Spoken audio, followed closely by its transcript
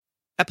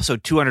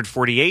episode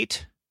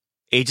 248,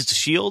 Agents of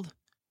S.H.I.E.L.D.,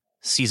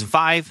 Season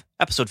 5,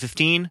 Episode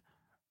 15,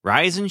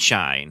 Rise and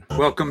Shine.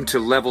 Welcome to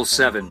Level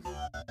 7,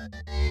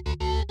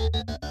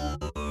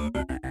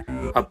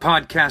 a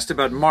podcast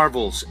about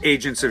Marvel's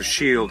Agents of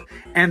S.H.I.E.L.D.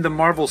 and the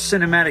Marvel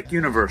Cinematic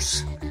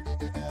Universe.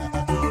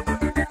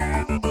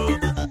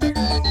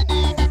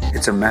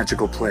 It's a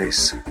magical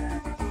place.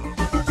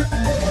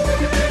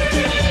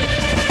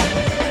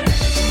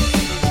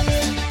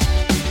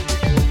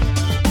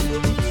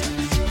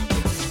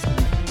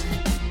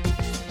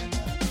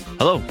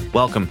 Hello,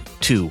 welcome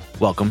to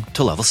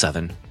Level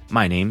 7.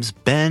 My name's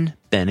Ben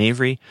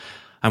Avery.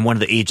 I'm one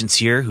of the agents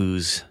here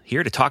who's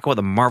here to talk about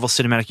the Marvel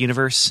Cinematic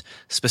Universe,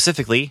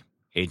 specifically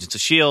Agents of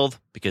S.H.I.E.L.D.,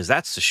 because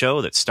that's the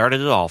show that started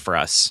it all for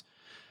us.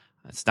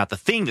 It's not the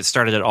thing that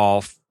started it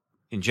all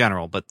in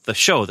general, but the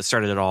show that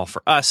started it all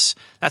for us.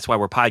 That's why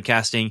we're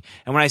podcasting.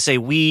 And when I say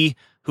we,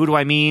 who do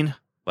I mean?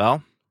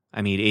 Well,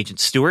 I mean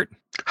Agent Stewart.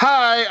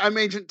 Hi, I'm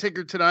Agent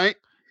Tigger tonight.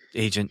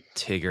 Agent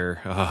Tigger.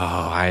 Oh,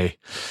 I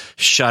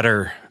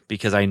shudder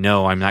because I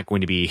know I'm not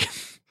going to be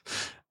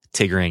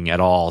Tiggering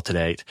at all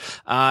today.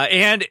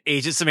 And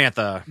Agent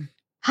Samantha.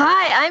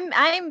 Hi,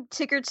 I'm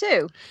Tigger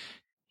too.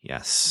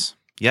 Yes,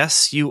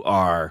 you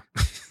are.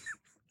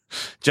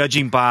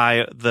 Judging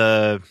by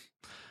the,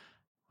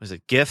 was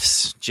it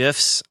GIFs?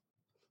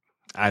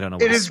 I don't know.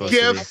 What it is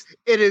GIFs.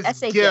 It is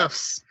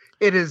GIFs.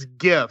 It is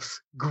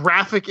GIFs.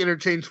 Graphic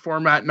interchange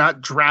format,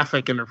 not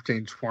graphic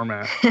interchange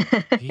format.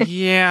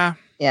 Yeah.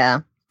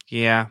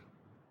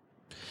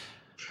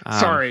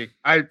 Sorry,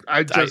 I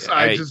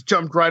just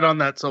jumped right on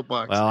that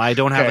soapbox. Well, I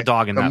don't have a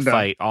dog in that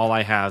fight. All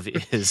I have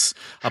is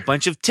a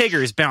bunch of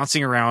Tiggers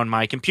bouncing around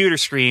my computer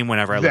screen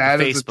whenever I look at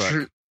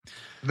Facebook.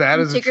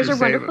 Tiggers are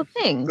wonderful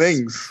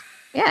things.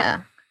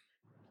 Yeah.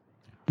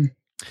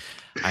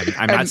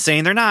 I'm not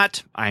saying they're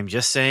not. I'm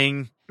just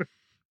saying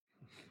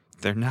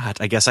they're not.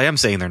 I guess I am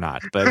saying they're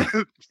not. But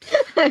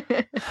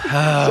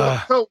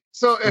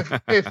so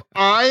if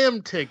I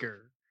am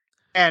Tigger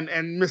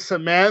and Miss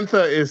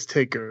Samantha is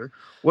Tigger,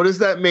 what does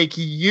that make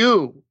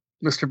you,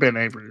 Mr. Ben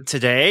Avery?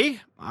 Today,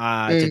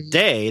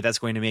 that's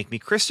going to make me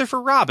Christopher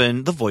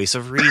Robin, the voice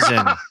of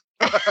reason.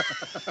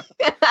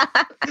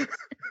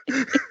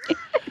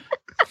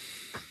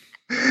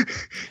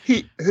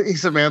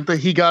 Samantha,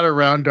 he got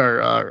around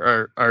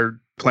our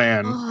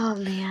plan. Oh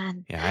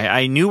man. Yeah,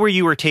 I knew where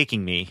you were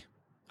taking me,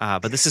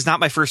 but this is not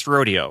my first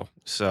rodeo,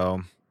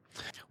 so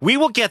we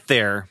will get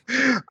there.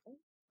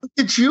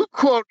 Did you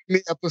quote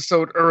the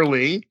episode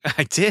early?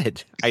 I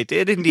did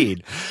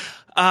indeed.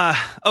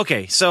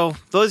 Okay, so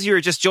those of you who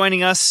are just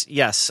joining us,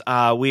 yes,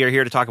 we are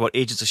here to talk about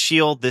Agents of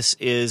S.H.I.E.L.D. This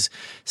is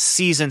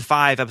Season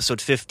 5, Episode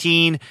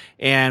 15,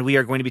 and we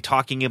are going to be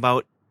talking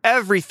about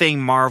everything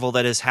Marvel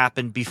that has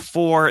happened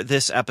before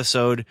this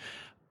episode,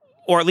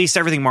 or at least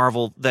everything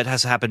Marvel that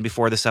has happened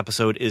before this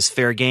episode is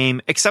fair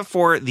game, except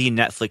for the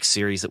Netflix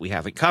series that we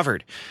haven't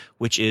covered,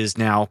 which is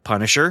now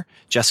Punisher,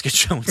 Jessica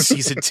Jones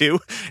Season 2,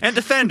 and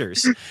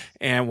Defenders.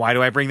 And why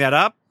do I bring that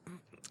up?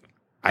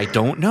 I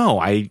don't know.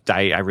 I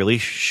really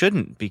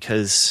shouldn't,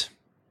 because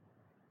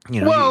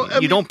you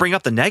don't bring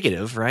up the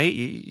negative, right?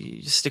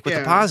 You just stick with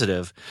the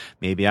positive.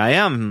 Maybe I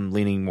am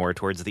leaning more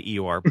towards the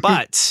Eeyore,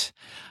 but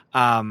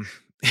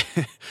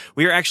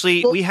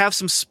we have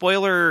some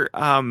spoiler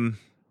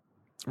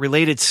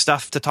related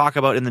stuff to talk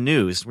about in the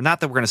news. Not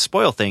that we're going to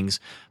spoil things,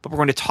 but we're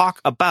going to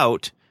talk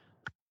about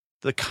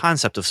the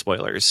concept of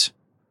spoilers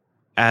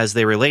as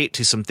they relate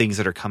to some things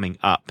that are coming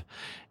up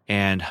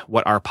and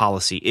what our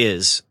policy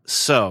is.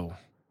 So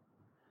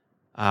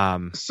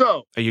are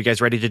you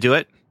guys ready to do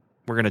it?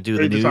 We're going to do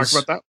the news. Talk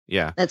about that?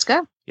 Yeah. Let's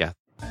go. Yeah.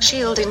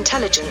 S.H.I.E.L.D.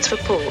 Intelligence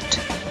Report.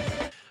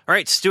 All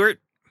right, Stuart,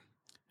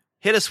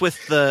 hit us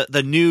with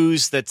the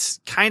news that's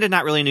kind of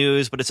not really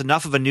news, but it's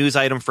enough of a news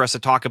item for us to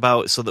talk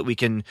about so that we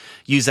can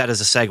use that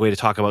as a segue to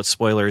talk about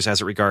spoilers as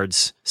it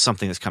regards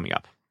something that's coming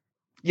up.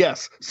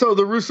 Yes. So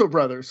the Russo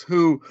brothers,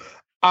 who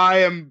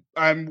I'm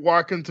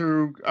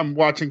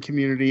watching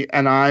Community,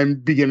 and I'm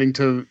beginning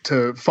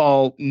to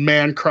fall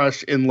man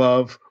crush in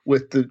love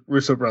with the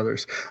Russo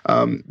brothers.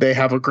 They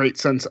have a great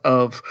sense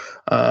of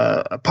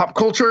pop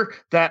culture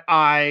that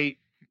I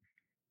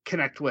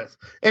connect with.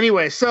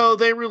 Anyway, so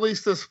they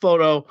released this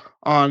photo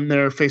on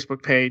their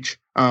Facebook page,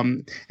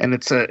 and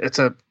it's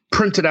a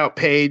printed out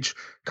page,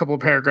 a couple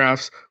of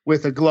paragraphs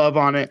with a glove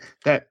on it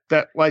that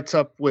lights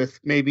up with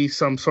maybe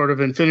some sort of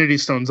Infinity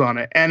Stones on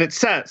it, and it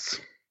says,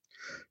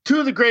 "Two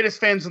of the greatest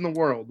fans in the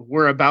world,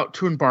 we're about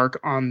to embark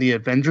on the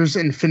Avengers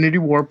Infinity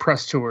War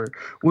press tour.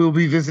 We will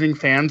be visiting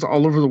fans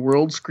all over the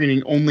world,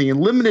 screening only a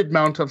limited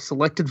amount of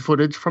selected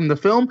footage from the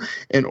film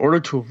in order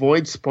to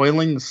avoid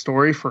spoiling the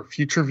story for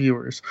future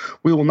viewers.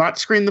 We will not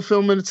screen the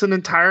film in its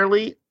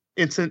entirety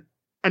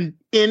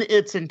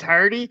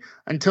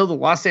until the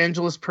Los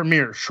Angeles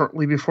premiere,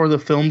 shortly before the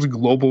film's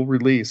global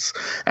release.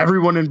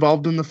 Everyone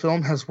involved in the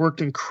film has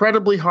worked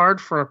incredibly hard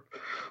for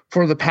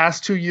the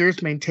past 2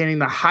 years, maintaining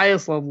the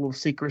highest level of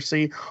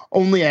secrecy.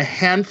 Only a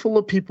handful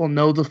of people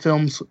know the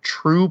film's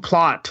true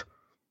plot.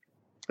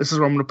 This is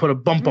where I'm going to put a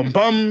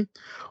bum.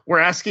 We're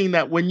asking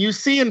that when you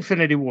see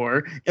Infinity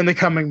War in the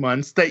coming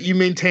months, that you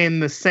maintain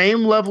the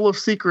same level of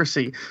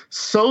secrecy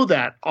so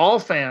that all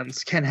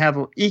fans can have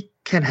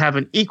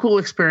an equal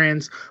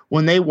experience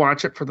when they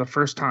watch it for the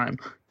first time.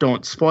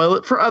 Don't spoil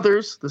it for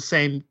others the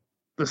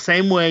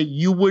same way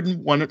you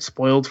wouldn't want it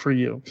spoiled for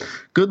you.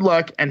 Good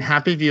luck and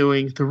happy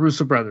viewing, the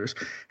Russo brothers.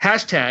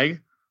 Hashtag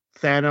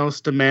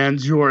Thanos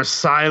demands your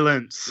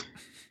silence.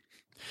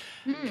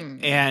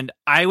 And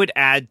I would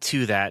add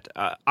to that,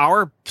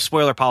 our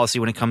spoiler policy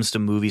when it comes to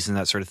movies and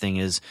that sort of thing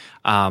is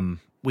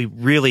we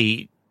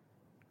really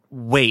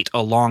wait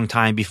a long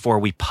time before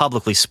we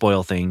publicly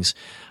spoil things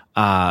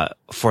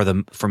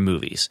for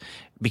movies,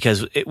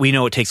 because we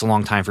know it takes a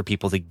long time for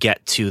people to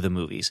get to the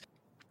movies.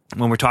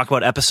 When we're talking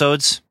about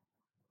episodes,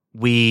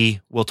 we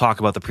will talk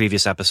about the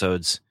previous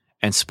episodes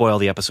and spoil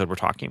the episode we're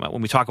talking about.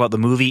 When we talk about the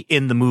movie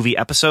in the movie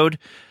episode,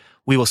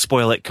 we will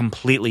spoil it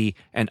completely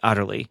and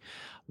utterly.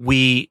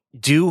 We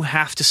do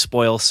have to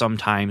spoil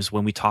sometimes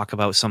when we talk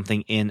about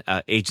something in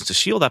Agents of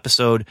S.H.I.E.L.D.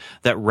 episode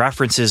that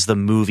references the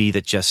movie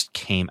that just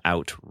came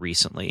out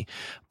recently.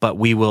 But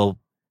we will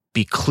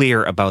be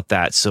clear about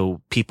that so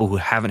people who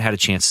haven't had a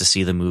chance to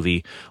see the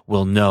movie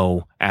will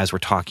know as we're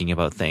talking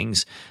about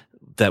things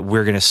that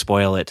we're going to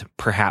spoil it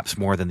perhaps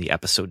more than the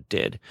episode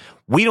did.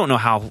 We don't know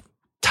how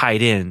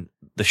tied in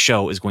the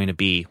show is going to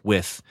be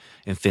with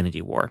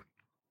Infinity War.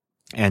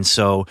 And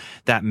so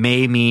that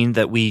may mean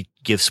that we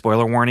give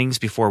spoiler warnings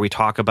before we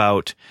talk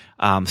about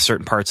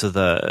certain parts of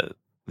the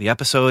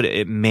episode.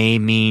 It may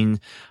mean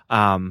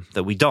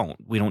that we don't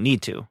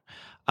need to.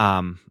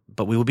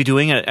 But we will be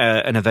doing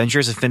an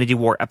Avengers Infinity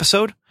War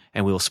episode,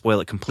 and we will spoil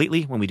it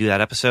completely when we do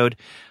that episode.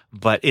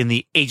 But in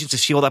the Agents of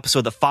S.H.I.E.L.D.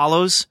 episode that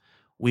follows,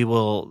 we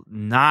will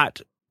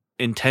not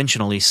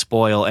intentionally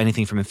spoil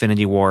anything from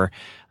Infinity War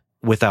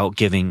without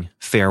giving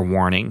fair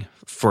warning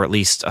for at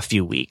least a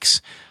few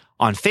weeks.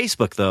 On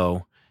Facebook,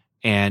 though,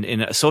 and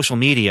in social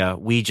media,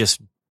 we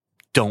just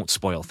don't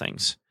spoil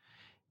things.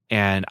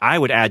 And I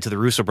would add to the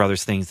Russo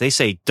brothers things. They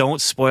say, don't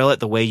spoil it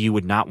the way you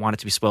would not want it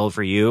to be spoiled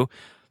for you.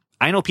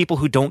 I know people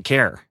who don't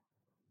care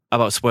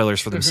about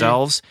spoilers for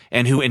themselves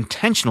and who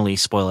intentionally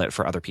spoil it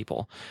for other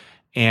people.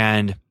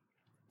 And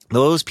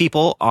those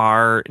people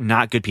are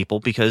not good people,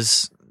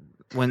 because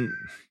when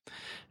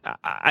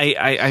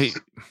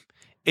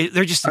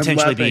they're just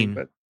intentionally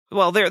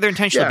they're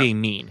intentionally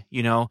being mean,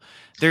 you know.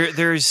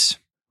 It's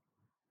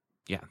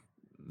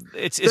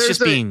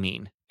just being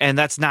mean, and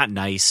that's not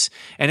nice,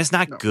 and it's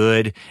not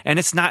good, and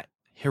it's not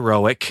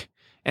heroic,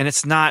 and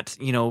it's not,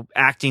 you know,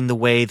 acting the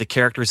way the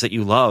characters that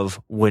you love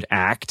would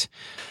act.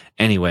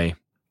 Anyway,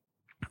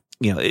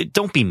 you know,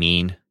 don't be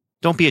mean,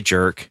 don't be a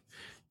jerk,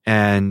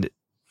 and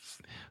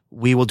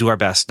we will do our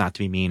best not to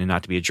be mean and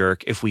not to be a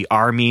jerk. If we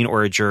are mean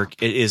or a jerk,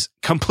 it is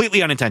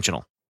completely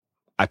unintentional.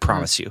 I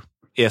promise you.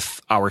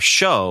 If our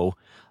show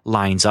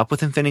lines up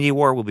with Infinity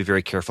War, we'll be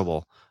very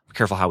careful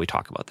how we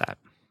talk about that.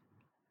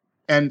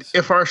 And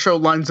if our show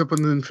lines up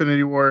with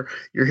Infinity War,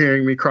 you're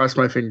hearing me cross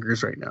my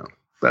fingers right now.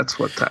 That's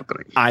what's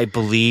happening. I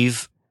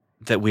believe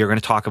that we are going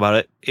to talk about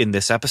it in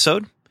this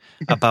episode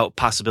about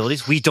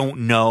possibilities. We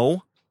don't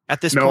know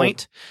at this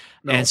point.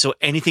 No. And so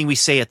anything we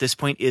say at this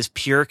point is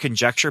pure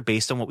conjecture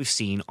based on what we've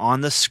seen on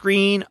the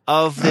screen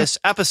of this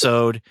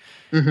episode.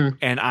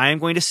 And I'm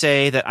going to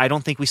say that I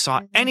don't think we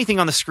saw anything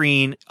on the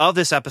screen of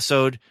this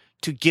episode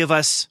to give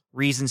us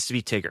reasons to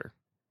be Tigger.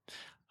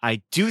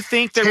 I do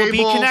think there will be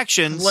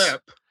connections.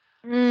 Flip.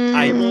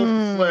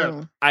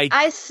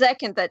 I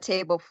second that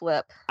table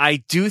flip.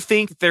 I do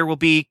think there will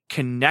be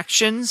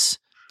connections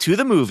to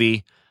the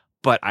movie,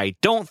 but I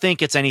don't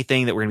think it's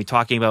anything that we're going to be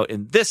talking about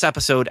in this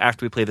episode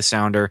after we play the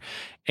sounder.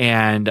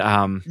 And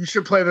you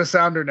should play the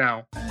sounder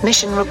now.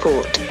 Mission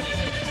report.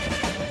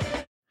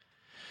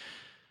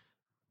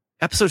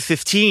 Episode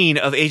 15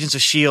 of Agents of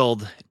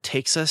S.H.I.E.L.D.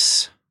 takes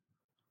us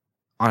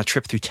on a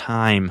trip through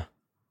time,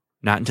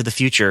 not into the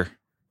future,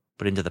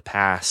 but into the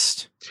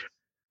past.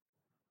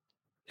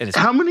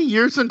 How many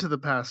years into the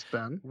past,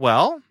 Ben?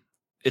 Well,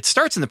 it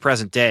starts in the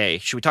present day.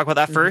 Should we talk about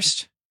that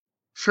first?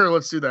 Sure,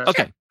 let's do that.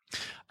 Okay.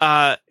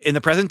 In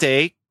the present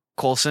day,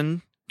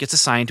 Coulson gets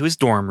assigned to his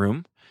dorm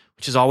room,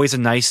 which is always a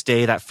nice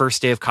day. That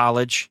first day of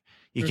college,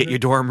 you get your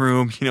dorm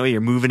room. You know, you're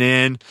moving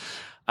in.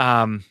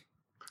 Of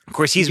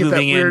course, he's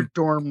moving in.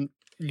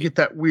 You get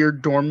that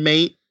weird dorm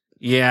mate.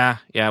 Yeah,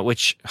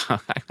 which I'm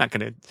not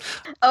going to.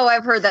 Oh,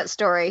 I've heard that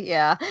story.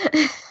 Yeah.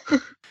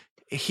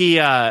 He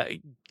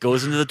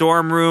goes into the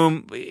dorm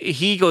room.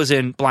 He goes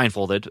in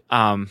blindfolded,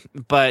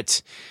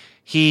 but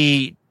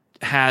he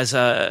has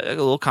a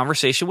little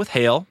conversation with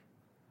Hale,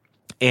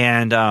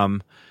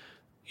 and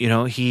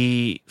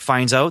he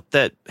finds out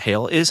that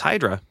Hale is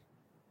Hydra,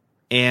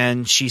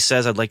 and she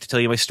says, "I'd like to tell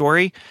you my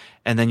story,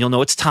 and then you'll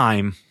know it's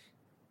time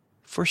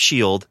for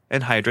S.H.I.E.L.D.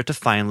 and Hydra to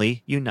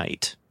finally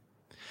unite."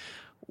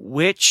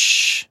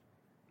 Which,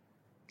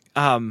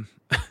 when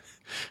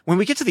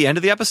we get to the end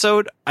of the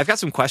episode, I've got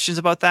some questions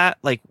about that.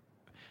 Like,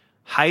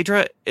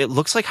 Hydra, it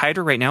looks like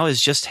Hydra right now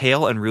is just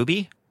Hale and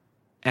Ruby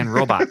and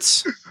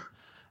robots.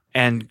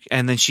 and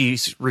then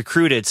she's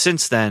recruited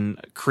since then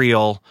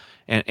Creel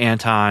and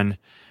Anton.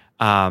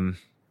 But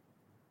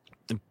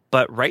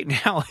right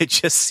now it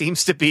just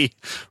seems to be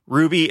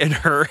Ruby and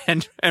her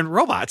and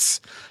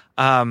robots.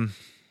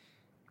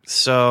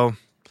 So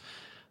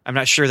I'm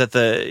not sure that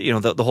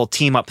the whole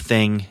team up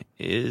thing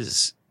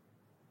is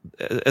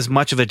as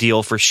much of a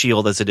deal for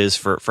S.H.I.E.L.D. as it is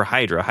for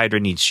Hydra. Hydra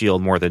needs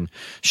S.H.I.E.L.D. more than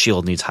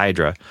S.H.I.E.L.D. needs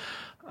Hydra,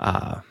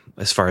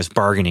 as far as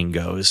bargaining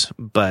goes.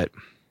 But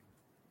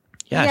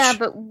yeah,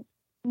 but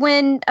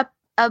when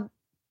a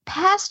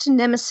past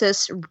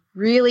nemesis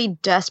really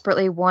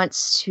desperately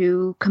wants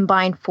to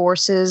combine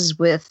forces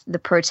with the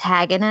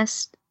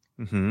protagonist,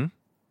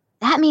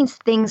 that means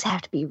things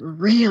have to be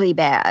really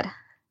bad.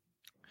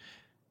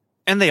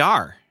 And they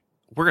are.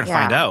 We're going to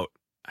find out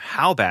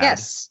how bad.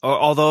 Yes.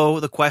 Although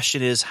the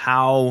question is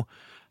how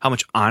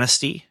much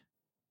honesty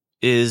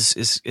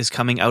is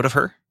coming out of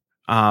her.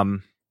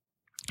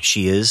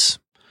 She is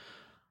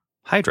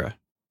Hydra.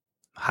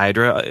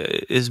 Hydra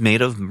is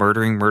made of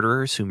murdering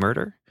murderers who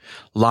murder,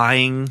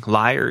 lying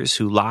liars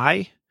who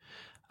lie,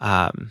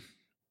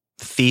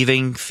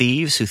 thieving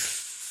thieves who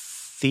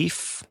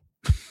thief,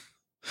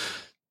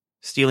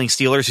 stealing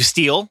stealers who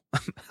steal.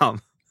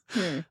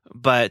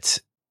 But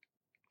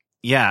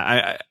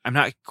yeah, I'm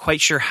not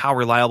quite sure how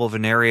reliable of a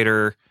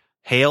narrator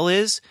Hale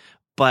is,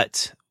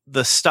 but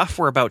the stuff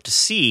we're about to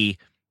see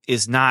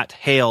is not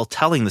Hale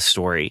telling the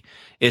story.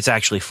 It's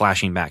actually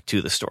flashing back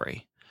to the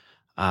story,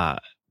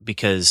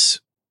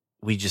 because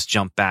we just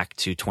jumped back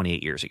to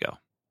 28 years ago.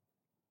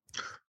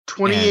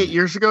 28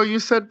 years ago, you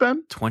said,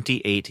 Ben?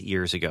 28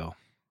 years ago.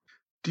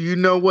 Do you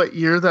know what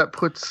year that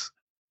puts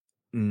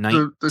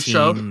the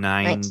show?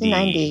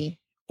 1990.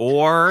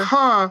 Or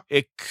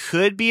it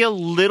could be a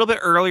little bit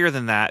earlier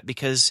than that,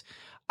 because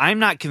I'm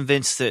not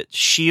convinced that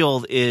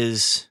S.H.I.E.L.D.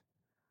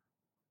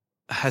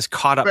 has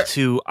caught up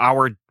to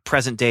our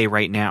present day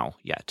right now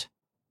yet.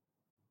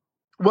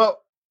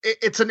 Well,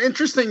 it's an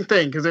interesting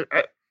thing, because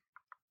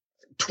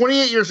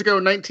 28 years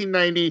ago,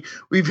 1990,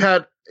 we've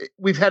had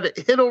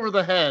it hit over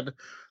the head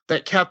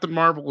that Captain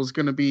Marvel is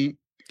going to be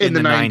in the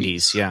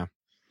 90s. Yeah.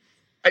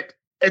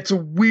 It's a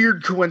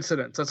weird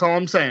coincidence. That's all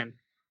I'm saying.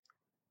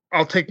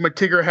 I'll take my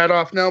Tigger hat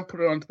off now, put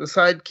it onto the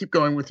side, keep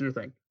going with your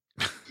thing.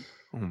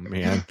 Oh,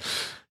 man.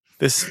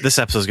 This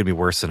episode is going to be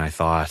worse than I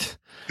thought.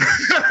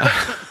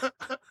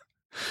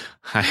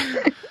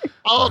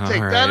 I'll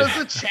take that as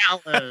a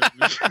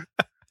challenge.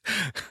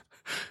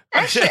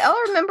 Actually, all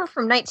I remember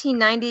from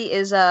 1990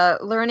 is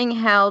learning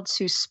how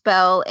to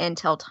spell and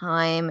tell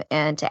time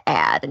and to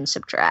add and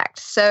subtract.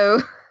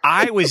 So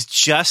I was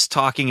just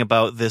talking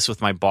about this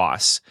with my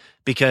boss,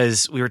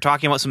 because we were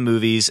talking about some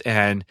movies,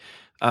 and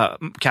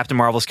Captain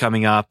Marvel's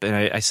coming up, and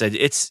I said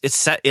it's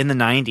set in the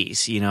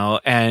 90s,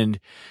 and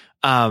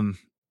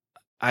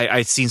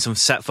I'd seen some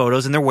set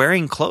photos, and they're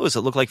wearing clothes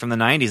that look like from the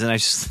 90s, and I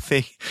was just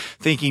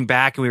thinking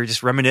back, and we were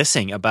just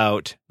reminiscing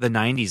about the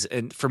 90s,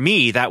 and for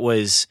me that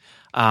was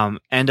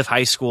end of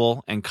high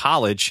school and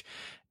college,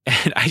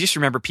 and I just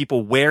remember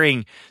people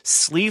wearing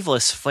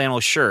sleeveless flannel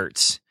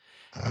shirts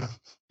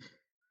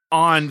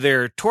on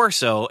their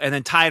torso, and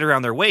then tied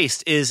around their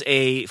waist is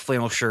a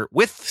flannel shirt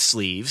with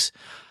sleeves.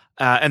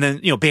 And then,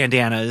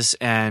 bandanas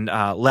and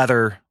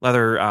leather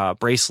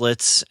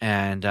bracelets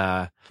and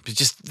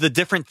just the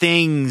different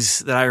things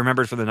that I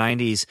remembered from the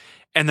 90s.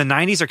 And the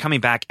 90s are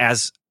coming back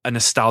as a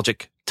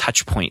nostalgic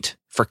touch point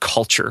for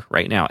culture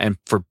right now and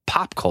for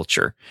pop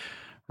culture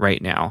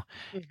right now.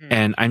 Mm-hmm.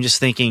 And I'm just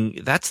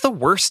thinking that's the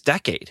worst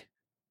decade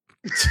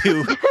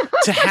to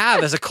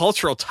have as a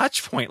cultural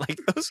touch point. Like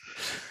those,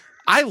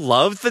 I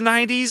loved the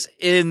 90s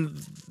in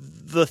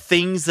the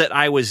things that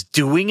I was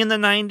doing in the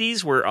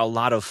 90s were a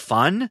lot of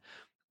fun.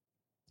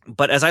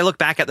 But as I look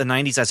back at the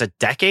 90s as a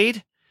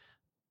decade,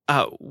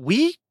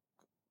 we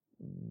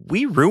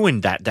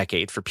ruined that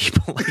decade for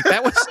people. Like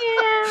that was,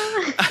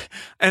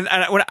 and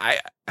when I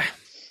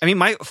mean,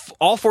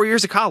 all 4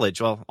 years of college,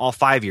 well, all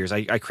 5 years,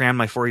 I crammed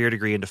my 4-year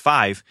degree into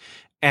 5,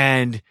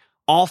 and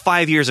all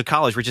 5 years of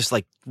college were just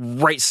like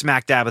right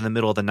smack dab in the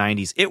middle of the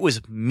 90s. It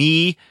was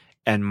me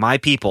and my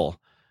people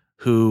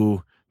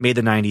who made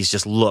the 90s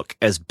just look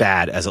as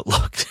bad as it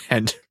looked.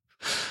 And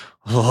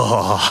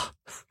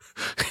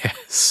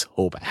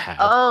so bad.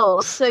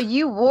 Oh, so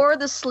you wore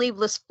the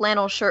sleeveless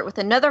flannel shirt with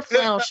another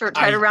flannel shirt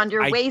tied around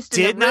your waist. I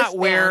did not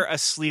wear a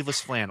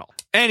sleeveless flannel.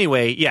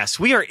 Anyway, yes,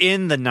 we are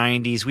in the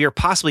 90s. We are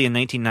possibly in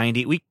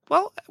 1990.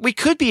 We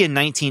could be in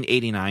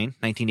 1989,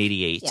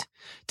 1988,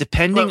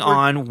 depending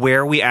on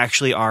where we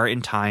actually are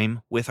in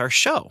time with our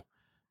show.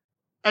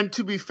 And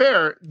to be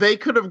fair, they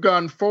could have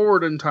gone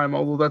forward in time,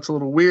 although that's a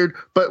little weird,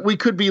 but we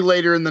could be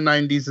later in the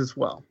 90s as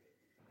well.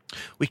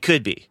 We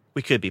could be.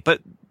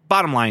 But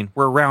bottom line,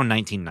 we're around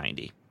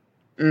 1990.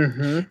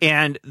 Mm-hmm.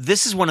 And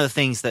this is one of the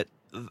things that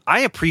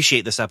I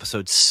appreciate this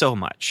episode so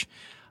much.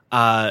 When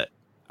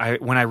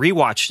I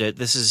rewatched it,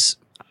 this is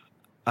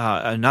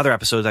another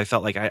episode I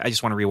felt like I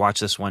just want to rewatch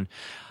this one.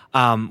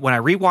 When I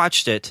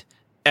rewatched it,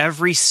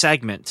 every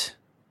segment,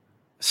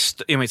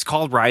 it's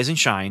called Rise and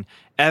Shine.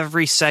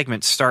 Every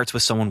segment starts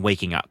with someone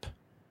waking up.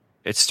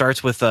 It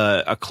starts with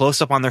a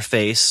close up on their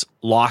face,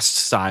 Lost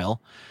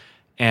style,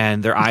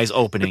 and their eyes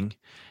opening.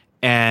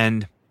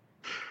 And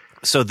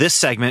so this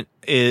segment,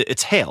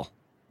 it's Hale.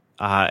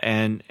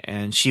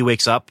 And she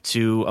wakes up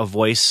to a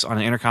voice on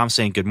an intercom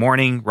saying, "Good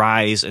morning,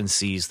 rise and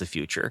seize the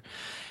future."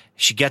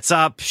 She gets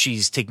up,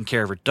 she's taking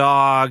care of her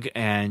dog,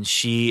 and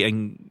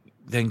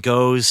then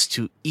goes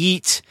to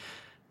eat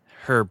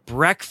her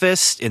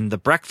breakfast in the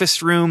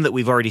breakfast room that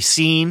we've already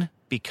seen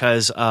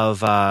because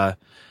of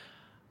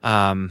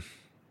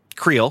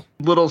Creel.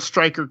 Little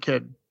striker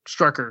kid.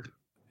 Strucker.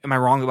 Am I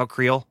wrong about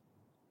Creel?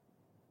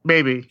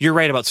 Maybe. You're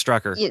right about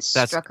Strucker. It's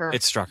Strucker.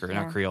 It's Strucker,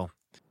 Yeah. not Creel.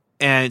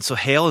 And so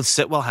Hale and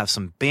Sitwell have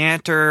some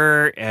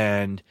banter,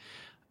 and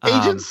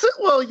Agent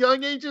Sitwell,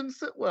 young Agent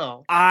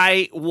Sitwell.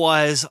 I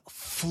was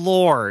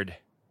floored.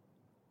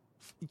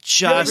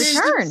 Just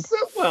Young Agent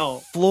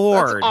Sitwell.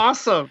 floored.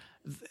 That's awesome.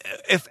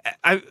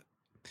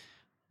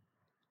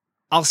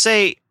 I'll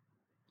say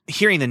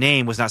hearing the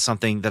name was not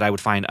something that I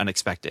would find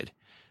unexpected,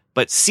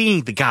 but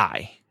seeing the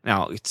guy,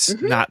 now it's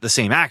not the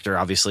same actor,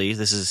 obviously.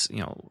 This is,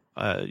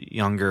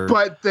 younger.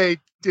 But they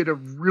did a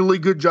really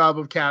good job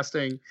of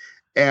casting,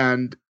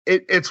 and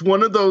it's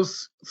one of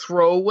those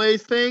throwaway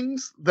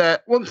things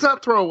that, well, it's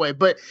not throwaway,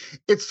 but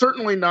it's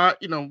certainly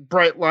not,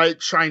 bright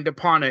light shined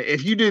upon it.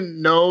 If you didn't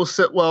know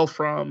Sitwell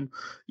from,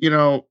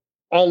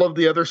 all of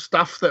the other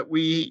stuff that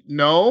we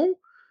know,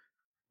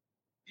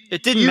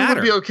 It didn't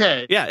matter. You would be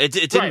okay. Yeah, it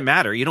didn't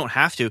matter. You don't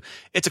have to.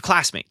 It's a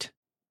classmate.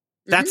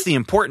 That's the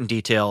important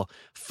detail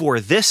for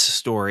this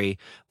story.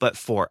 But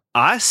for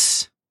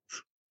us,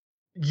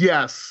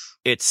 yes,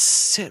 it's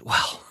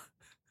Sitwell.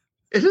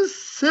 It is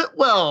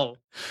Sitwell.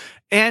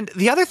 And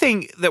the other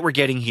thing that we're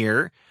getting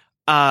here,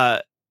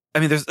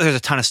 there's a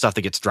ton of stuff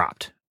that gets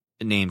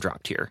name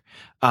dropped here.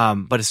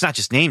 But it's not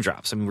just name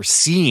drops. I mean, we're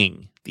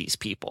seeing these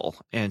people.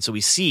 And so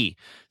we see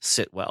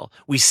Sitwell.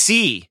 We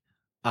see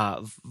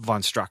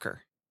Von Strucker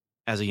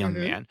as a young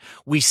man.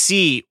 We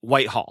see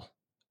Whitehall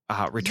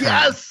return.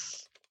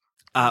 Yes.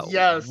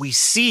 Yes. We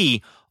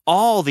see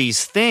all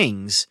these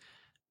things.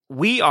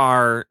 We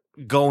are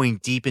going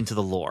deep into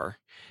the lore.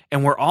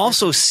 And we're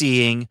also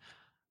seeing,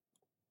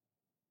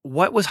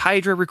 what was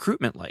Hydra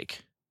recruitment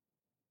like?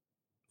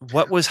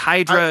 What was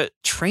Hydra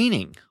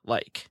training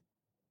like?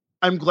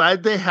 I'm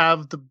glad they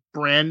have the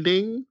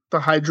branding, the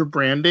Hydra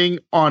branding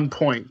on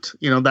point.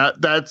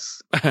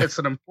 That's it's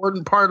an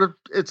important part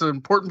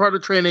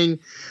of training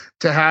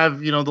to have,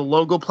 the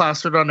logo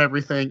plastered on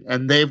everything,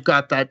 and they've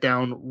got that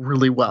down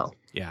really well.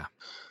 Yeah.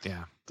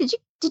 Yeah. Did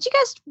you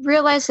guys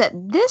realize that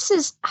this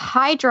is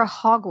Hydra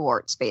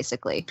Hogwarts,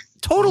 basically?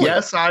 Totally.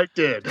 Yes, I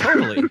did.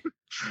 Totally.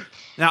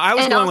 Now, I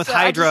was going with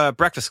Hydra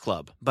Breakfast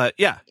Club, but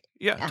yeah,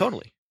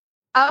 totally.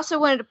 I also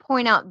wanted to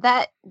point out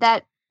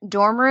that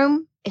dorm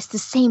room is the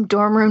same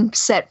dorm room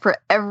set for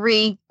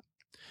every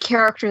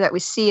character that we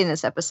see in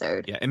this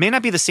episode. Yeah, it may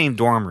not be the same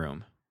dorm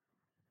room,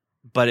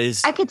 but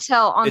I could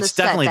tell on the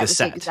set definitely that the was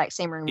set. the exact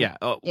same room. Yeah.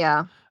 Oh,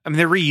 yeah. I mean,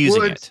 they're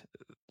reusing it.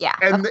 Yeah,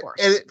 and of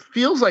course. And it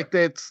feels like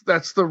that's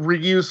the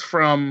reuse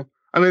from.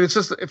 I mean,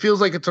 it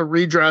feels like it's a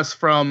redress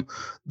from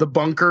the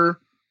bunker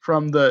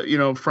from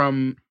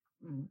from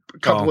a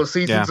couple of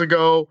seasons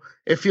ago.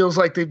 It feels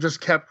like they've just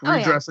kept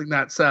redressing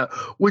that set,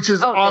 which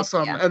is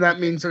awesome. And that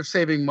means they're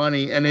saving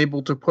money and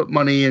able to put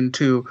money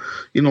into,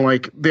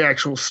 like the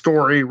actual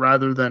story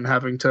rather than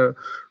having to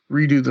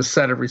redo the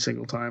set every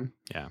single time.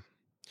 Yeah.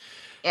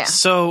 Yeah.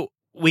 So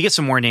we get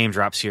some more name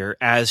drops here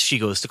as she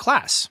goes to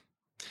class.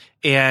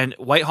 And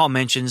Whitehall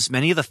mentions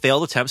many of the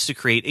failed attempts to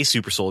create a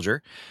super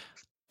soldier,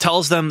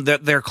 tells them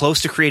that they're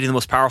close to creating the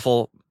most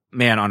powerful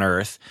man on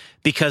Earth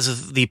because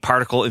of the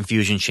particle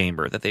infusion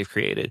chamber that they've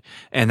created.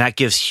 And that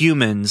gives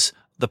humans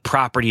the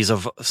properties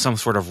of some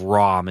sort of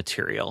raw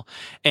material.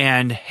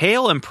 And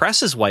Hale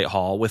impresses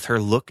Whitehall with her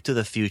look to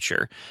the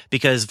future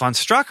because Von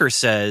Strucker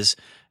says,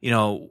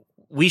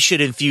 we should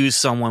infuse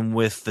someone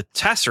with the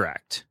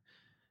Tesseract,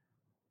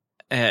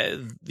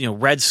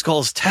 Red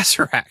Skull's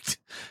Tesseract.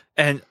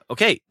 And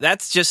okay,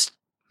 that's just,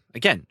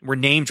 again, we're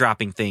name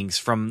dropping things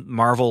from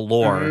Marvel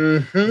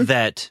lore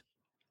that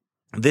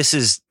this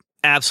is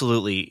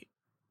absolutely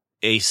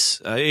a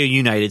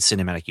united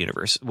cinematic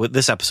universe.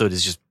 This episode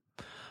is just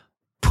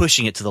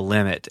pushing it to the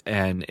limit,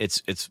 and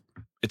it's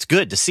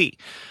good to see.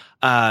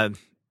 But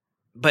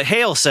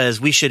Hale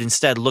says we should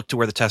instead look to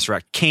where the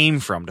Tesseract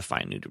came from to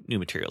find new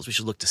materials. We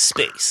should look to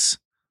space.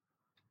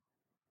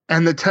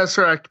 And the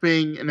Tesseract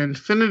being an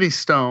Infinity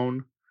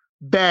Stone,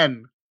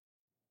 Ben,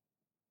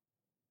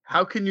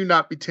 how can you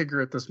not be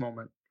Tigger at this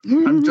moment?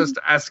 I'm just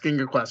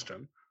asking a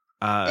question.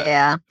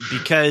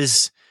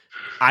 Because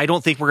I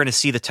don't think we're going to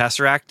see the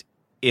Tesseract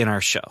in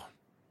our show.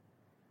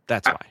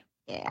 That's why.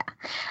 Yeah.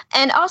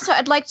 And also,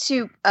 I'd like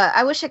to,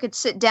 I wish I could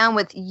sit down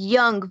with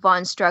young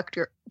Von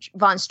Strucker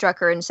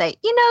and say,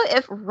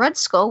 if Red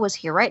Skull was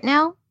here right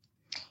now,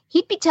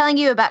 he'd be telling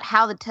you about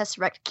how the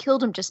Tesseract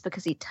killed him just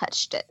because he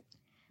touched it.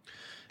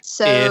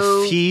 So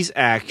if he's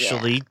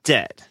actually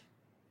dead.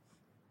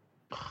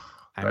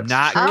 I'm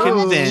not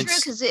convinced.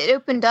 That's true, because it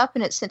opened up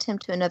and it sent him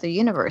to another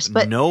universe.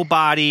 But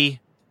nobody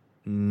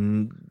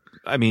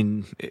I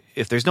mean,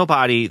 if there's no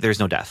body, there's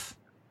no death.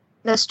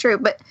 That's true,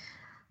 but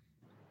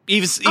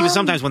even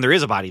sometimes when there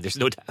is a body, there's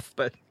no death.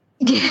 But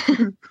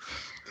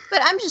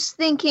but I'm just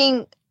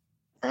thinking,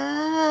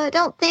 I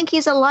don't think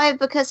he's alive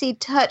because he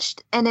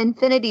touched an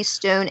Infinity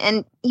Stone,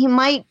 and he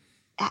might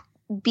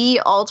be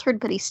altered,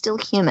 but he's still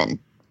human.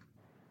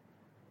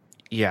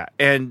 Yeah,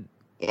 and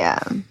yeah.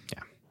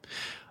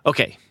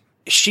 Okay,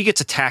 she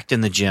gets attacked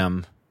in the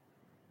gym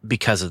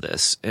because of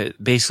this.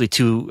 Basically,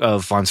 two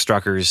of von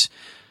Strucker's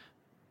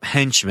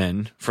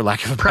henchmen, for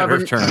lack of a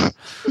better term.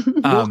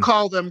 We'll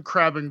call them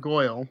Crab and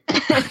Goyle.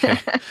 Okay.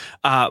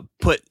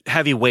 Put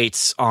heavy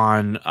weights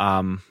on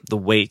the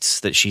weights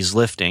that she's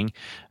lifting,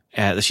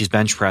 that she's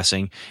bench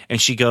pressing, and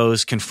she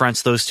goes,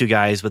 confronts those two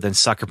guys, but then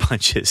sucker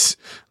punches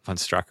von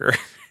Strucker.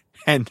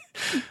 And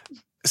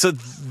so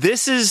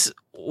this is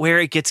where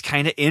it gets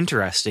kind of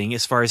interesting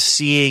as far as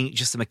seeing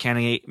just the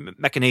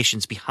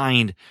machinations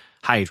behind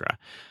Hydra.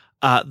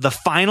 The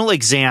final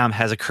exam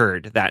has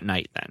occurred that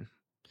night then.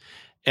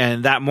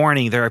 And that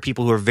morning, there are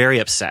people who are very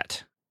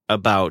upset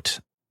about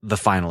the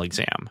final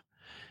exam,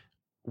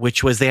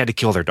 which was they had to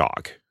kill their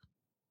dog.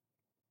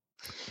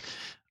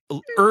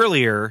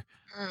 Earlier,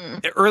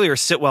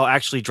 Sitwell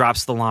actually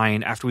drops the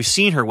line after we've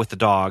seen her with the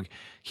dog.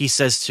 He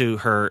says to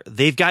her,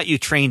 "They've got you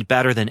trained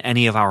better than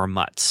any of our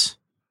mutts.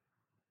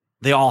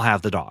 They all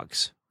have the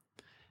dogs."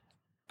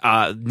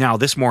 Now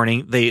this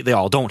morning, they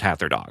all don't have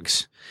their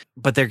dogs,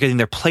 but they're getting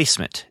their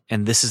placement,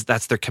 and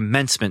that's their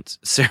commencement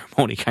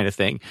ceremony kind of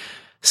thing.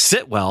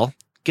 Sitwell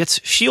gets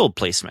shield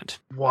placement.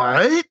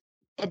 What?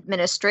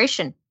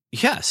 Administration.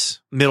 Yes,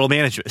 middle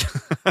management,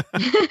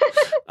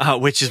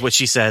 which is what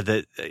she said,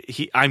 that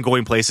I'm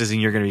going places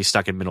and you're going to be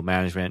stuck in middle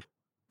management.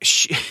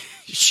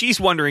 She's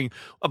wondering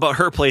about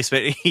her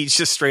placement. And he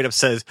just straight up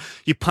says,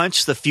 "You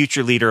punch the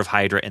future leader of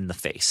Hydra in the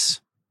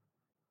face.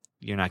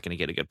 You're not going to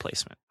get a good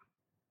placement."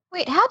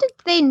 Wait, how did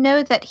they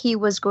know that he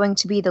was going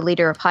to be the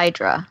leader of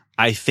Hydra?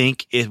 I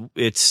think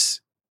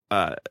it's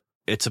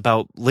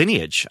about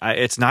lineage.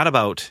 It's not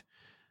about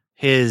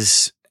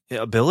his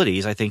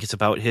abilities. I think it's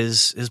about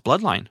his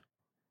bloodline.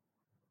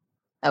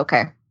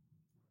 Okay.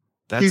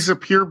 He's a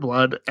pure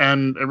blood,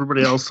 and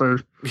everybody else are.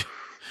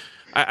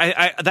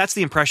 I that's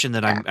the impression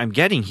that I'm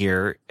getting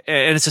here,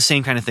 and it's the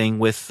same kind of thing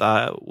with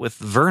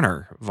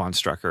Werner von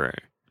Strucker,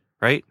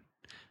 right?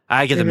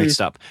 I get them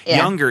mixed up. Yeah.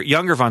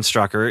 Younger von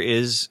Strucker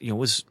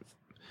was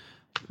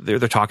they're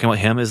talking about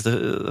him as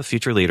the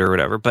future leader or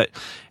whatever. But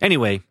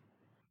anyway,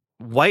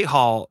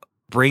 Whitehall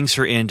brings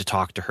her in to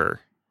talk to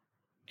her,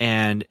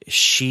 and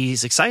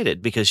she's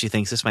excited because she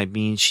thinks this might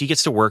mean she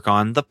gets to work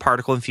on the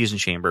particle infusion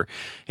chamber.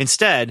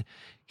 Instead,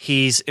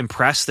 he's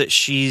impressed that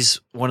she's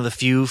one of the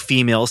few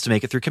females to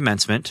make it through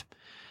commencement.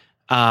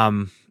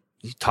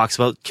 He talks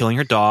about killing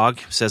her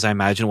dog, says, "I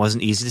imagine it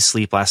wasn't easy to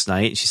sleep last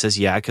night." And she says,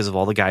 "Yeah, because of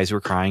all the guys who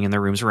were crying in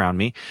their rooms around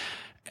me."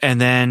 And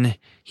then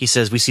he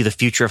says, "We see the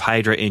future of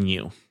Hydra in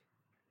you."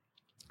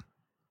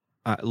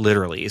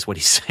 Literally is what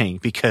he's saying,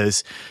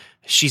 because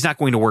she's not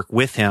going to work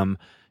with him.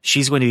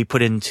 She's going to be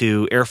put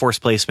into Air Force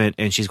placement,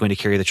 and she's going to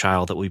carry the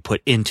child that we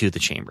put into the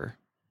chamber.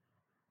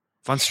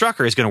 Von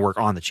Strucker is going to work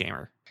on the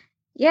chamber.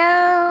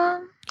 Yeah.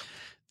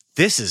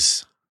 This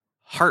is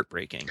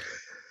heartbreaking.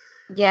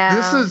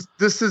 Yeah.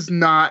 This is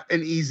not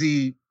an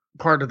easy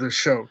part of the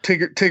show.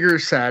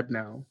 Tigger's sad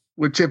now,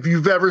 which if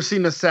you've ever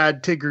seen a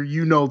sad Tigger,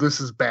 you know this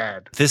is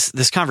bad.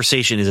 This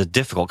conversation is a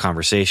difficult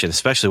conversation,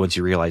 especially once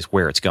you realize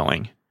where it's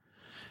going.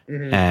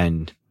 Mm-hmm.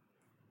 And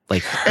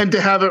to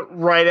have it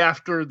right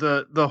after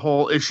the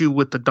whole issue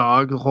with the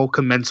dog, the whole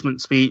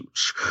commencement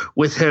speech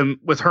with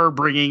her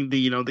bringing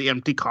the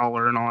empty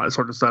collar and all that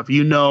sort of stuff.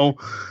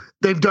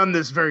 They've done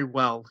this very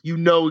well. You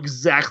know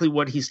exactly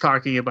what he's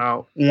talking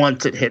about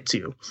once it hits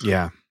you.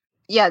 Yeah.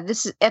 Yeah,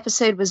 this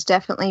episode was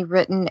definitely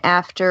written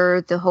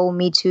after the whole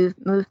Me Too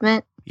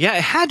movement. Yeah,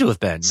 it had to have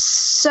been.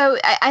 So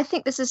I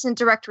think this is in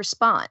direct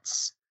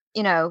response.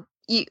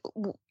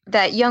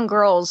 That young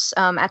girls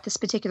at this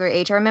particular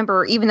age, I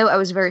remember, even though I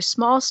was very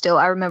small still,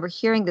 I remember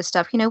hearing this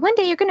stuff. One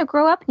day you're going to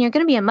grow up and you're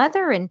going to be a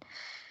mother.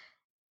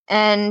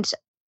 And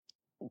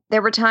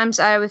there were times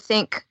I would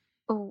think,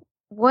 oh,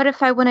 what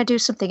if I want to do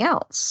something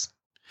else?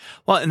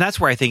 Well, and that's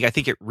where I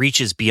think it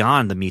reaches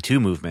beyond the Me Too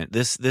movement.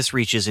 This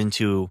reaches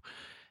into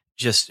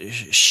just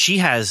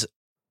she's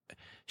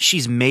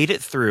made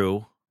it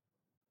through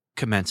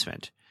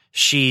commencement.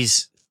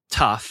 She's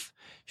tough.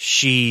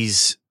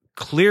 She's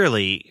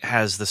clearly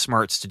has the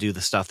smarts to do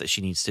the stuff that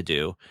she needs to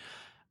do.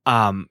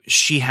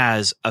 She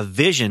has a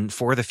vision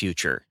for the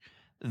future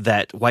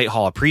that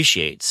Whitehall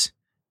appreciates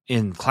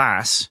in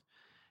class.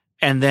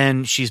 And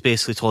then she's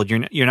basically told,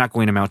 you're not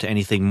going to amount to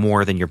anything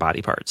more than your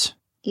body parts.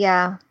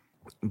 Yeah.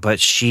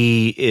 But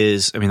she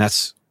is,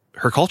 that's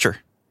her culture.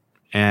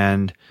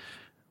 And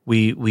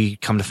we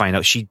come to find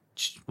out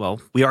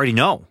we already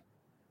know.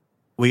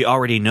 We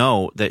already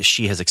know that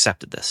she has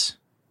accepted this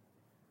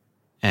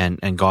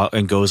and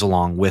goes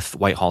along with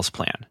Whitehall's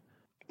plan.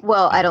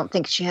 Well, I don't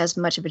think she has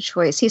much of a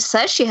choice. He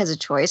says she has a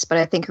choice, but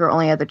I think her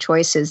only other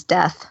choice is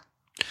death.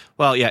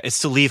 Well, yeah, it's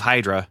to leave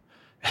Hydra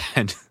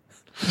and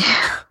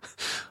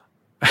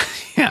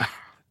yeah.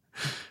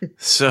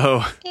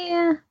 So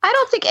Yeah, I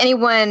don't think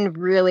anyone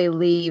really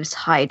leaves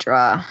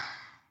Hydra.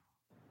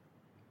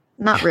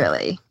 Not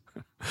really.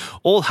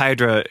 old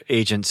Hydra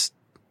agents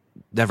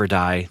never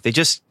die. They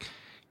just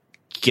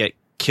get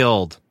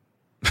killed.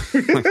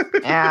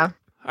 Yeah.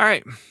 All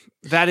right.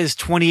 That is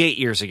 28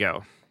 years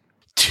ago.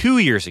 2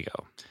 years ago,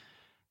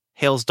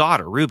 Hale's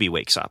daughter, Ruby,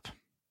 wakes up.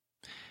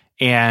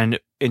 And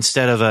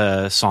instead of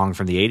a song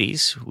from the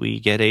 80s, we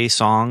get a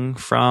song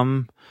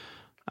from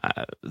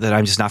that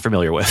I'm just not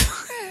familiar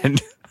with.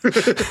 And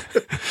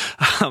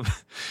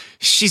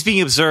she's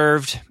being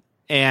observed,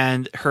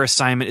 and her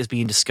assignment is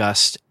being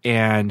discussed.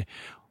 And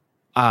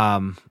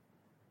I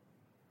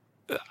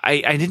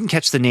didn't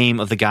catch the name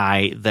of the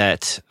guy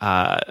that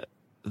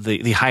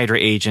the Hydra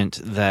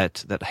agent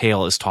that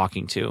Hale is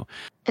talking to.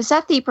 Is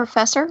that the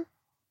professor?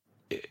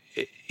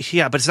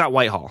 Yeah, but it's not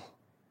Whitehall.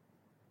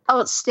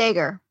 Oh, it's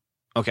Steger.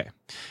 Okay.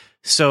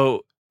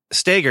 So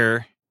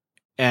Steger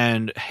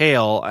and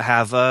Hale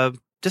have a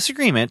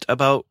disagreement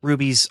about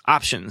Ruby's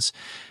options.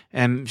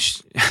 And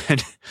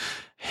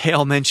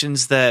Hale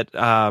mentions that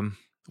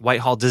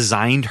Whitehall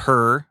designed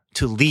her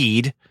to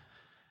lead.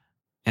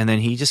 And then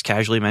he just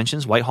casually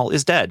mentions Whitehall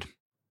is dead.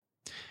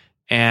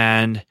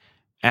 And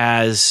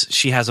as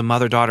she has a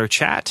mother-daughter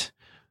chat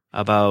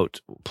about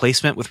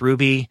placement with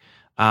Ruby,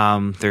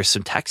 there's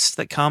some text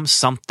that comes.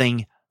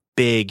 Something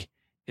big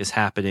is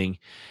happening.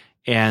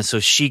 And so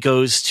she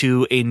goes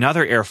to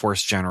another Air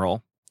Force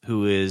general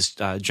who is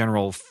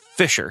General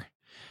Fisher.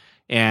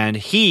 And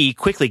he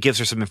quickly gives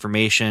her some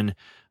information.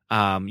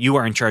 You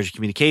are in charge of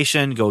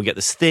communication. Go get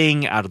this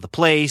thing out of the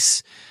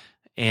place.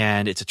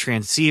 And it's a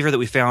transceiver that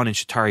we found in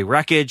Chitauri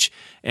wreckage.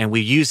 And we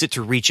used it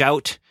to reach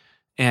out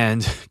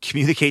and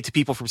communicate to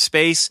people from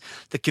space.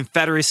 The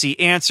Confederacy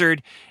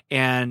answered.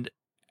 And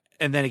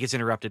then it gets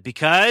interrupted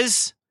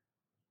because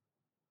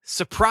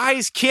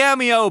surprise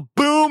cameo,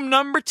 boom,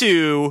 number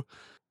 2.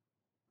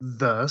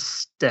 The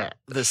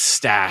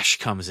stash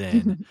comes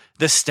in.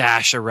 The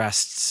stash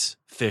arrests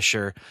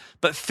Fisher,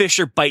 but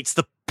Fisher bites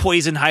the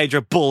poison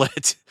Hydra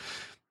bullet,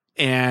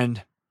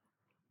 and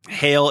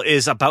Hale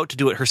is about to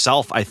do it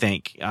herself. I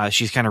think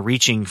she's kind of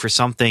reaching for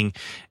something,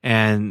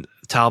 and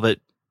Talbot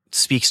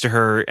speaks to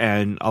her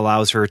and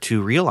allows her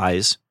to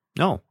realize,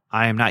 no,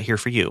 I am not here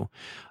for you.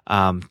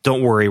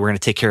 Don't worry, we're going to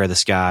take care of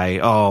this guy.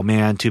 Oh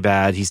man, too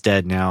bad he's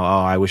dead now.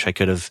 Oh, I wish I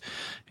could have,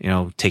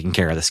 taken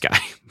care of this guy,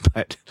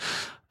 but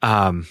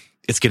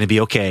it's going to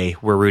be okay.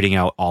 We're rooting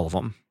out all of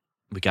them.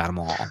 We got them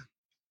all.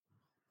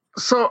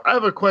 So I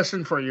have a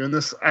question for you. And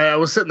this, I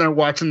was sitting there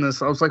watching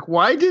this. I was like,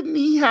 why didn't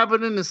he have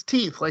it in his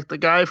teeth like the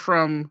guy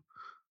from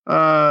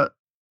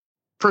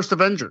First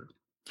Avenger?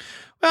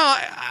 Well,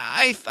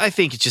 I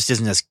think it just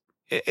isn't as,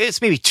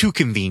 it's maybe too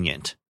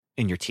convenient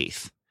in your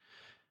teeth,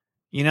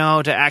 to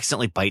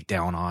accidentally bite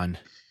down on.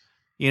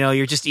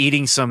 You're just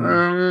eating some,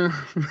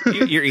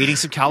 you're eating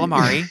some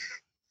calamari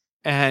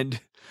and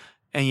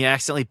you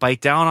accidentally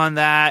bite down on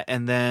that,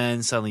 and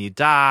then suddenly you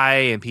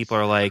die, and people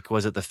are like,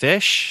 was it the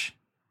fish?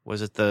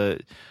 Was it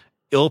the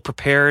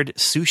ill-prepared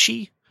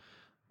sushi?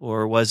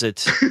 Or was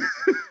it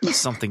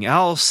something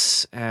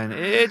else? And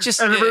it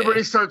just... And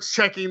everybody starts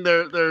checking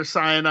their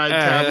cyanide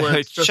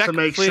tablets just to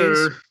make please.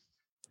 Sure.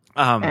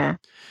 I'll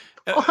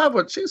have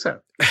what she's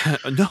had.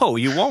 No,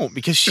 you won't,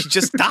 because she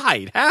just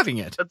died having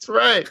it. That's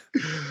right.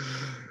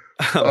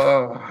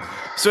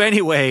 So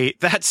anyway,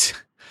 that's...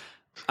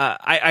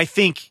 I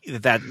think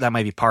that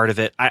might be part of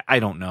it. I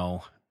don't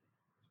know.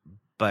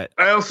 But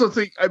I also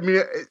think,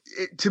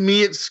 to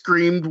me, it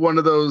screamed one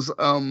of those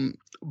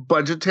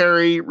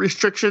budgetary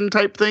restriction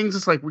type things.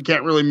 It's like, we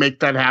can't really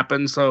make that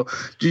happen. So,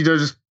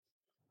 just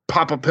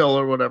pop a pill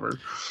or whatever.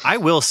 I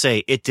will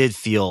say it did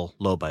feel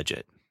low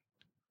budget.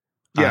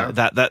 Yeah.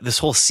 That this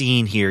whole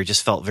scene here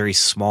just felt very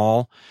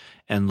small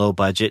and low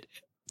budget.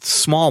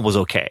 Small was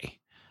okay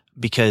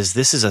because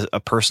this is a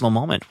personal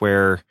moment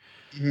where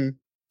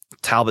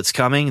Talbot's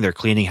coming. They're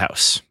cleaning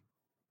house.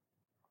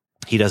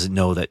 He doesn't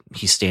know that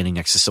he's standing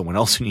next to someone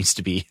else who needs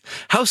to be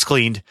house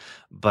cleaned,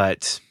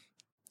 but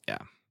yeah.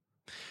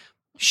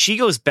 She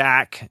goes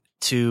back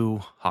to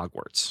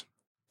Hogwarts,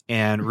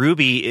 and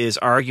Ruby is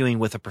arguing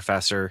with a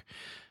professor.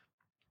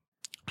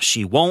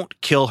 She won't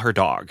kill her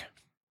dog,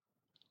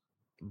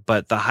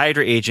 but the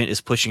Hydra agent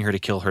is pushing her to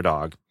kill her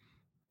dog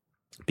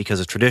because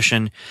of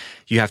tradition.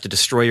 You have to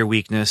destroy your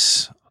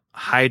weakness.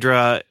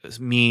 Hydra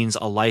means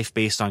a life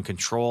based on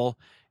control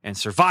and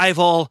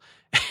survival.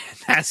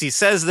 And as he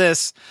says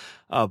this,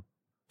 a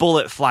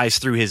bullet flies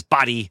through his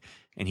body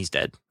and he's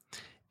dead.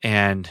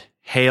 And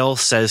Hale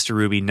says to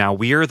Ruby, now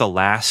we're the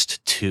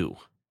last 2.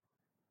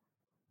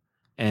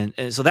 And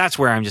so that's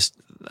where I'm just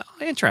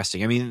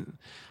interesting. I mean,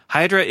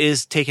 Hydra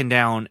is taken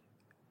down,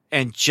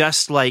 and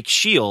just like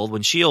S.H.I.E.L.D.,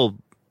 when S.H.I.E.L.D.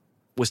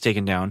 was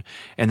taken down,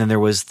 and then there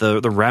was the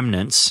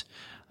remnants,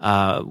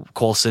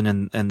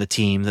 Coulson and the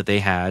team that they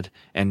had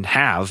and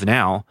have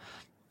now,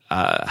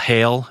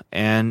 Hale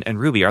and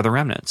Ruby are the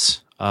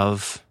remnants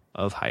of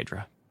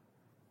Hydra.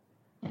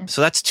 Yeah.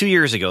 So that's 2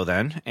 years ago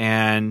then.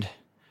 And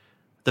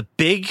the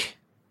big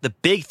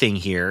thing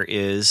here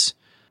is,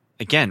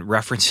 again,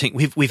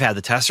 referencing, we've had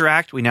the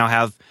Tesseract. We now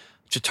have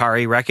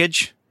Chitauri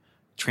wreckage,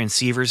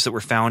 transceivers that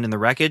were found in the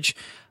wreckage.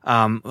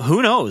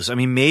 Who knows? I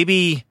mean,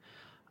 maybe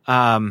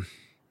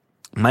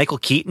Michael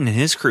Keaton and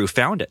his crew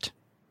found it.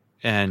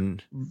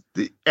 And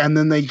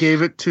then they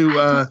gave it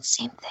to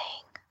same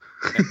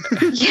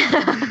thing.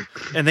 Yeah.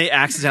 And they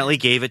accidentally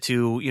gave it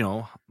to, you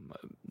know,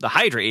 the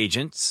Hydra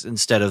agents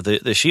instead of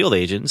the SHIELD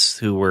agents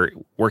who were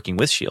working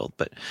with SHIELD.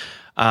 But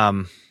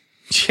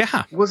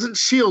yeah. Wasn't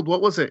SHIELD,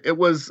 what was it? It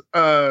was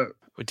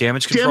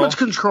Damage Control. Damage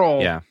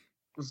Control. Yeah.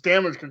 It was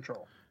Damage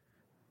Control.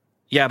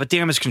 Yeah, but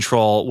Damage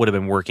Control would have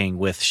been working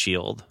with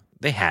SHIELD.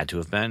 They had to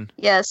have been.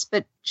 Yes,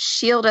 but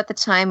SHIELD at the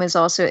time was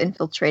also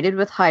infiltrated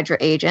with Hydra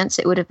agents.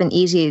 It would have been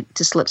easy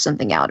to slip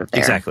something out of there.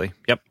 Exactly.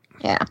 Yep.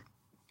 Yeah.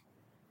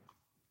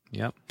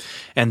 Yep.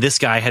 And this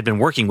guy had been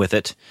working with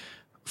it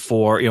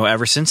for, you know,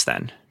 ever since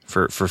then,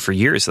 for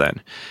years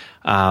then.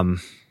 Yeah.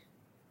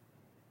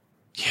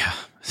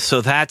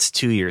 So that's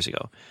 2 years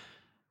ago.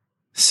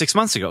 6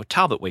 months ago,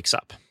 Talbot wakes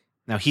up.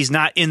 Now he's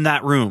not in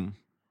that room.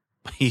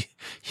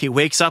 He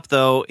wakes up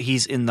though.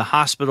 He's in the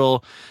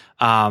hospital.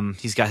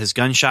 He's got his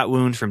gunshot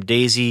wound from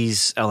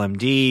Daisy's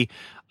LMD.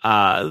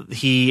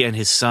 He and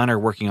his son are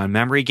working on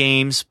memory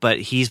games, but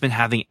he's been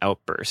having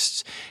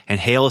outbursts. And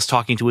Hale is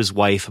talking to his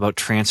wife about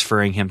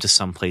transferring him to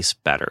someplace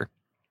better.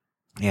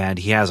 And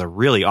he has a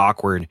really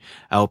awkward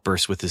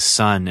outburst with his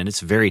son, and it's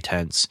very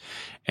tense.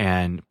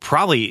 And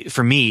probably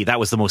for me, that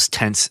was the most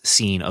tense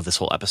scene of this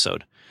whole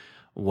episode,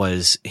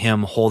 was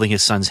him holding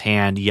his son's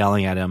hand,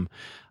 yelling at him.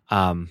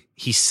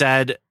 He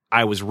said,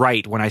 I was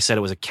right when I said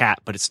it was a cat,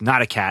 but it's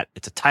not a cat.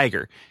 It's a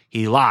tiger.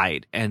 He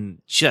lied.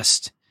 And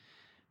just,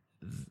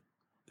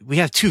 we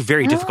have two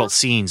very difficult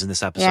scenes in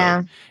this episode.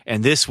 Yeah.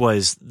 And this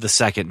was the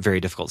second very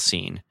difficult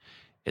scene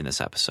in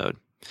this episode.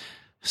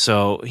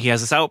 So he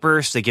has this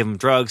outburst. They give him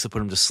drugs to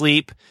put him to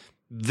sleep.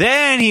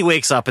 Then he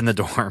wakes up in the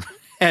dorm.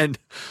 And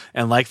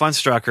like Von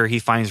Strucker, he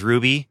finds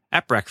Ruby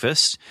at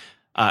breakfast.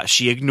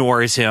 She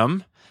ignores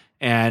him.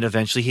 And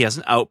eventually he has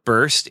an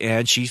outburst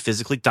and she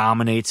physically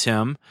dominates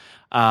him.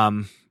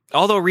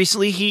 Although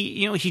recently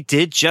he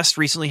did just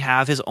recently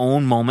have his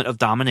own moment of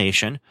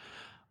domination,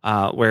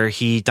 where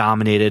he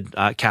dominated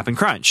Cap'n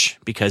Crunch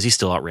because he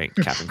still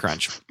outranked Cap'n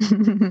Crunch.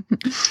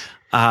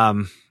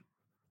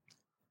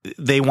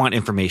 They want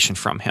information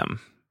from him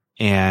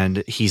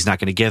and he's not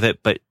going to give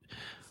it, but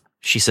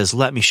she says,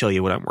 let me show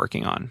you what I'm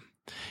working on.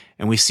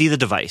 And we see the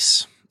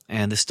device.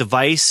 And this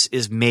device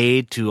is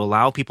made to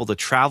allow people to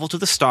travel to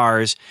the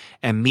stars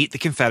and meet the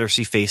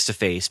Confederacy face to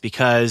face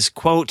because,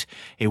 quote,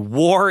 a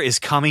war is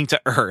coming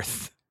to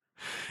Earth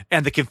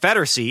and the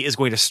Confederacy is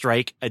going to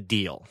strike a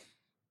deal.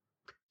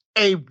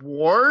 A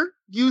war,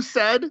 you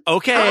said?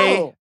 Okay.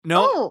 Oh.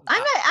 No. Oh,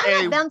 I'm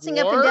not bouncing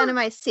up and down in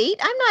my seat.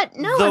 I'm not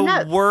the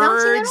bouncing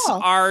words at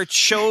all. are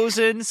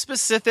chosen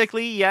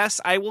specifically.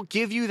 Yes, I will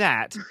give you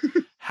that.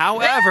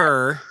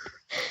 However,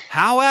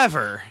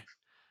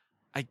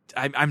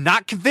 I'm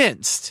not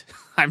convinced.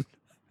 I'm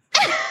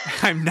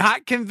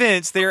not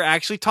convinced they're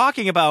actually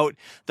talking about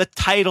the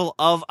title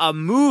of a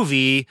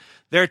movie.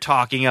 They're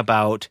talking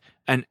about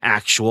an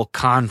actual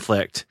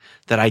conflict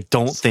that I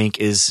don't think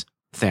is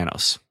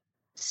Thanos.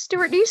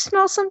 Stuart, do you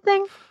smell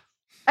something?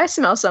 I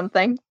smell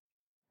something.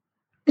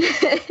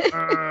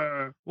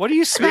 What do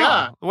you smell?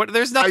 Yeah. What?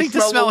 There's nothing to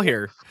smell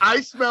here.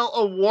 I smell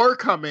a war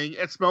coming.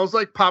 It smells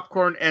like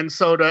popcorn and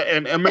soda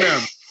and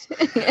M&Ms,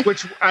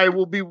 which I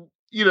will be,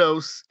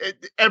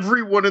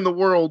 everyone in the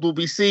world will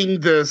be seeing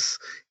this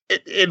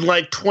in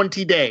like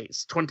 20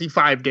 days,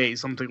 25 days,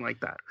 something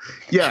like that.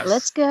 Yes.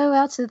 Let's go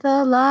out to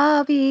the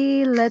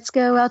lobby. Let's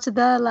go out to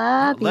the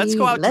lobby. Let's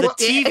go out to the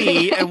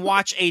TV and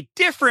watch a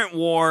different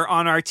war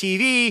on our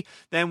TV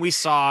than we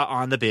saw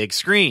on the big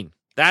screen.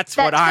 That's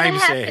what I'm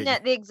saying. Happen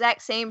at the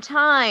exact same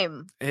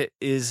time. It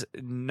is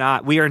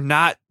not. We are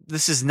not.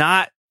 This is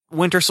not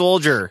Winter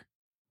Soldier,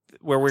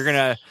 where we're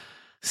gonna.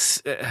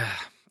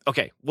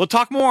 Okay, we'll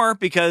talk more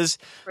because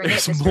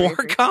there's more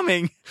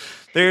coming.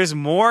 There's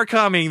more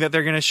coming that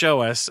they're gonna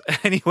show us.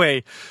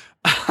 Anyway,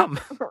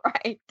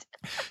 right.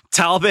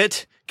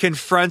 Talbot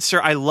confronts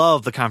her. I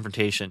love the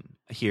confrontation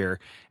here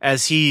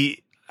as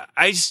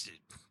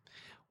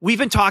we've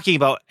been talking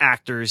about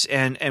actors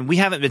and we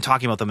haven't been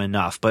talking about them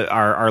enough, but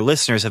our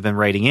listeners have been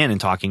writing in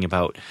and talking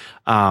about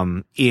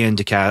Ian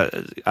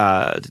DeCaster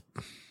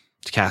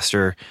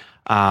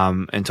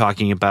and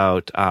talking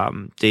about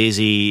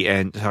Daisy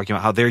and talking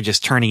about how they're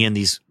just turning in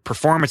these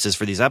performances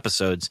for these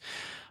episodes.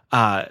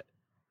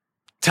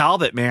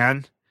 Talbot,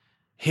 man,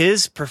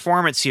 his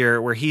performance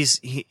here where he's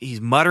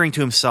muttering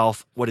to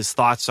himself what his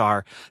thoughts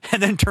are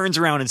and then turns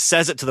around and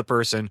says it to the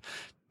person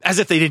as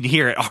if they didn't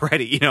hear it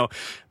already,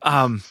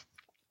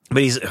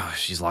 But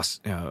she's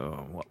lost.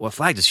 What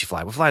flag does she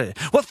fly?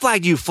 What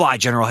flag do you fly,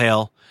 General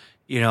Hale?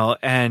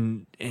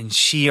 And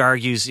she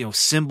argues,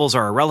 symbols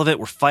are irrelevant.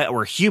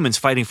 We're humans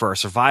fighting for our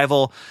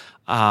survival.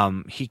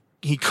 He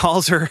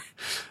calls her,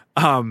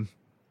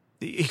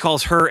 he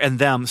calls her and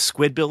them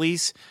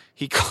squidbillies.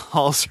 He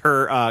calls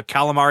her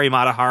calamari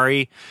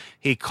matahari.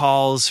 He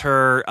calls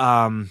her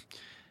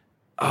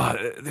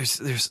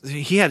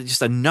he had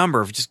just a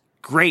number of just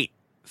great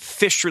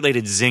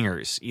fish-related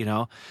zingers, you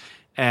know,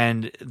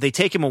 and they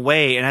take him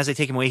away. And as they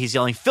take him away, he's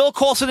yelling, "Phil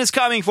Coulson is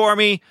coming for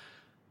me.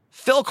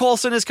 Phil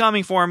Coulson is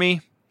coming for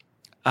me."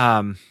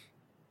 Now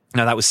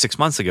that was 6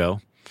 months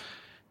ago,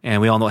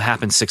 and we all know what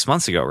happened 6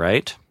 months ago,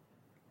 right?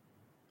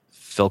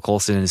 Phil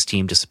Coulson and his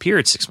team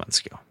disappeared 6 months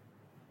ago.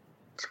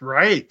 That's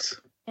right.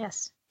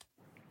 Yes.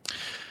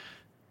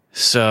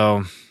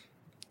 So,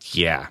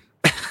 yeah.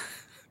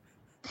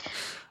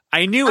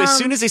 I knew as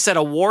soon as they said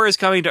a war is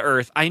coming to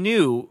Earth, I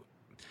knew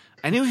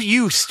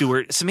you,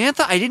 Stuart.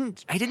 Samantha, I didn't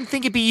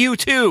think it'd be you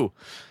too.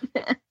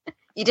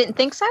 You didn't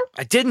think so?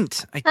 I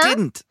didn't.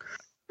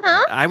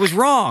 Huh? I was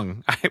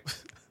wrong. I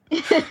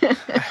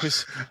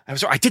was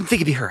wrong. I didn't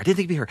think it'd be her. I didn't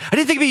think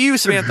it'd be you,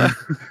 Samantha.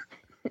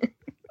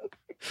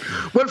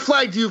 What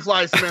flag do you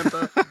fly,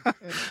 Samantha?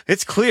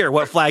 It's clear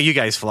what flag you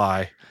guys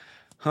fly.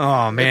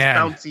 Oh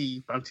man. It's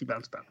bouncy, bouncy,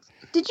 bounce, bounce.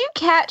 Did you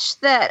catch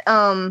that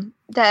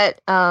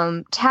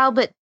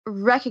Talbot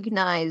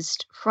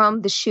recognized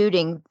from the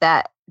shooting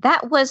that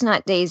was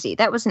not Daisy?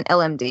 That was an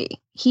LMD.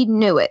 He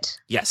knew it.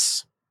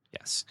 Yes.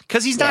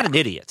 Because he's not an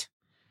idiot.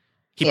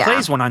 He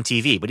plays one on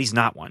TV, but he's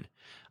not one.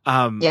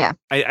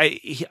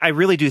 I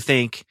really do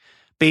think,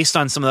 based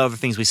on some of the other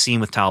things we've seen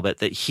with Talbot,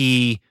 that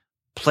he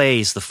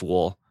plays the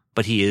fool,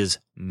 but he is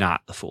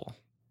not the fool.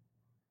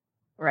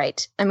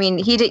 Right. I mean,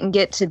 he didn't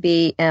get to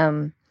be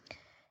in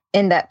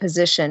that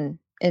position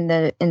in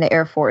the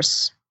Air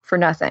Force for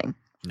nothing.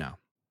 No.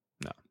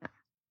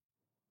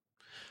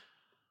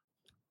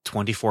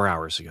 24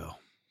 hours ago,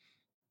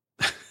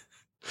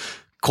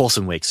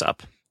 Coulson wakes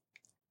up.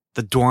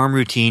 The dorm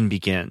routine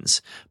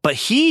begins, but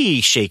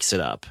he shakes it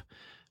up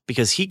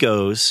because he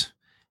calls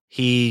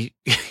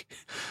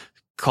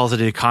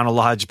it an Econo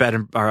Lodge bed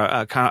or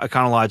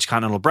Econo Lodge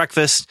continental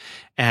breakfast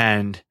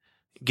and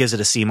gives it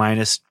a C-,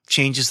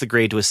 changes the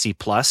grade to a C+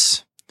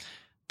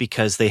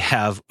 because they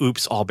have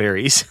Oops All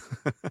Berries,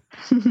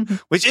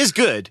 which is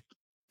good.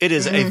 It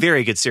is a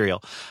very good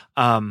cereal.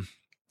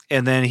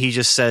 And then he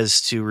just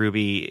says to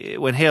Ruby,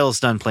 when Hale's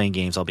done playing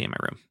games, I'll be in my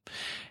room.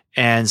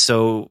 And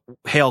so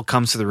Hale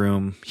comes to the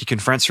room. He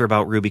confronts her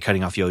about Ruby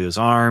cutting off Yo-Yo's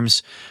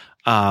arms.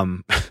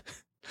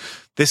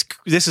 This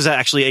is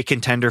actually a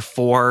contender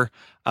for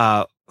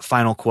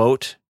final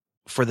quote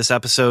for this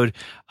episode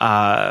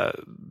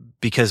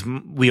because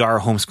we are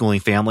a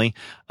homeschooling family.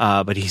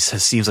 But he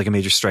says, seems like a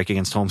major strike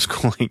against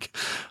homeschooling.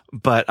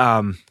 But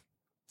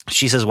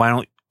she says, why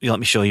don't you let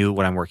me show you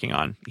what I'm working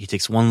on? He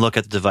takes one look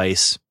at the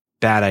device.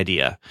 Bad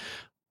idea.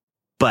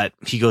 But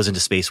he goes into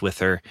space with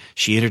her.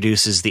 She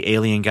introduces the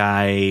alien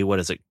guy. What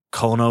is it?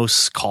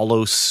 Kolos,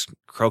 Kovas.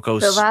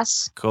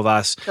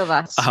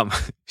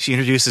 She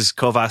introduces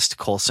Kovas to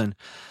Coulson,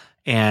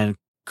 and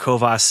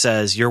Kovas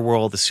says, "Your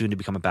world is soon to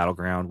become a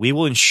battleground. We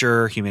will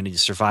ensure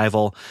humanity's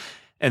survival."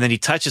 And then he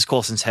touches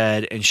Coulson's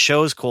head and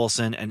shows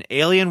Coulson an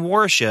alien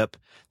warship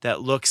that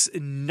looks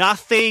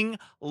nothing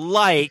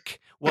like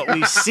what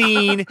we've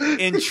seen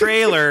in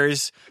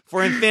trailers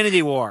for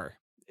Infinity War.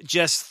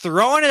 Just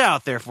throwing it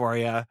out there for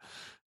you.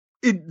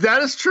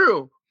 That is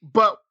true.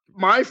 But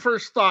my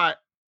first thought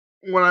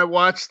when I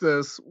watched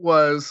this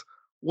was,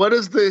 what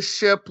does this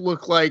ship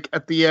look like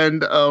at the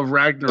end of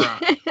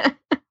Ragnarok?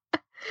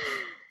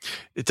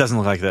 It doesn't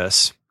look like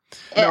this.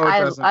 No, it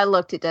doesn't. I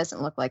looked. It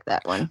doesn't look like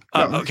that one.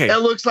 Okay.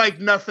 It looks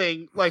like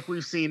nothing like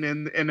we've seen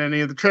in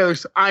any of the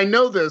trailers. I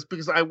know this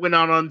because I went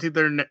out onto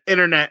the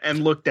internet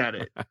and looked at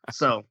it.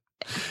 So...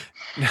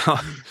 No,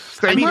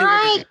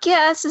 my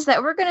guess is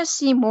that we're going to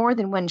see more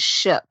than one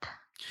ship.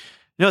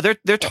 No,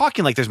 they're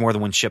talking like there's more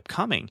than one ship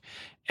coming,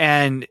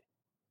 and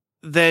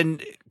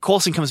then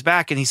Coulson comes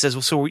back and he says,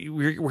 "Well, so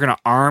we're going to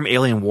arm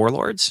alien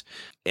warlords,"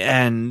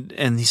 and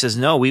he says,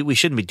 "No, we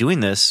shouldn't be doing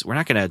this. We're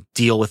not going to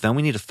deal with them.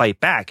 We need to fight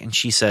back." And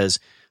she says,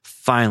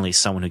 "Finally,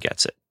 someone who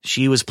gets it."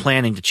 She was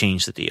planning to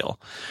change the deal.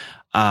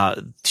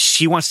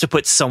 She wants to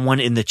put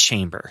someone in the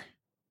chamber,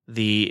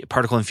 the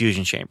particle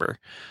infusion chamber.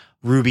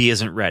 Ruby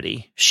isn't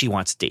ready. She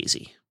wants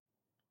Daisy.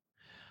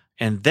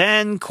 And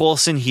then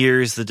Coulson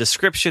hears the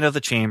description of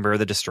the chamber,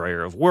 the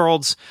destroyer of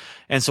worlds.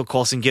 And so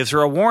Coulson gives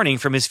her a warning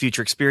from his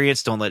future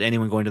experience. Don't let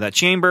anyone go into that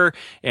chamber.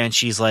 And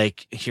she's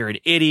like, "You're an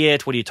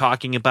idiot. What are you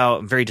talking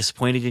about? I'm very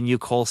disappointed in you,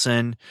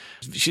 Coulson."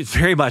 She's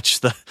very much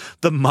the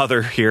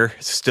mother here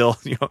still,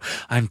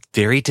 "I'm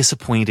very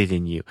disappointed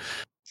in you."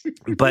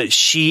 But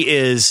she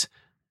is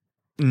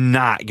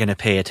not going to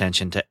pay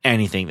attention to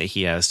anything that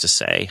he has to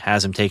say,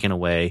 has him taken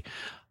away.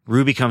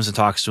 Ruby comes and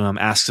talks to him,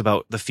 asks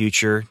about the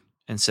future,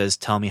 and says,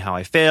 "Tell me how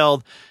I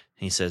failed."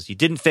 And he says, "You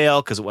didn't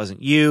fail because it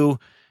wasn't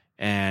you."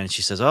 And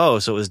she says, "Oh,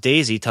 so it was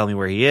Daisy. Tell me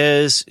where he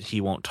is." He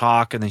won't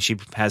talk. And then she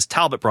has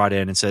Talbot brought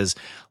in and says,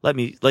 I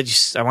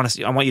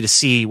want you to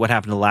see what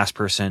happened to the last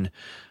person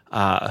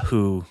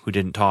who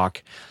didn't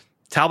talk.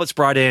 Talbot's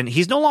brought in.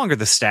 He's no longer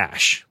the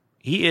Stash.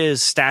 He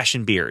is Stash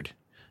and Beard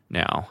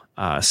now.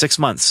 6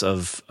 months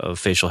of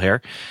facial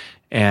hair.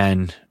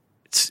 And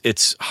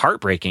it's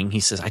heartbreaking. He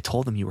says, "I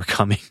told them you were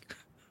coming."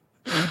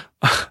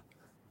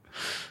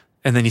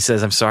 And then he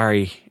says, "I'm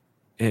sorry.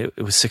 It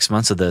was 6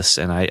 months of this,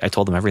 and I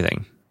told them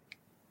everything."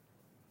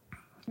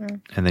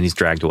 And then he's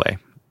dragged away.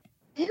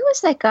 Who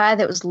was that guy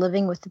that was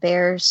living with the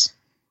bears?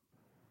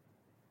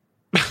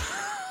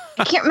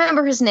 I can't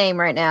remember his name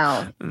right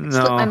now. It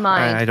slipped my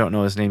mind. I don't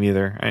know his name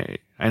either.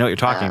 I know what you're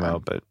talking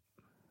about, but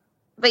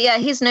yeah,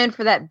 he's known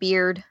for that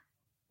beard.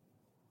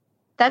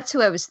 That's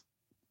who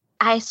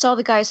I saw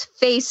the guy's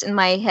face in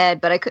my head,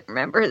 but I couldn't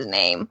remember his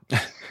name.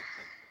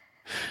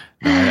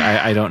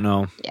 I don't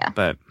know. Yeah.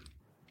 But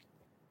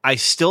I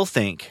still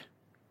think,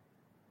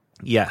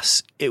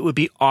 yes, it would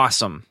be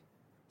awesome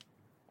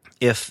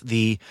if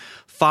the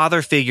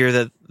father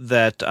figure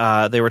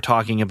that they were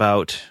talking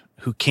about,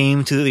 who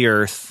came to the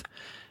Earth,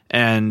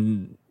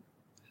 and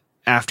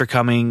after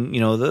coming,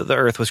 the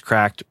Earth was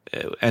cracked,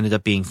 ended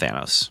up being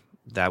Thanos.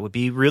 That would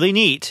be really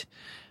neat.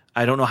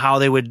 I don't know how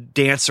they would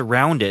dance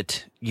around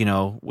it,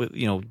 how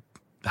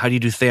do you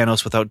do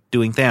Thanos without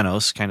doing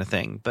Thanos kind of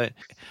thing. But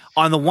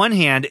on the one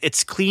hand,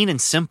 it's clean and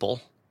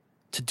simple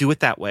to do it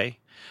that way.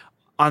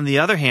 On the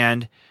other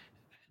hand,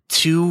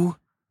 2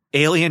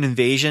 alien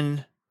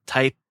invasion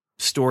type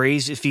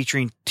stories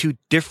featuring 2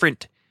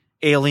 different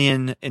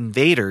alien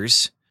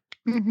invaders.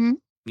 Mm-hmm.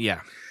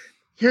 Yeah.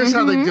 Here's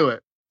how they do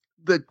it.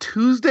 The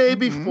Tuesday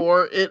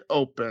before it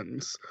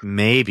opens.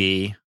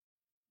 Maybe.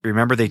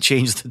 Remember, they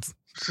changed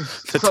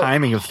the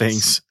timing of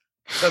things.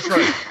 That's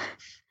right.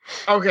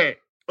 Okay.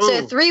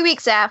 So 3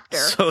 weeks after.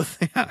 So,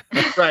 yeah.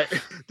 Right.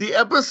 The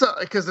episode,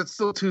 because it's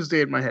still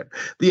Tuesday in my head.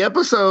 The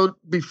episode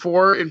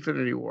before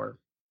Infinity War,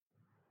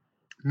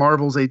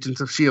 Marvel's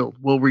Agents of S.H.I.E.L.D.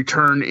 will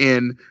return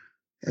in,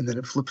 and then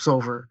it flips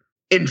over,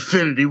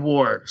 Infinity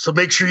War. So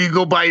make sure you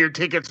go buy your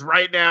tickets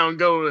right now and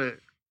go to it.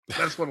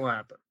 That's what will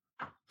happen.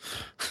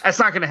 That's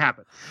not going to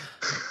happen.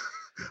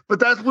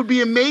 But that would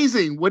be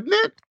amazing, wouldn't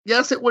it?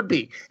 Yes, it would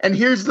be. And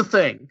here's the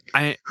thing.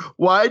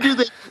 Why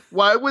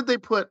would they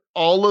put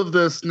all of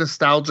this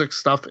nostalgic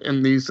stuff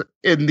in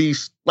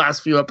these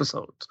last few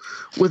episodes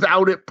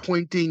without it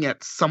pointing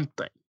at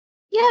something?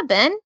 Yeah,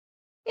 Ben.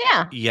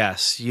 Yeah.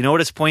 Yes. You know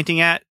what it's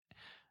pointing at?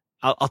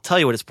 I'll tell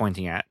you what it's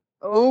pointing at.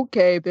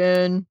 Okay,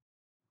 Ben.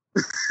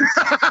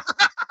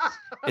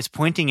 It's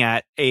pointing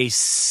at a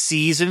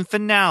season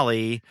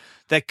finale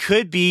that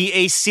could be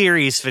a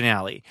series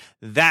finale.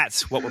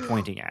 That's what we're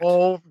pointing at.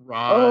 All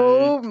right.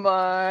 Oh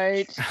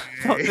my!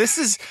 No, this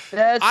is.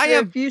 That's I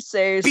am if you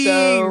say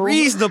being so.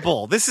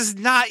 reasonable. This is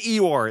not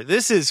Eeyore.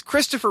 This is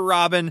Christopher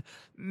Robin.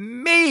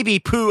 Maybe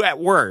Pooh at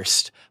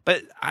worst.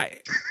 But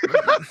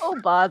Oh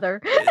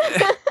bother!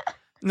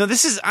 No,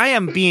 this is. I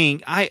am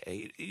being.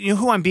 You know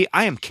who I'm being.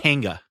 I am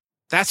Kanga.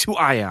 That's who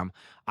I am.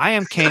 I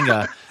am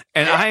Kanga,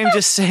 and I am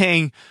just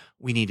saying.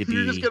 We need to be.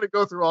 You're just gonna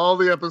go through all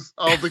the episodes,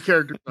 all the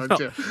characters, aren't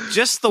you?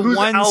 Just the Who's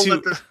ones Al who.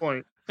 At this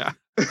point,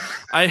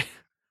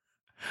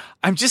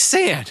 I'm just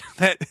saying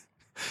that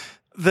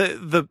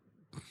the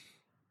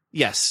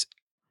yes,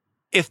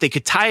 if they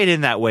could tie it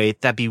in that way,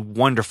 that'd be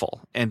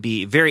wonderful and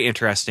be very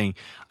interesting.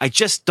 I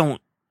just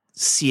don't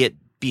see it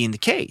being the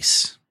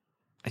case.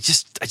 I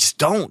just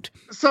don't.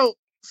 So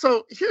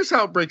here's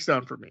how it breaks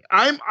down for me.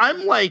 I'm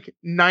like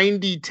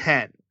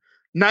 90-10.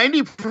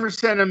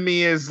 90% of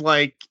me is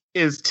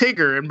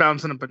Tigger and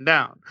bouncing up and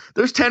down.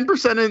 There's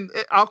 10% in,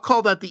 I'll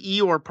call that the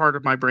Eeyore part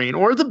of my brain,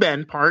 or the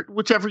Ben part,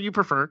 whichever you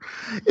prefer,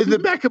 in the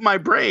back of my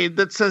brain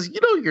that says,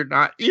 you're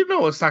not,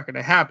 it's not going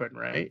to happen,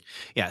 right?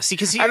 Yeah, see,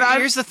 because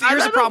here's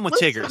the problem with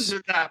Tiggers.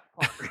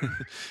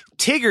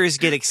 Tiggers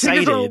get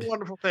excited. Tiggers are a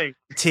wonderful thing.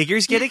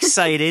 Tiggers get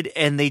excited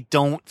and they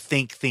don't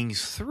think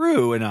things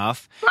through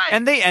enough, right.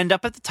 And they end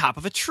up at the top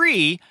of a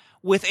tree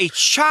with a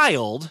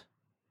child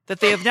that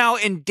they have now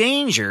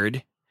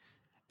endangered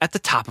at the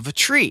top of a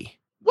tree.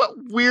 What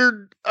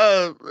weird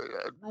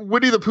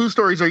Winnie the Pooh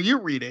stories are you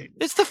reading?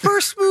 It's the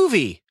first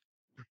movie.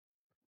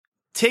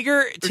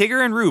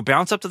 Tigger and Roo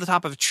bounce up to the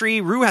top of a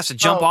tree. Roo has to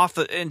jump off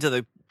into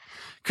the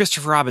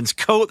Christopher Robin's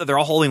coat that they're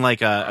all holding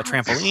like a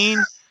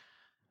trampoline.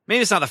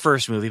 Maybe it's not the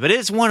first movie, but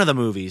it's one of the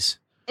movies.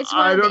 It's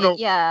one. I don't know.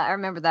 Yeah, I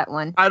remember that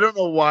one. I don't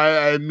know why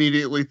I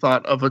immediately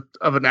thought of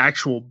an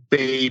actual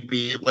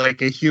baby,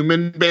 like a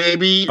human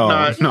baby,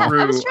 not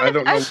Roo. I was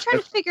trying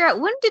to figure out,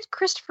 when did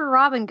Christopher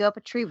Robin go up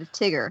a tree with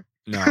Tigger?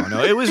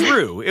 No, it was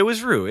Roo. It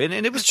was Roo, and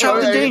it was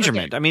child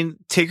endangerment. Okay. I mean,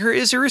 Tigger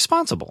is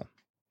irresponsible,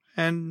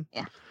 and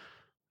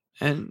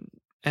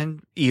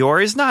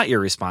Eeyore is not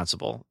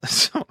irresponsible.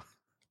 So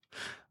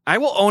I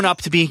will own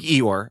up to being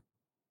Eeyore,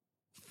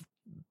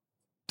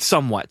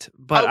 somewhat,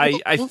 but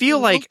I feel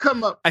like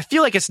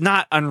it's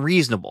not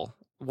unreasonable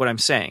what I'm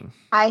saying.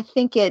 I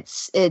think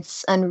it's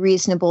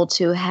unreasonable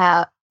to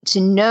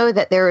know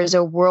that there is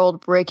a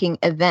world-breaking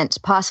event,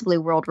 possibly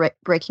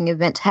world-breaking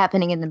event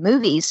happening in the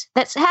movies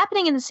that's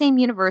happening in the same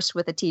universe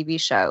with a TV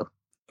show.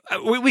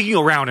 We can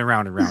go round and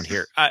round and round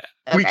here. Okay.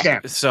 We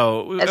can.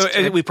 So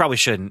we probably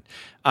shouldn't,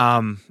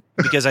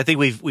 because I think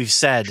we've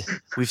said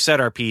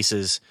our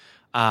pieces.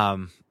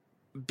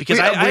 Because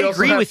I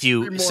agree with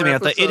you,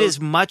 Samantha. Episodes. It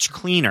is much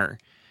cleaner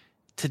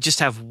to just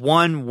have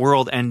one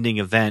world-ending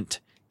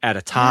event at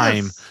a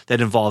time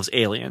that involves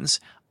aliens.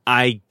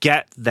 I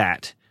get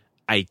that.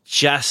 I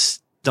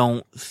just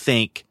don't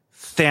think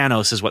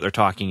Thanos is what they're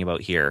talking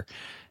about here.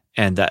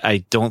 And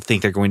I don't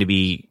think they're going to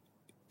be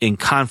in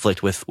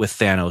conflict with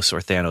Thanos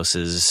or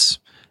Thanos's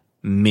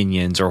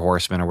minions or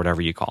horsemen or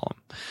whatever you call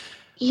them.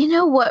 You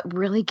know what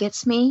really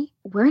gets me?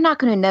 We're not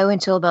going to know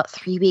until about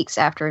 3 weeks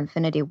after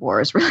Infinity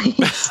War is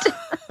released.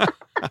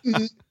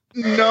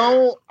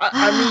 No,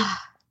 I mean,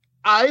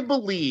 I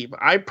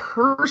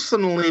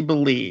personally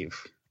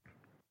believe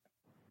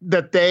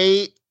that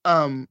they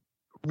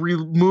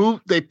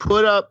moved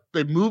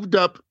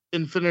up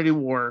Infinity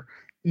War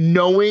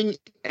knowing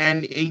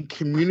and in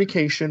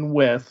communication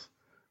with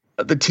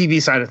the TV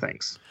side of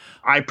things.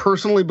 I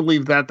personally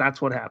believe that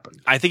that's what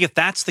happened. I think if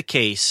that's the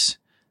case,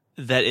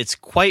 that it's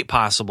quite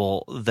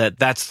possible that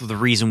that's the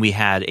reason we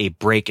had a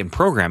break in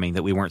programming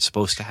that we weren't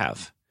supposed to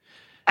have.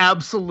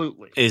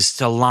 Absolutely. Is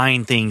to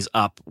line things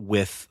up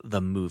with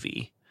the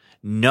movie,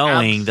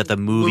 knowing that the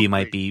movie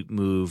might be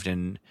moved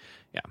and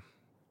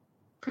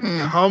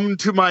Come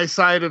to my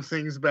side of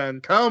things,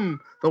 Ben.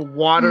 Come. The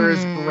water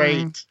is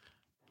great.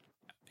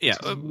 Yeah.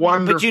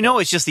 Wonderful.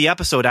 But it's just the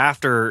episode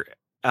after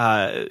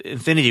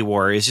Infinity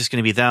War is just going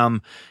to be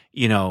them,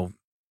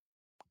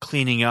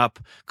 cleaning up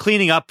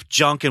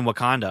junk in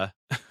Wakanda.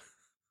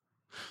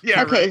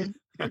 Yeah. Okay.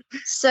 Right.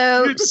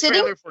 So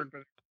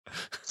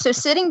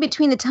sitting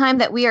between the time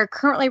that we are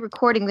currently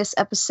recording this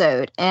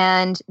episode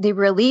and the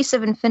release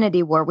of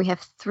Infinity War, we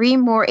have 3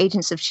 more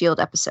Agents of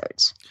S.H.I.E.L.D.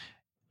 episodes.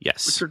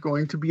 Yes. Which are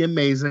going to be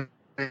amazing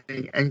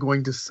and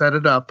going to set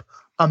it up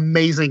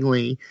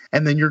amazingly.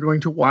 And then you're going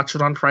to watch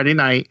it on Friday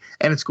night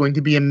and it's going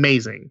to be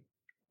amazing.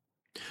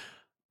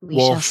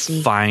 We'll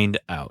find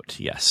out.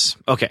 Yes.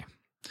 Okay.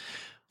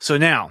 So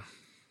now,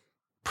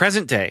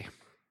 present day,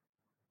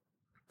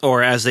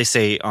 or as they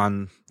say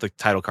on the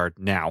title card,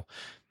 now,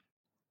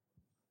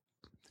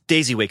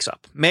 Daisy wakes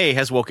up. May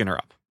has woken her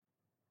up.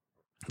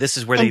 This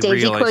is where and they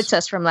Daisy realize. quotes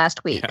us from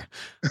last week. Yeah.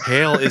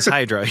 Hail is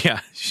Hydra.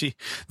 Yeah.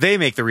 They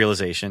make the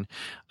realization.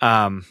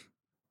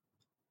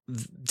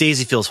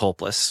 Daisy feels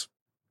hopeless.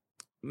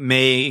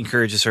 May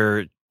encourages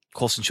her.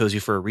 Coulson chose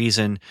you for a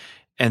reason.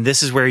 And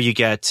this is where you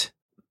get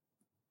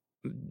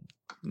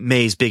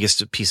May's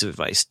biggest piece of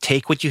advice.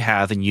 Take what you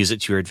have and use it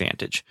to your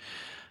advantage.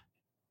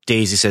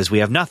 Daisy says, we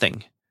have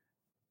nothing.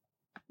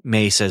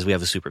 May says, we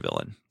have a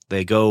supervillain.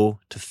 They go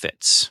to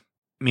Fitz.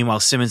 Meanwhile,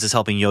 Simmons is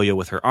helping Yo-Yo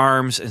with her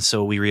arms, and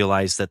so we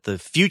realize that the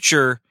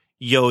future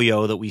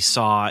Yo-Yo that we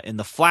saw in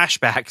the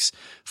flashbacks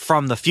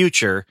from the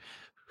future,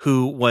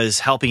 who was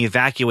helping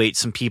evacuate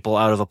some people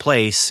out of a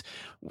place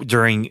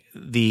during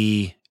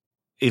the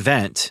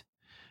event,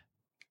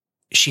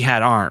 she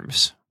had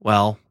arms.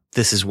 Well,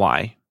 this is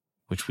why,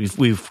 which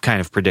we've kind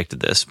of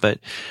predicted this, but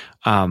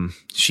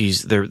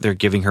they're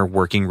giving her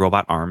working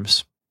robot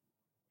arms.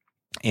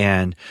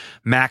 And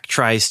Mac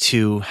tries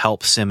to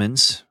help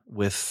Simmons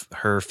with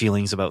her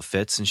feelings about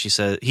Fitz, and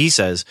he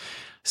says,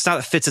 it's not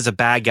that Fitz is a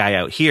bad guy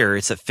out here,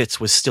 it's that Fitz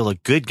was still a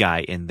good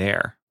guy in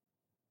there.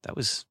 That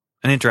was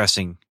an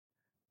interesting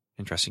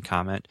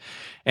comment.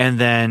 And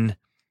then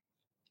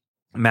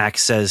Mac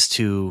says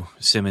to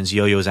Simmons,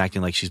 Yo-Yo's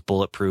acting like she's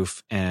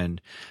bulletproof,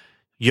 and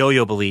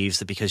Yo-Yo believes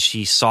that because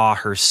she saw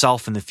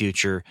herself in the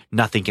future,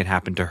 nothing can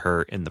happen to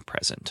her in the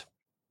present.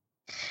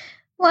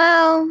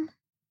 Well,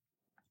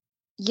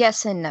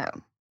 yes and no.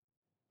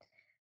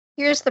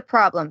 Here's the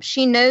problem.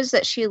 She knows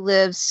that she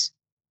lives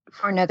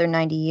for another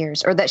 90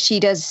 years, or that she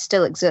does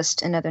still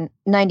exist another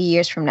 90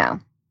 years from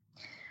now.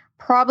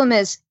 Problem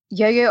is,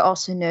 Yo-Yo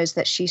also knows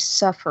that she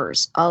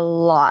suffers a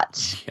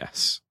lot.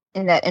 Yes.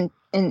 In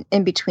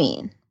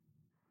between.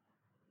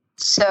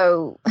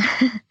 So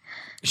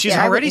she's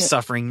already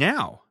suffering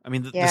now. I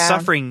mean, the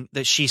suffering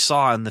that she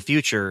saw in the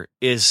future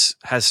has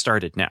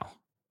started now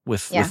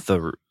with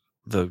the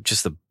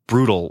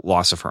brutal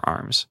loss of her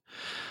arms.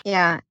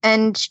 Yeah,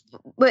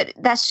 but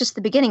that's just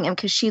the beginning,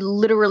 because she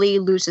literally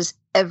loses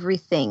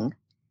everything,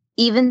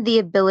 even the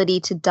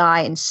ability to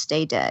die and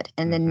stay dead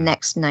in the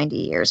next 90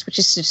 years, which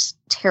is just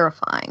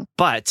terrifying.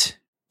 But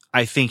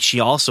I think she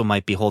also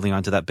might be holding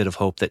on to that bit of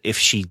hope that if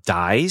she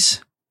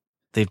dies,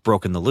 they've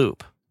broken the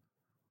loop.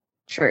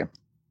 True.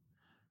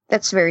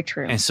 That's very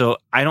true. And so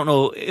I don't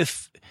know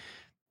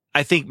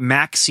I think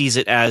Mac sees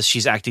it as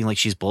she's acting like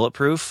she's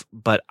bulletproof,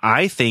 but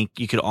I think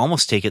you could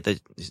almost take it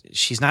that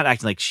she's not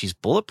acting like she's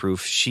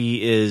bulletproof.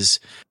 She is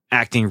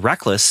acting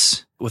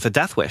reckless with a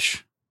death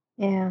wish.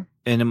 Yeah.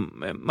 And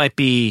it might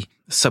be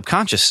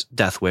subconscious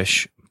death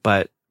wish,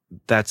 but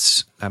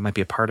that might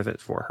be a part of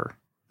it for her.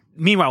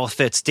 Meanwhile, with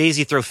Fitz,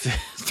 Daisy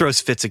throws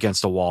Fitz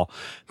against a wall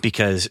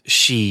because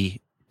she,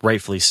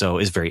 rightfully so,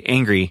 is very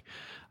angry.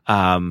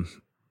 Kind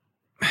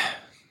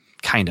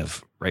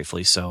of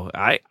rightfully so.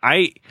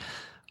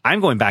 I'm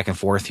going back and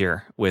forth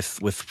here with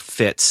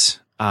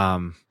Fitz.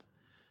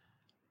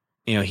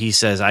 He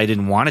says, I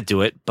didn't want to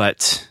do it,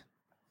 but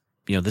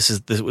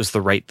this was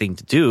the right thing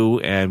to do.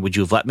 And would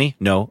you have let me?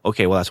 No.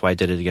 Okay. Well, that's why I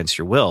did it against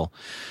your will.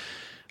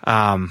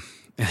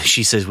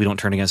 She says, we don't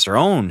turn against our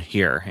own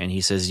here. And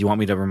he says, you want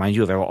me to remind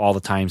you of all the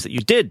times that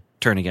you did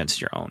turn against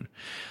your own.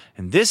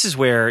 And this is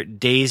where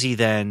Daisy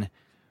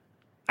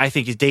I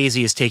think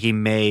Daisy is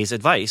taking May's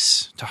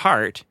advice to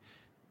heart.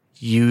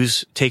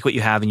 Take what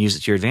you have and use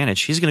it to your advantage.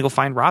 She's going to go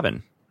find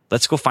Robin.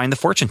 Let's go find the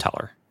fortune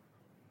teller.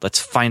 Let's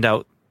find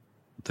out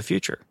the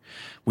future.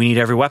 We need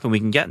every weapon we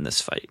can get in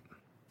this fight.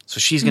 So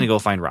she's going to go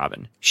find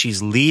Robin.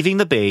 She's leaving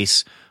the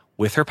base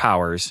with her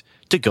powers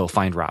to go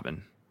find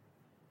Robin.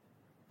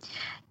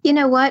 You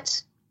know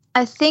what?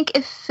 I think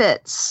if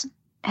Fitz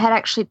had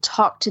actually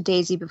talked to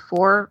Daisy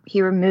before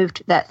he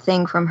removed that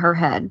thing from her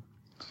head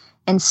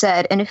and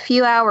said, in a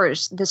few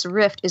hours, this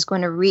rift is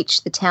going to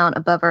reach the town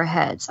above our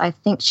heads. I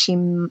think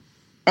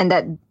and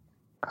that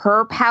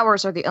her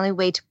powers are the only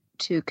way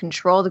to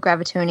control the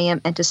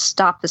Gravitonium and to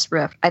stop this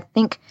rift. I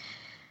think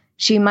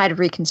she might have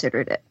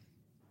reconsidered it.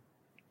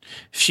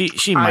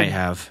 She might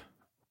have.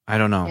 I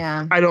don't know.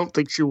 Yeah. I don't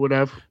think she would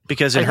have.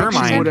 Because in her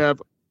mind... would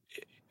have.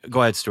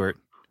 Go ahead, Stuart.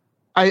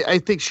 I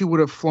think she would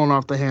have flown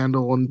off the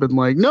handle and been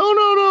like,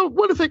 no.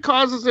 What if it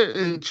causes it?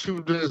 And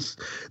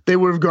they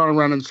would have gone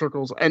around in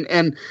circles.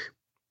 And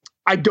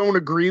I don't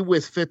agree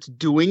with Fitz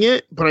doing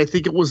it, but I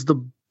think it was the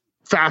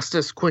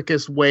fastest,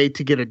 quickest way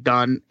to get it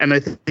done. And I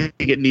think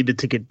it needed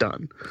to get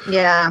done.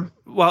 Yeah.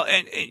 Well,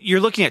 and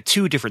you're looking at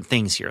two different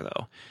things here,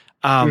 though.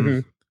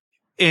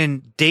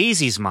 In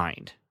Daisy's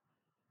mind,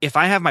 if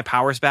I have my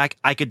powers back,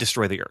 I could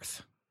destroy the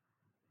Earth.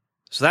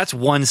 So that's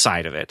one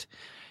side of it.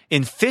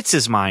 In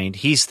Fitz's mind,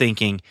 he's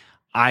thinking,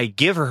 I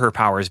give her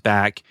powers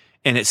back,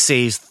 and it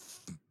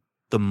saves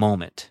the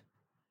moment.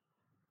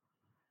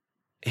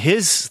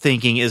 His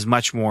thinking is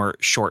much more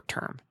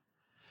short-term,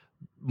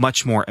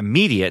 much more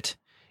immediate.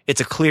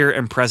 It's a clear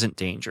and present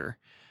danger.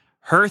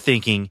 Her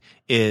thinking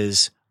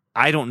is,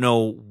 I don't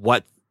know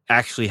what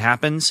actually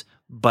happens,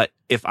 but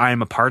if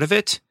I'm a part of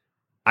it,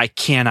 I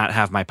cannot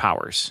have my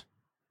powers.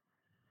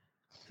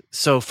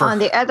 So on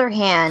the other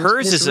hand,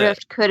 this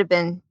rift could have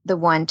been the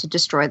one to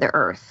destroy the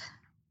Earth.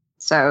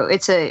 So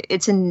it's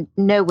a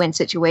no-win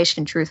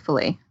situation,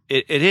 truthfully.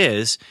 It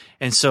is.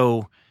 And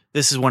so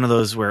this is one of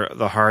those where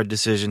the hard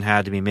decision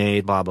had to be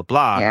made, blah, blah,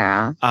 blah.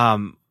 Yeah.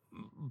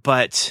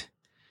 But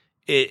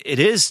it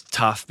is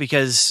tough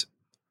because,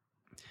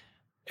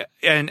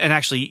 and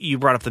actually you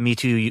brought up the Me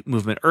Too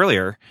movement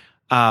earlier.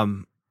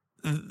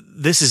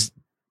 This is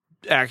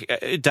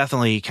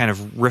definitely kind of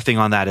riffing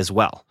on that as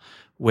well,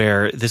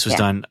 where this was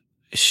done.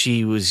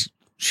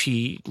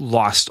 She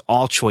lost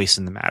all choice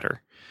in the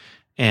matter,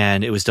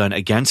 and it was done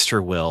against her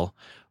will.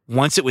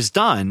 Once it was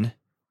done,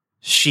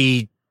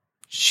 she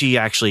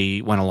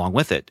actually went along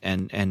with it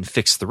and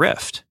fixed the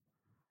rift,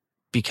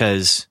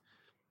 because,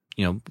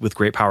 you know, with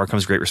great power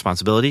comes great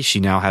responsibility. She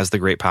now has the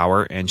great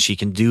power and she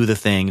can do the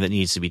thing that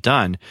needs to be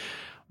done,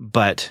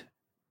 but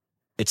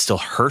it still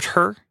hurt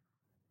her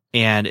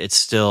and it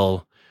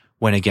still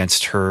went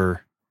against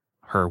her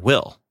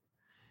will.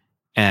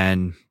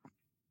 And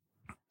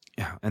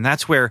yeah, and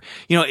that's where,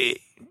 you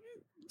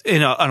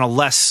know, on a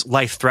less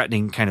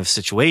life-threatening kind of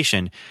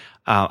situation,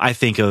 I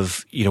think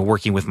of, you know,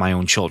 working with my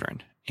own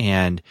children,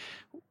 and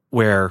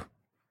where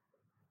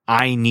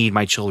I need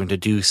my children to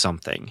do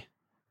something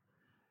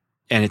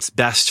and it's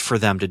best for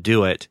them to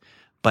do it,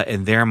 but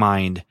in their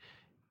mind,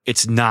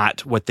 it's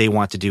not what they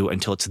want to do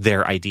until it's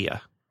their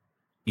idea,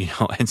 you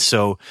know? And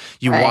so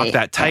you walk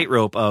that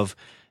tightrope of,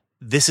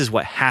 this is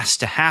what has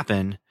to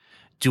happen.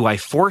 Do I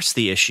force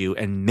the issue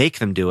and make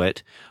them do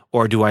it?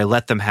 Or do I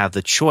let them have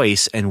the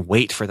choice and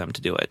wait for them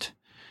to do it?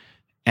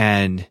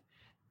 And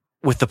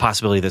with the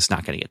possibility that's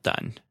not going to get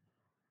done.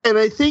 And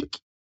I think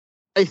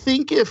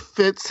if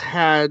Fitz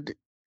had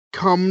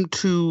come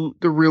to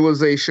the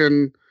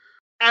realization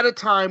at a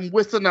time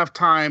with enough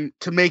time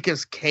to make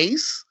his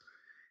case,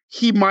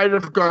 he might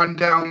have gone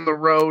down the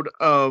road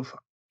of,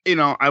 you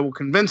know, I will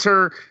convince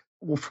her,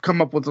 we'll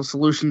come up with a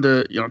solution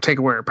to, you know, take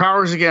away her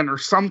powers again or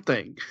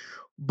something.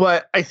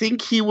 But I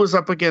think he was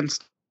up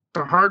against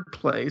a hard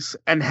place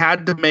and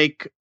had to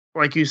make,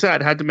 like you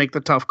said,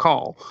 the tough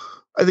call.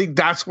 I think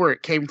that's where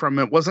it came from.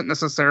 It wasn't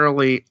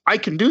necessarily, I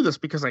can do this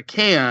because I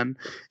can.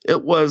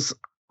 It was,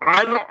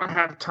 I don't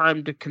have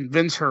time to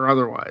convince her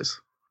otherwise.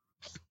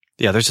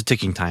 Yeah, there's a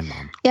ticking time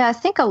bomb. Yeah, I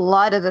think a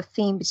lot of the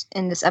themes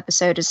in this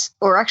episode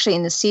or actually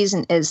in this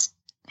season, is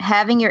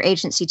having your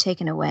agency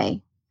taken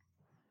away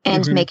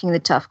and making the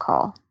tough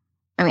call.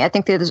 I mean, I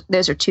think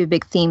those are two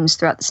big themes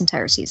throughout this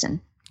entire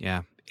season.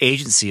 Yeah.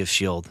 Agency of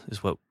S.H.I.E.L.D.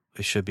 is what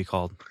it should be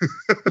called.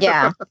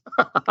 Yeah.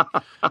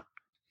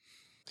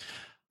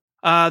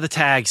 The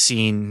tag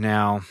scene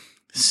now.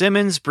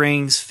 Simmons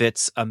brings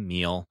Fitz a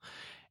meal,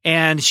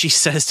 and she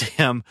says to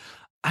him,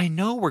 I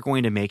know we're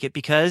going to make it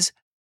because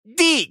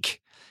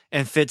Deke.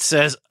 And Fitz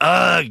says,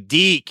 ugh,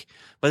 Deke.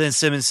 But then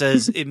Simmons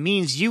says, it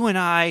means you and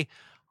I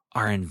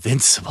are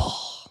invincible.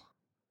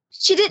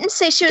 She didn't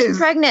say she was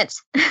pregnant.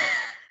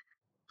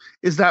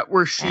 Is that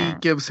where she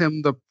gives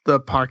him the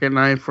pocket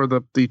knife or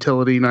the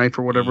utility knife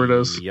or whatever it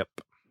is? Yep.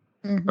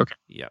 Mm-hmm. Okay.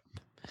 Yep.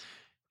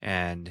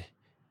 And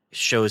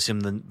shows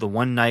him the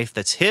one knife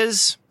that's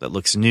his, that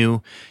looks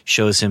new,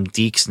 shows him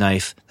Deke's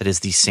knife that is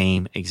the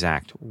same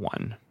exact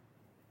one.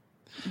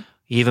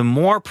 Even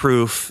more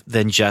proof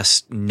than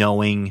just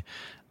knowing,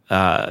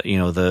 you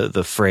know,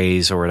 the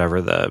phrase or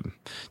whatever,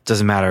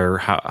 doesn't matter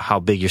how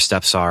big your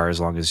steps are as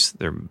long as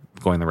they're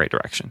going the right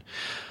direction.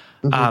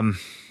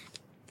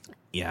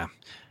 Yeah.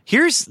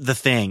 Here's the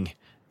thing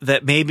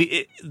that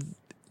maybe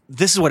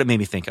this is what it made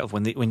me think of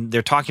when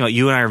they're talking about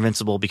you and I are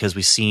invincible because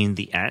we've seen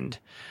the end.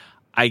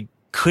 I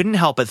couldn't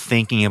help but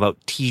thinking about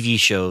TV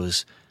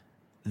shows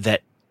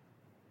that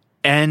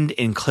end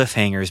in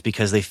cliffhangers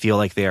because they feel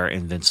like they are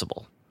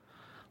invincible.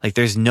 Like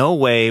there's no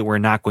way we're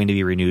not going to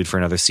be renewed for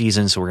another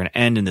season. So we're going to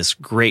end in this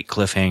great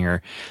cliffhanger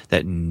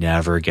that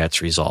never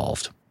gets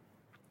resolved.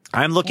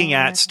 I'm looking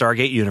at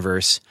Stargate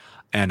Universe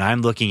and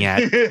I'm looking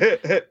at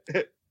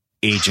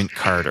Agent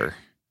Carter.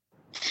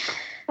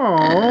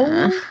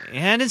 Oh,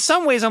 And in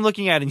some ways I'm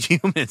looking at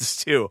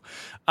Inhumans too.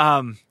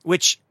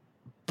 Which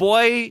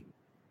boy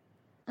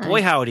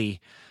howdy,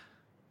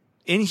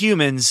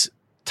 Inhumans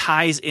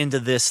ties into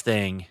this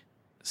thing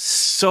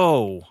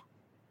so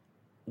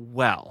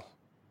well.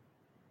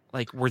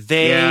 Like, were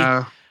they?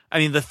 yeah. I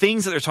mean, the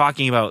things that they're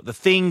talking about, the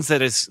things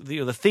that is,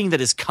 the thing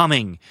that is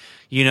coming,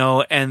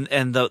 and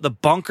the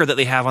bunker that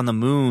they have on the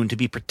moon to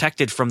be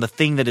protected from the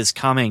thing that is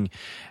coming,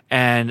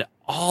 and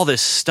all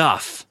this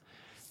stuff,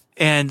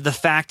 and the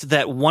fact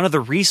that one of the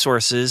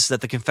resources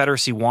that the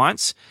Confederacy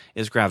wants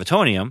is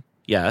gravitonium,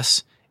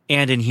 yes,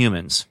 and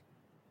Inhumans.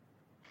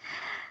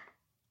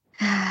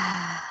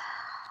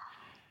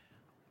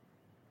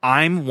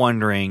 I'm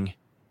wondering,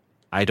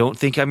 I don't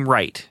think I'm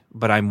right,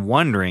 but I'm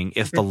wondering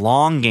if the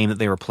long game that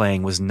they were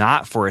playing was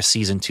not for a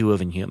season 2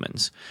 of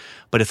Inhumans,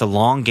 but if the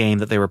long game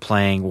that they were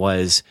playing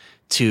was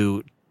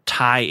to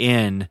tie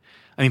in.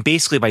 I mean,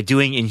 basically by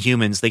doing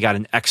Inhumans, they got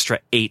an extra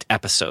 8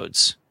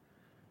 episodes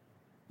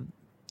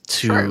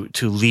to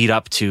lead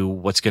up to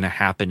what's going to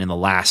happen in the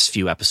last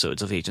few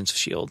episodes of Agents of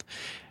S.H.I.E.L.D.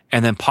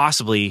 And then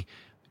possibly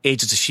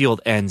Agents of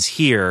S.H.I.E.L.D. ends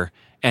here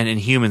and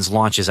Inhumans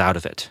launches out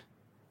of it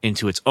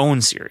into its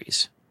own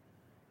series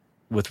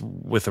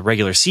with a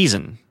regular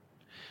season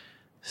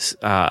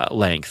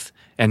length.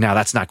 And now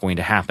that's not going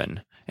to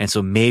happen. And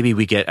so maybe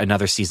we get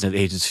another season of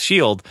Agents of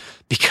S.H.I.E.L.D.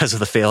 because of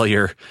the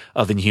failure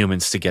of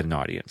Inhumans to get an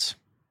audience.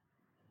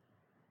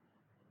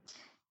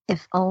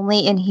 If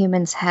only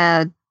Inhumans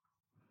had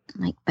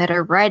like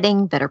better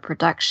writing, better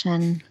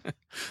production.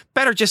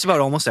 Better just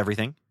about almost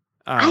everything.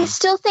 I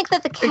still think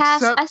that the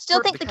cast, except I still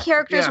for think the the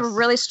characters were yes.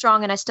 really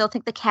strong, and I still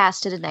think the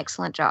cast did an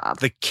excellent job.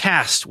 The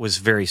cast was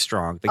very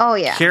strong.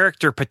 The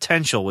character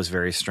potential was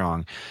very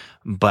strong,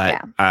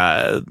 but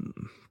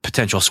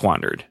potential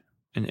squandered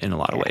in a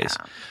lot of ways.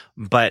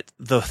 But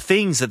the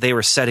things that they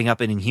were setting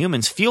up in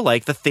Inhumans feel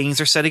like the things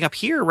they're setting up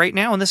here right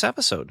now in this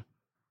episode.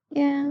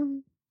 Yeah.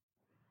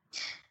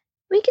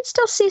 We could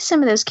still see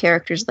some of those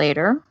characters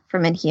later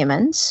from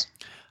Inhumans.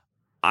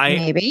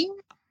 Maybe.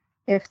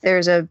 If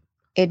there's a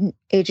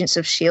Agents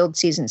of S.H.I.E.L.D.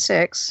 season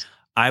 6.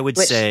 I would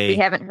which say we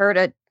haven't heard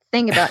a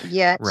thing about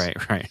yet. Right.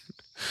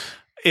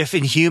 If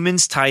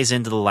Inhumans ties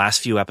into the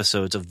last few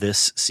episodes of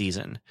this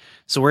season,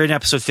 so we're in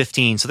episode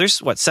 15, so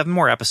there's 7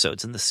 more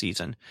episodes in this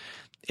season.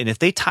 And if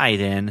they tie it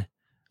in,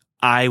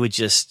 that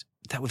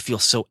would feel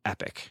so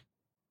epic.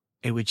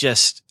 It would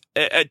just,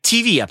 a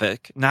TV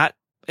epic, not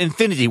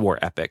Infinity War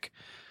epic,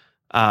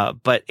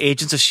 but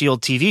Agents of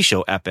S.H.I.E.L.D. TV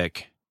show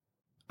epic.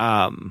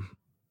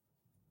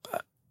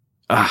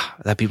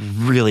 That'd be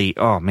really,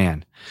 oh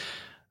man.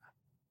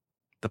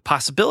 The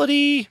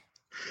possibility.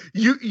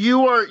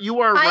 You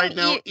are right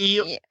now.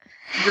 You're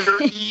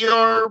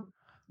ER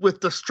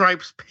with the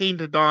stripes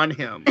painted on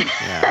him.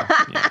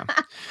 Yeah.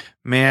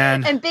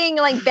 Man. And being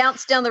like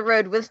bounced down the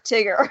road with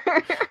Tigger.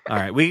 All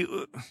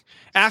right.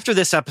 After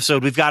this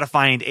episode, we've got to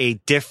find a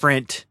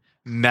different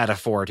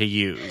metaphor to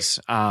use.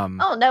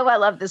 Oh no, I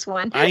love this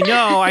one. I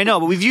know,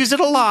 but we've used it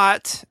a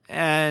lot,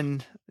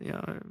 and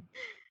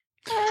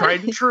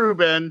tried and true,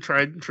 Ben.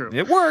 Tried and true.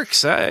 It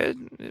works. It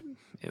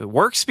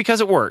works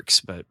because it works,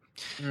 but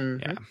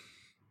yeah.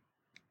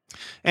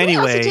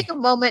 Anyway, we also take a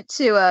moment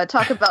to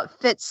talk about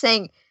Fitz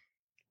saying,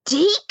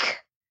 "Deke,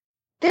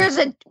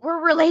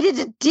 we're related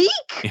to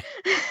Deke."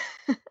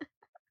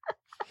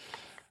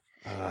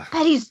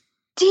 Betty's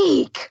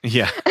Deke.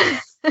 Yeah.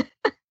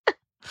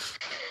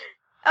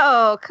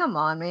 Oh, come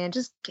on, man.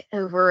 Just get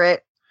over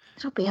it.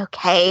 It'll be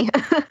okay.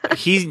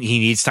 He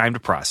needs time to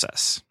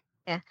process.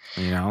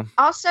 Yeah.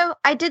 Also,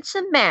 I did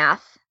some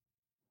math.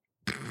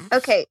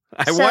 Okay.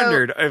 I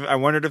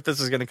wondered if this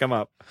was going to come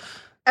up.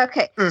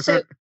 Okay.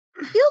 So,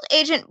 field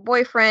agent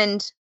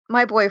boyfriend,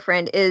 my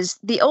boyfriend, is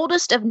the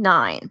oldest of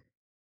 9.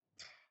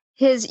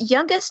 His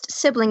youngest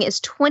sibling is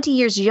 20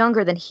 years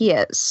younger than he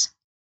is.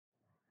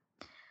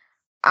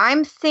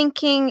 I'm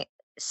thinking,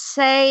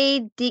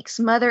 say Deke's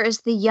mother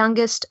is the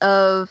youngest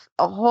of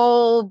a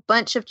whole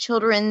bunch of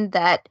children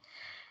that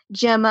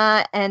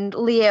Gemma and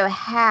Leo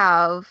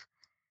have,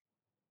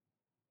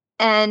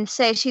 and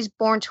say she's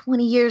born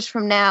 20 years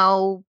from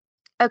now.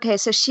 Okay,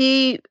 so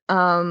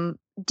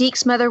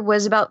Deke's mother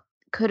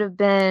could have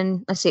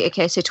been, let's see,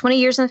 okay, so 20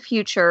 years in the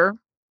future,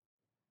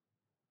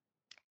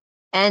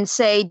 and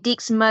say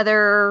Deke's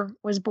mother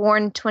was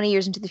born 20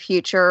 years into the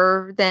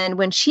future, then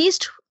when she's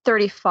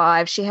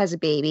 35, she has a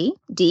baby,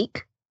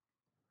 Deke.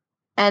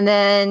 And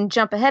then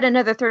jump ahead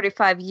another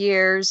 35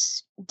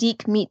 years,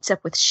 Deke meets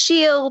up with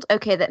S.H.I.E.L.D.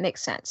 Okay, that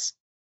makes sense.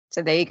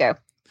 So there you go.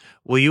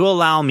 Will you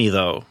allow me,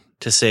 though,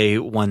 to say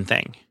one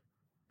thing?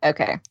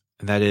 Okay.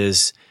 That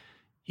is,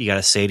 you got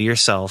to say to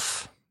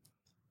yourself,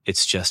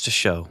 it's just a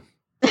show.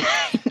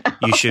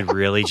 You should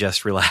really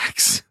just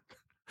relax.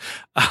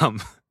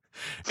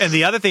 And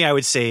the other thing I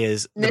would say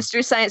is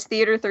Mystery Science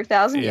Theater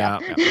 3000. Yeah.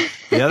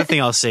 The other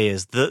thing I'll say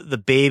is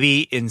the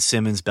baby in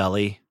Simmons'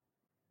 belly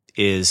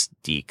is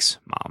Deke's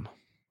mom.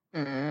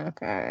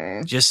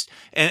 Okay. Just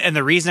and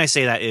the reason I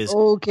say that is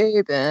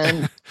okay,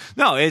 Ben.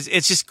 no, it's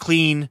just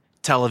clean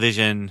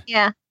television.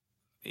 Yeah.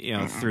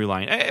 Through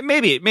line.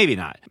 Maybe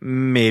not.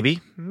 Maybe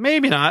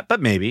not.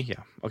 But maybe.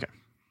 Yeah. Okay.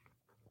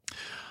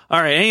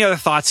 All right. Any other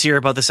thoughts here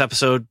about this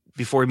episode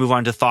before we move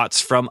on to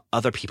thoughts from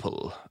other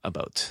people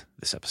about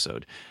this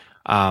episode?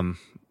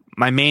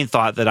 My main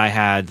thought that I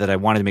had that I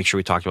wanted to make sure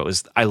we talked about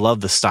was I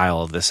love the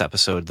style of this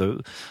episode,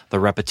 the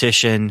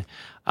repetition,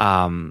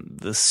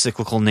 the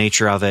cyclical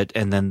nature of it,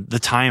 and then the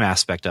time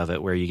aspect of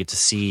it, where you get to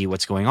see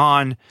what's going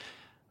on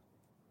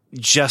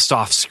just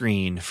off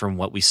screen from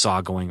what we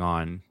saw going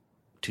on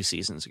 2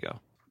 seasons ago.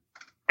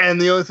 And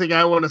the other thing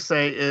I want to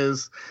say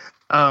is,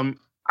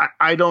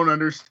 I don't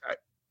understand.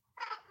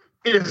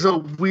 It is a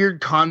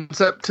weird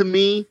concept to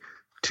me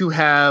to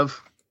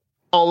have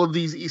all of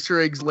these Easter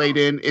eggs laid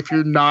in if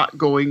you're not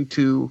going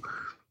to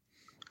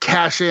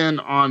cash in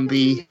on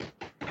the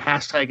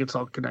hashtag it's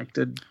all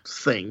connected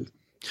thing.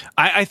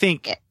 I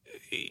think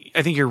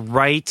you're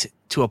right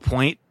to a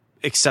point,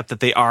 except that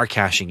they are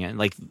cashing in.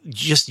 Like,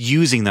 just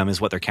using them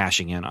is what they're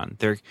cashing in on.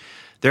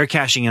 They're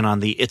cashing in on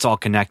the it's all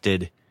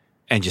connected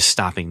and just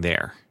stopping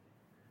there.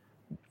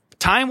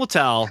 Time will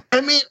tell.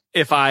 I mean,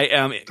 if I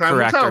am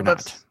correct or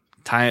not.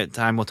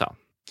 Time will tell.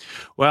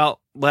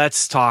 Well,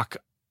 let's talk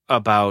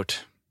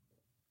about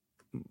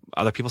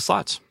other people's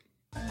thoughts.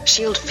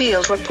 Shield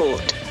Field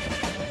Report.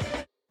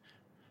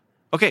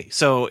 Okay,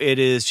 so it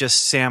is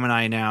just Sam and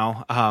I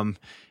now.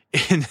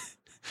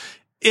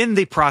 In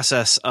the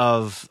process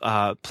of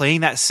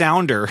playing that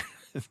sounder,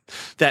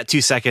 that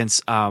 2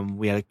 seconds,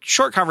 we had a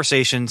short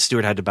conversation.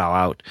 Stuart had to bow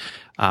out.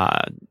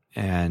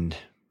 And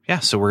yeah,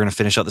 so we're going to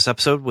finish out this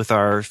episode with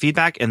our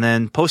feedback. And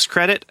then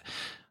post-credit,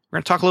 we're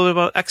going to talk a little bit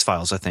about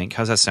X-Files, I think.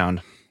 How's that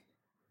sound?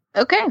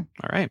 Okay.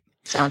 All right.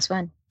 Sounds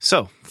fun.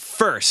 So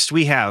first,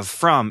 we have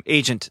from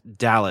Agent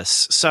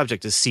Dallas,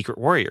 subject is Secret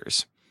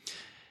Warriors.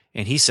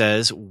 And he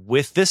says,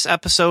 with this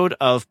episode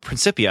of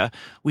Principia,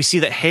 we see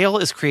that Hale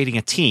is creating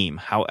a team.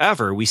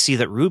 However, we see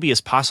that Ruby is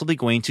possibly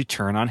going to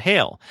turn on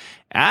Hale.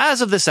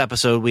 As of this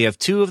episode, we have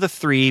 2 of the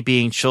 3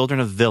 being children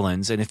of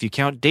villains. And if you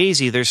count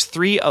Daisy, there's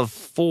 3 of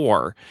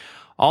 4.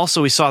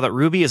 Also, we saw that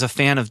Ruby is a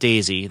fan of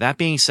Daisy. That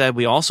being said,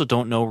 we also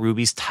don't know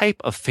Ruby's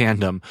type of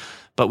fandom,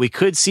 but we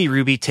could see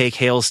Ruby take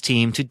Hale's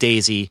team to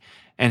Daisy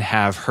and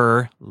have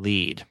her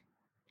lead.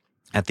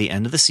 At the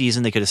end of the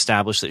season, they could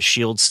establish that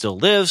S.H.I.E.L.D. still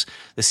lives,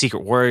 the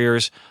Secret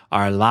Warriors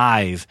are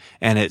alive,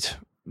 and it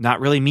not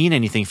really mean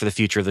anything for the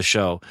future of the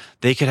show.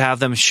 They could have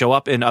them show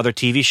up in other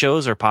TV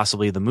shows or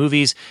possibly the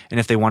movies, and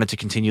if they wanted to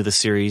continue the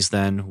series,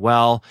 then,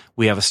 well,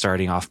 we have a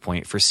starting off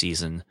point for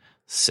season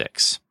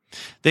 6.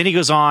 Then he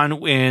goes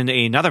on in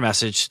another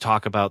message to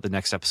talk about the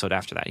next episode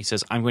after that. He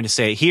says, I'm going to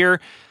say it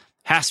here,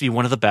 has to be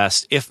one of the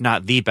best, if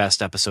not the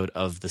best episode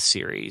of the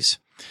series.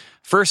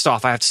 First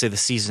off, I have to say the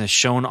season has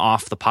shown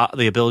off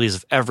the abilities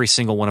of every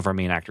single one of our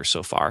main actors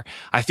so far.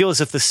 I feel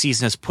as if this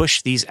season has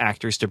pushed these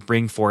actors to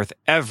bring forth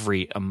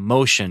every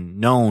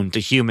emotion known to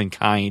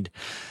humankind.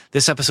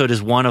 This episode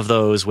is one of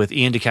those with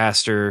Ian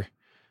DeCasticker.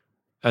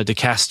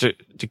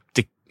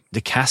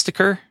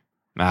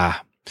 Yeah.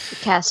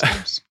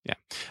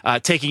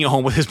 Taking it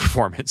home with his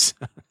performance.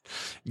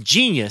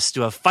 Genius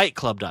to have Fight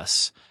Clubbed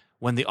us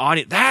when the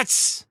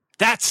audience.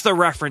 That's the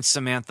reference,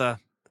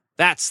 Samantha.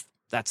 That's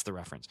the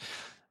reference.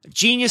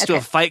 Genius to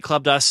have Fight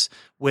Clubbed us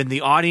when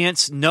the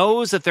audience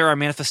knows that there are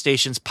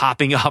manifestations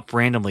popping up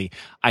randomly.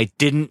 I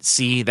didn't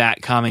see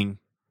that coming.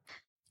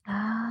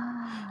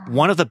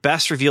 One of the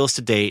best reveals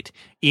to date.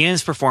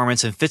 Ian's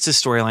performance and Fitz's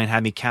storyline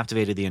had me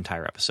captivated the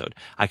entire episode.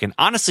 I can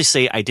honestly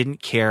say I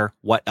didn't care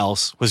what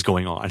else was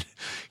going on.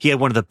 He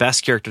had one of the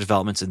best character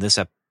developments in this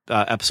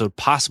episode,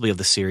 possibly of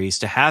the series.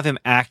 To have him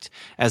act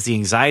as the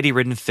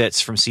anxiety-ridden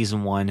Fitz from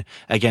season 1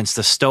 against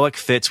the stoic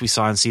Fitz we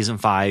saw in season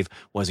 5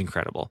 was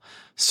incredible.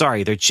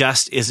 Sorry, there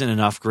just isn't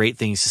enough great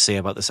things to say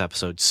about this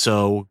episode.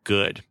 So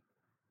good.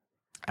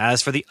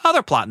 As for the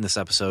other plot in this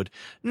episode,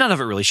 none of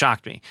it really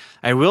shocked me.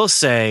 I will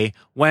say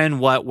when,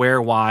 what,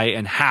 where, why,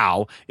 and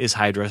how is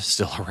Hydra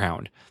still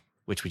around,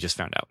 which we just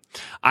found out.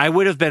 I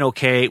would have been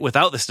okay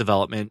without this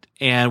development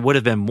and would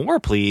have been more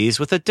pleased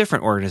with a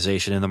different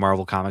organization in the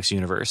Marvel Comics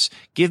universe.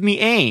 Give me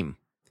AIM,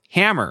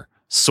 Hammer,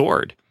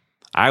 Sword.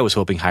 I was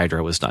hoping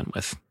Hydra was done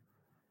with.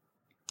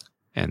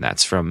 And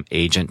that's from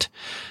Agent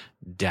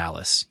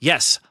Dallas.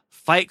 Yes,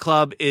 Fight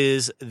Club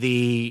is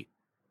the...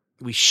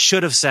 We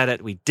should have said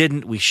it. We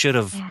didn't. We should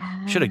have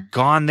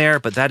gone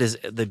there. But that is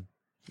that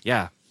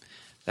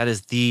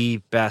is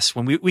the best.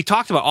 When we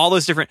talked about all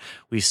those different,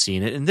 we've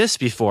seen it in this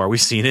before.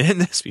 We've seen it in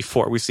this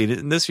before. We've seen it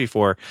in this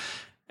before.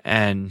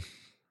 And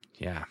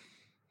yeah,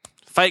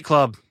 Fight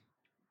Club.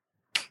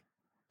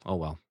 Oh,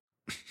 well.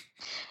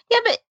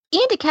 Yeah, but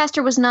Ian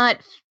DeCaster was not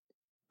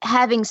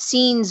having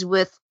scenes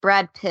with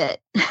Brad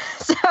Pitt.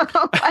 So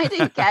I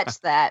didn't catch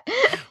that.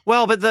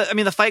 Well, but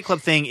the Fight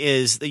Club thing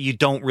is that you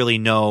don't really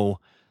know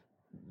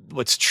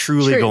what's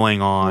truly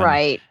going on.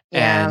 Right.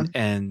 Yeah.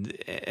 And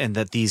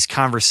that these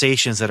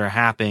conversations that are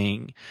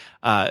happening,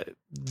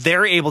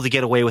 they're able to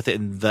get away with it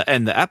in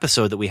the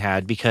episode that we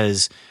had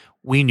because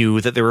we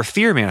knew that there were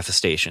fear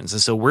manifestations.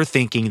 And so we're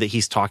thinking that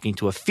he's talking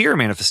to a fear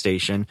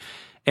manifestation.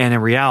 And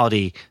in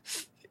reality,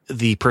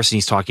 the person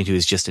he's talking to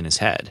is just in his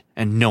head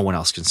and no one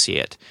else can see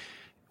it,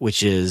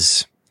 which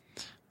is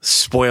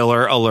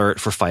spoiler alert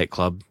for Fight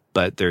Club,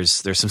 but there's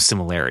some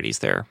similarities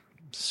there.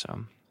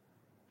 So,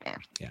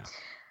 yeah.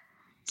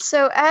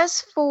 So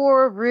as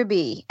for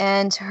Ruby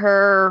and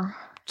her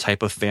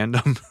type of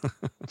fandom,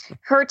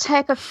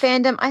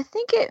 I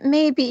think it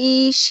may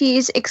be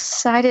she's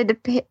excited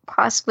to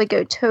possibly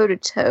go toe to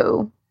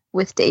toe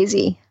with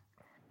Daisy.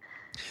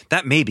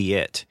 That may be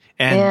it.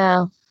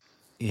 And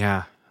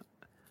yeah,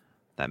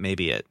 that may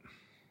be it.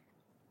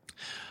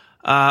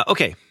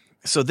 Okay.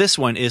 So this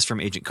one is from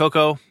Agent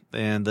Coco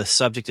and the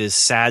subject is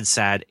sad,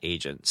 sad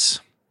agents.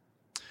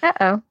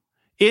 Uh-oh.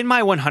 In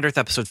my 100th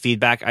episode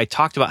feedback, I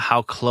talked about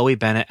how Chloe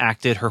Bennett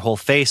acted her whole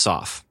face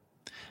off.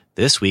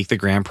 This week, the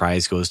grand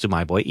prize goes to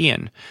my boy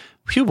Ian.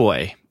 Phew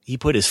boy, he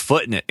put his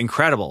foot in it.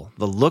 Incredible.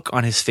 The look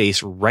on his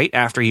face right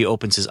after he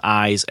opens his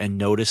eyes and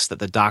noticed that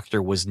the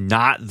doctor was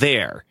not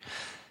there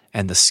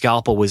and the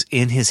scalpel was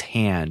in his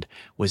hand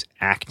was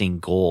acting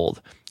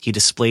gold. He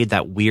displayed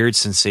that weird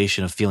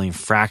sensation of feeling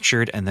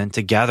fractured and then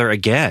together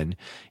again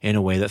in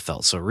a way that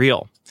felt so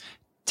real.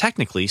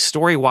 Technically,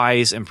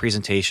 story-wise and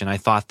presentation, I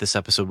thought this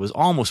episode was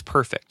almost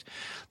perfect.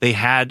 They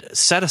had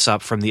set us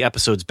up from the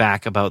episodes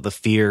back about the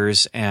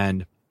fears,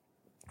 and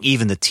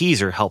even the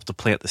teaser helped to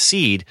plant the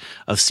seed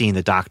of seeing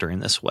the doctor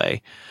in this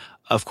way.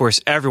 Of course,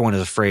 everyone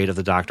is afraid of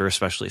the doctor,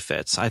 especially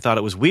Fitz. I thought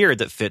it was weird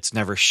that Fitz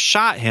never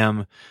shot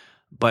him,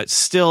 but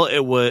still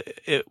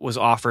it was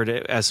offered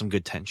as some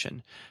good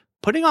tension.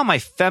 Putting on my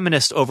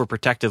feminist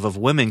overprotective of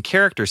women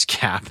characters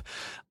cap,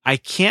 I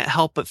can't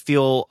help but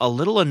feel a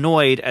little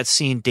annoyed at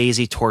seeing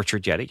Daisy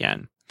tortured yet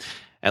again.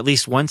 At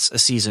least once a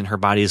season, her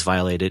body is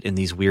violated in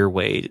these weird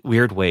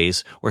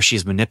ways where she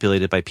is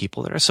manipulated by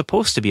people that are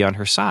supposed to be on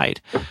her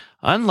side.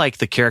 Unlike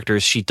the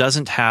characters, she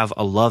doesn't have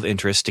a love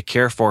interest to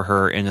care for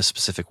her in a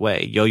specific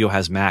way. Yo-Yo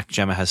has Mac,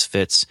 Gemma has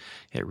Fitz.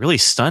 It really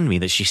stunned me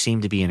that she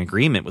seemed to be in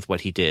agreement with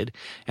what he did,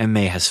 and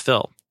May has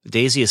Phil.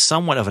 Daisy is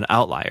somewhat of an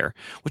outlier,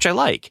 which I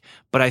like,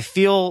 but I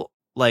feel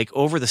like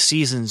over the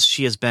seasons,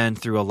 she has been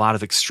through a lot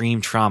of extreme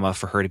trauma.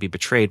 For her to be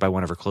betrayed by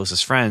one of her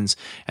closest friends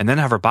and then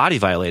have her body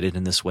violated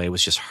in this way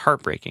was just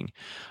heartbreaking.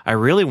 I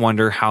really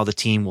wonder how the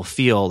team will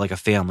feel like a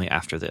family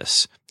after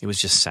this. It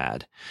was just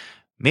sad.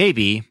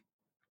 Maybe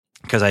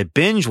because I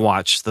binge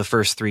watched the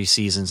first 3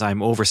 seasons,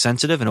 I'm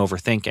oversensitive and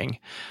overthinking.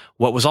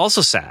 What was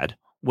also sad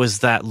was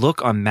that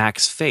look on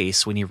Mac's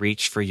face when he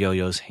reached for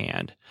Yo-Yo's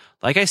hand.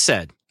 Like I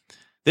said,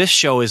 this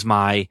show is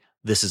my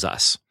This Is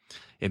Us.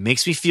 It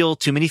makes me feel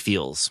too many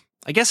feels.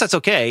 I guess that's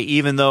okay,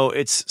 even though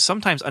it's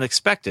sometimes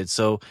unexpected.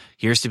 So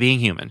here's to being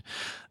human.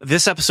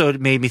 This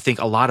episode made me think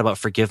a lot about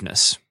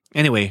forgiveness.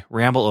 Anyway,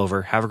 ramble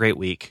over. Have a great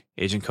week.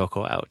 Agent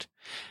Coco out.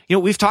 You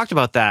know, we've talked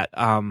about that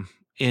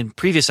in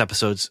previous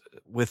episodes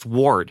with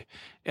Ward.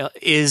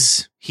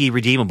 Is he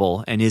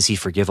redeemable and is he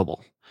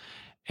forgivable?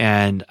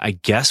 And I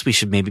guess we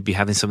should maybe be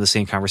having some of the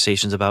same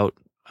conversations about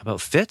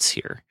Fitz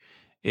here.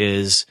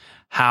 Is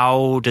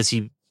how does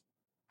he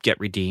get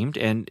redeemed?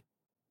 And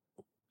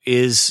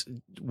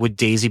would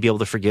Daisy be able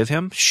to forgive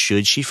him?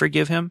 Should she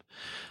forgive him?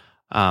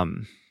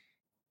 My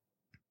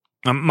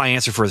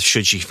answer for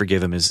should she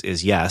forgive him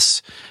is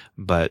yes,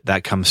 but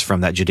that comes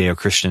from that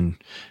Judeo-Christian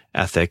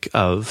ethic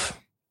of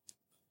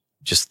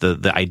just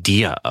the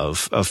idea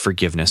of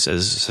forgiveness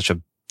as such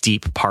a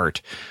deep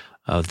part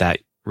of that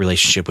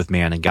relationship with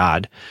man and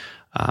God.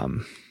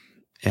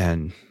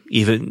 And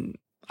even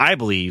I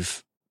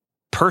believe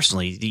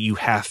personally that you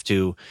have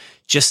to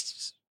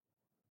just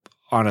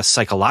on a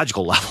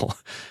psychological level,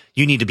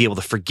 you need to be able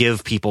to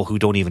forgive people who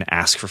don't even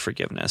ask for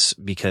forgiveness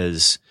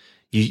because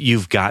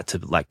you've got to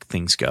let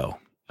things go.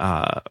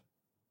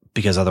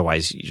 Because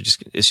otherwise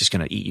it's just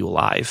going to eat you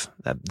alive.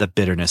 That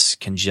bitterness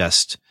can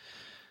just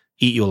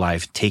eat you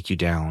alive, take you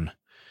down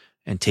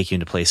and take you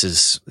into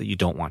places that you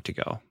don't want to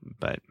go.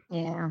 But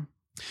yeah.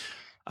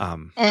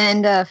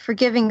 And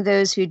forgiving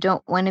those who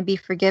don't want to be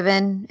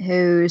forgiven,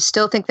 who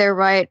still think they're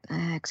right,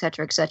 et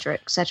cetera, et cetera,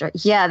 et cetera.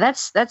 Yeah,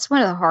 that's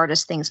one of the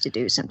hardest things to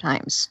do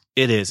sometimes.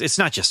 It is. It's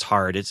not just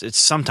hard. It's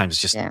sometimes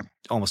just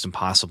almost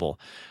impossible.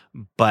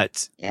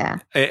 But yeah,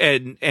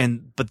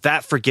 but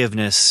that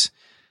forgiveness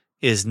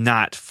is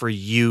not for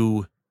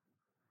you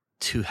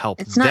to help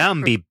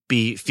them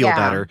feel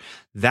better.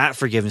 That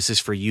forgiveness is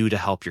for you to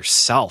help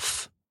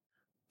yourself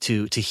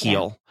to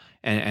heal. Yeah.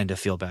 And to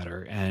feel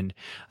better. And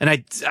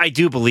I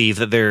do believe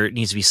that there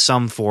needs to be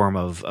some form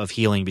of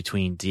healing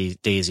between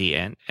Daisy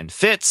and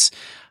Fitz.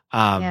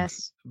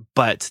 Yes.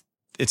 But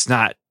it's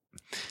not,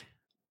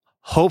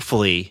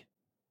 hopefully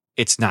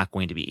it's not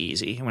going to be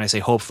easy. And when I say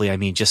hopefully, I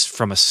mean, just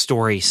from a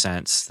story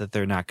sense that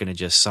they're not going to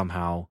just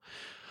somehow,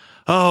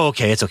 oh,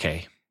 okay, it's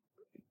okay.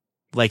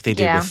 like they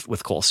did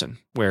with Coulson,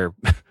 where,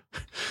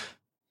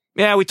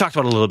 yeah, we talked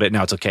about it a little bit.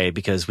 Now it's okay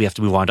because we have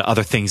to move on to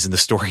other things in the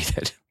story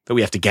that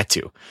we have to get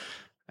to.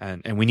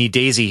 And we need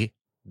Daisy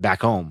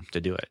back home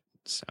to do it.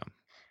 So,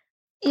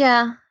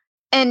 yeah.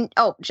 And,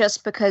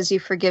 just because you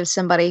forgive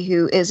somebody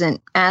who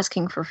isn't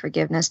asking for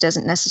forgiveness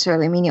doesn't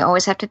necessarily mean you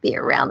always have to be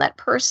around that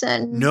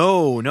person.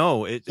 No,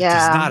 it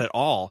does not at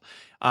all.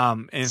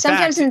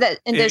 Sometimes in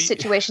those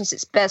situations,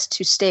 it's best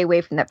to stay away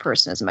from that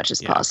person as much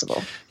as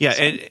possible. Yeah,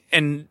 so.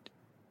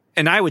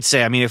 And I would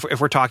say, I mean, if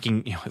we're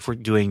talking, if we're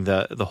doing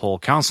the whole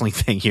counseling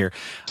thing here,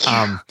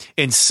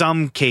 in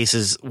some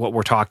cases, what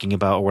we're talking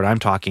about, or what I'm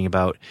talking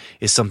about,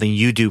 is something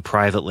you do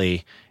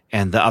privately,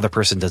 and the other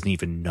person doesn't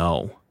even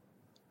know.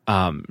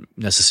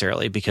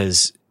 Necessarily,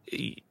 because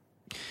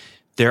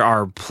there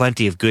are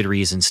plenty of good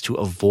reasons to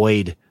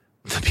avoid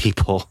the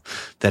people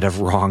that have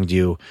wronged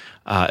you,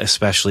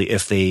 especially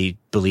if they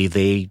believe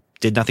they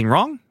did nothing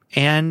wrong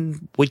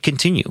and would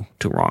continue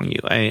to wrong you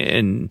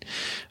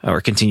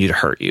or continue to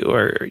hurt you,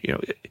 or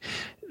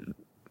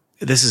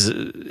this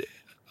is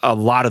a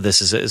lot of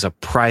this is a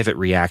private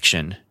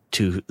reaction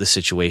to the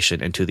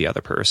situation and to the other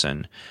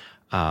person,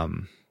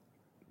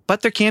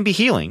 but there can be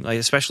healing, like,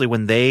 especially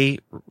when they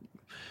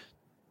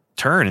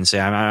turn and say,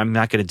 I'm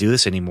not going to do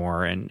this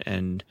anymore,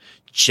 and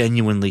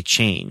genuinely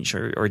change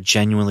or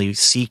genuinely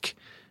seek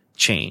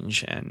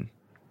change. And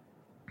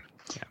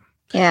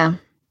yeah.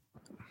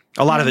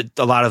 A lot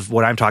of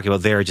what I'm talking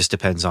about there just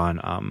depends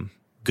on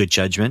good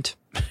judgment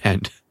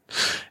and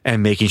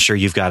making sure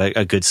you've got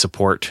a good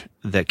support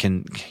that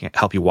can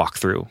help you walk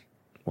through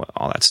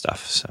all that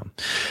stuff. So,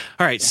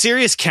 all right,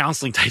 serious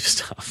counseling type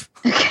stuff.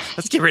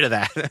 Let's get rid of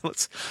that.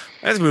 Let's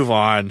move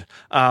on.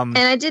 And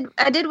I did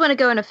want to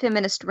go on a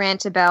feminist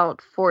rant about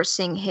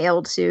forcing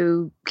Hale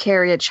to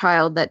carry a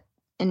child that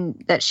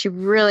she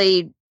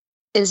really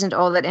isn't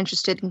all that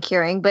interested in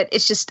carrying. But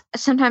it's just,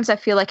 sometimes I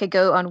feel like I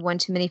go on one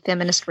too many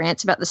feminist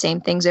rants about the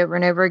same things over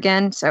and over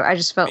again. So I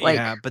just felt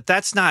but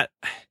that's not.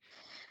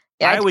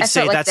 I would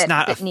say that's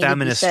not a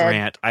feminist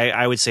rant.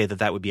 I would say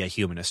that would be a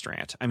humanist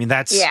rant. I mean,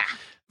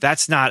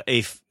 that's not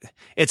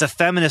it's a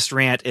feminist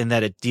rant in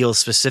that it deals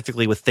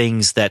specifically with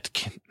things that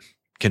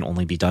can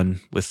only be done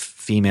with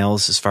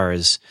females, as far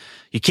as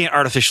you can't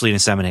artificially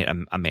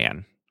inseminate a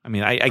man. I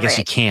mean, I guess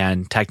you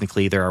can,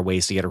 technically there are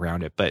ways to get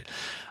around it, but,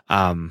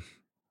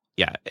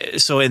 yeah.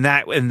 So in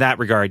that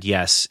regard,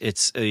 yes,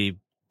 it's a,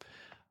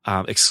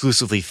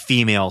 exclusively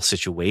female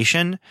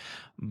situation,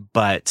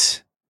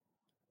 but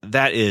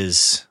that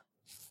is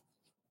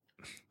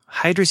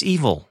Hydra's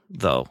evil,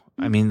 though.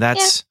 I mean,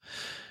 that's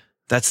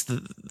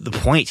the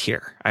point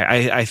here.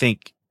 I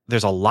think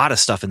there's a lot of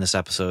stuff in this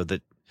episode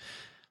that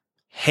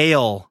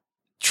Hale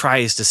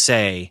tries to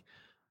say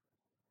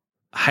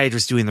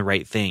Hydra's doing the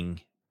right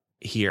thing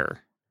here.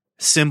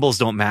 Symbols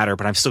don't matter,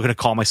 but I'm still going to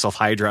call myself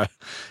Hydra,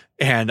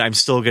 and I'm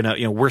still going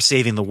to, we're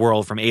saving the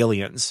world from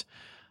aliens.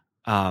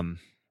 But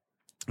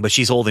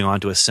she's holding on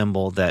to a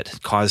symbol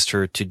that caused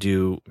her to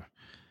do,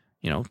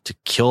 to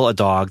kill a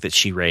dog that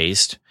she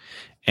raised,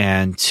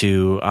 and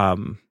to,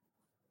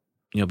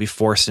 be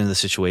forced into the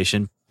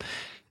situation.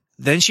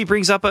 Then she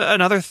brings up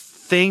another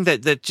thing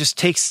that just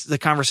takes the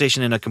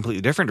conversation in a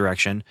completely different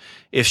direction.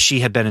 If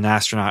she had been an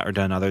astronaut or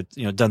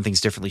done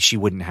things differently, she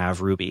wouldn't have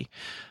Ruby.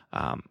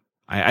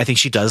 I think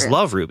she does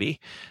love Ruby,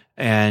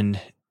 and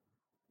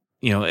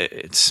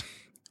there's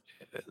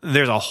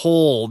a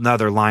whole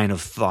nother line of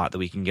thought that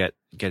we can get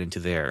into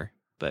there,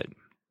 but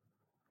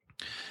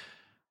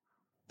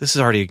this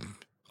is already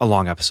a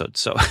long episode,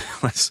 so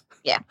let's.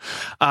 Yeah.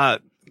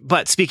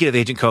 But speaking of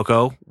Agent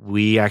Coco,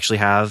 we actually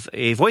have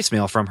a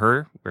voicemail from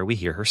her where we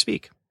hear her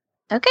speak.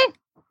 Okay.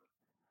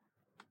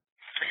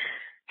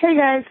 Hey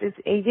guys, it's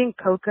Agent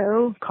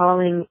Coco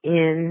calling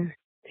in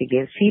to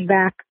give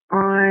feedback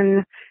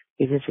on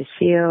Agents of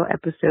S.H.I.E.L.D.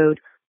 episode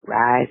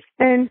Rise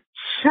and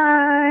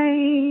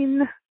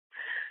Shine.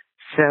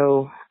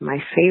 So my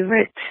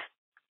favorite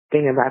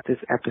thing about this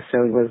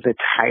episode was the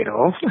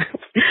title.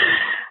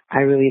 I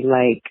really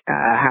like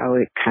how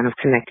it kind of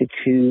connected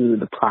to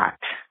the plot.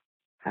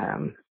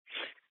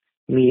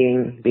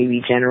 Meeting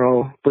Baby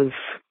General was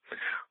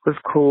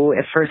cool.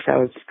 At first I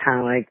was kind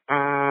of like,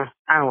 I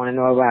don't want to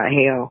know about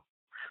Hale,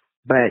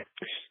 but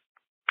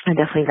I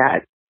definitely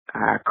got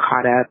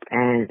caught up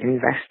and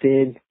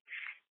invested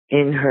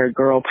in her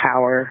girl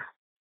power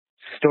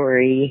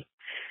story,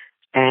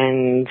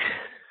 and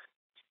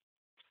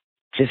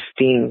just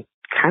being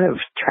kind of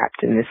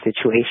trapped in this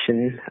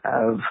situation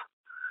of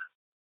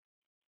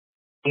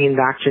being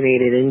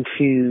indoctrinated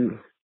into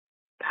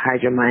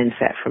Hydra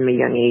mindset from a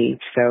young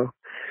age. So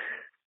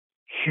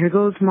here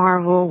goes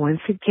Marvel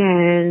once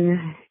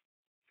again,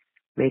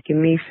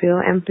 making me feel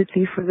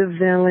empathy for the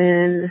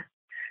villain,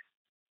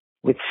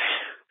 which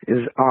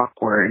is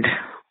awkward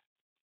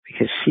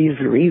because she's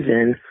the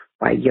reason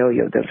why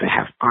Yo-Yo doesn't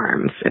have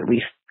arms. At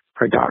least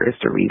her daughter's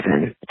the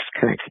reason. It's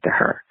connected to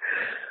her.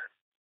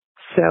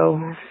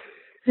 So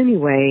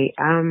anyway,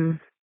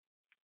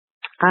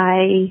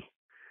 I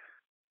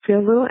feel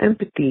a little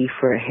empathy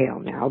for Hale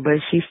now,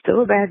 but she's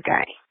still a bad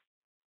guy.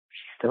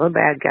 She's still a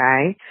bad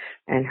guy,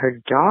 and her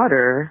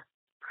daughter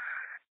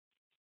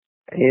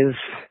is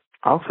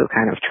also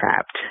kind of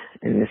trapped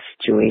in this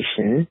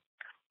situation,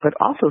 but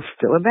also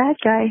still a bad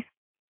guy.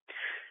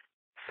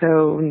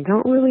 So we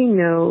don't really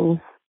know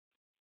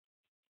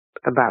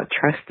about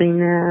trusting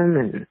them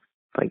and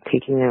like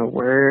taking their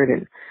word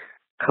and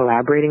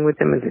collaborating with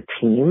them as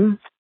a team.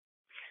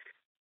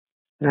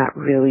 Not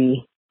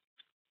really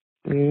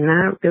feeling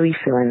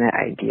that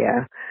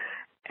idea.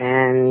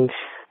 And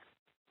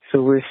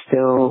so we're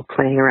still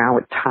playing around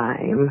with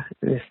time,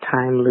 in this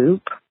time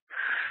loop.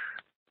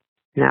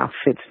 Now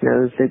Fitz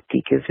knows that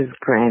Deke is his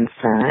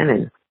grandson,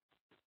 and it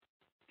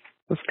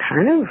was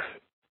kind of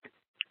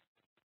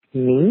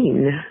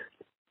mean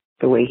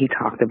the way he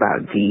talked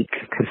about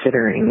Deke,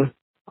 considering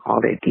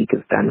all that Deke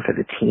has done for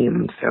the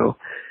team. So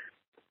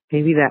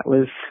maybe that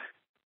was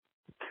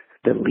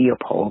the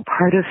Leopold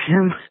part of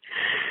him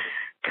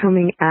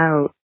coming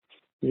out.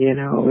 You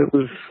know, it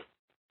was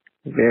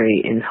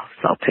very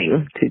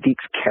insulting to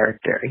Deke's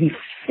character. He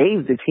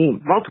saved the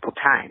team multiple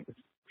times.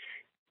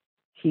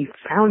 He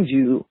found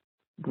you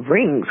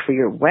rings for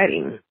your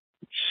wedding.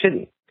 You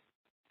shouldn't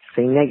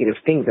say negative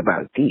things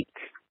about Deke.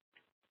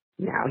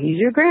 Now he's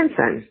your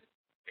grandson.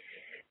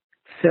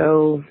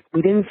 So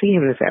we didn't see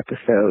him this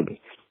episode,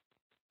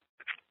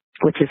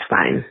 which is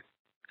fine.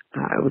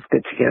 It was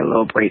good to get a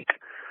little break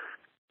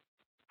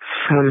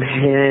from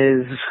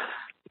his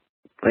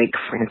like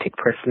frantic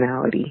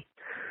personality.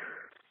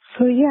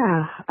 So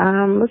yeah,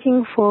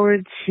 looking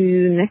forward to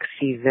next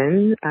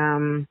season.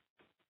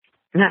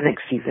 Not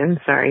next season,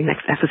 sorry,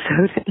 next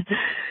episode.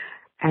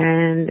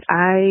 And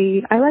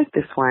I like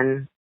this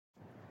one.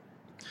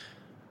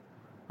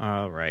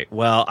 All right.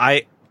 Well,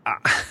 I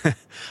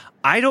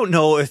don't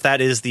know if that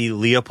is the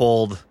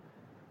Leopold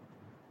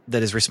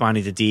that is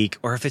responding to Deke,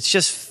 or if it's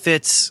just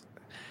Fitz.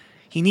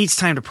 He needs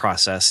time to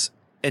process,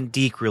 and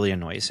Deke really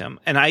annoys him.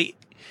 And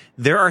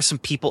there are some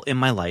people in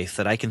my life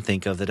that I can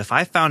think of that if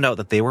I found out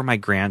that they were my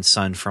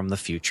grandson from the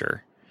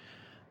future,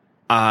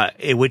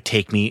 it would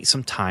take me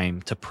some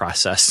time to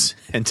process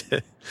and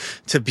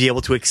to be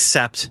able to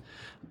accept,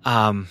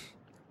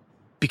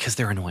 because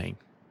they're annoying,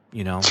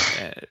 you know.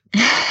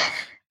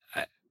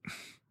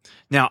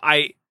 Now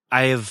I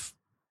have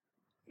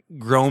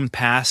grown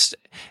past,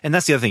 and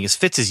that's the other thing is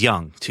Fitz is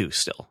young too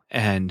still.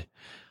 And,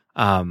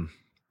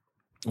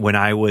 when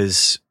I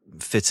was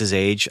Fitz's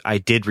age, I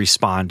did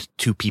respond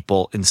to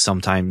people in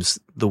sometimes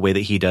the way that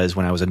he does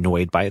when I was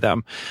annoyed by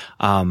them.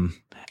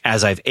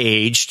 As I've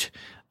aged,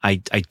 I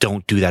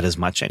don't do that as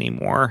much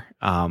anymore,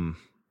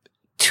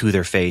 to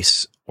their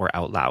face or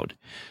out loud.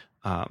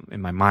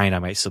 In my mind, I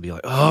might still be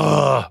like,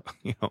 oh,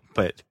 you know,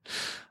 but,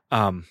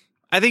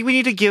 I think we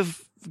need to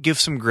give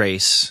some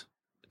grace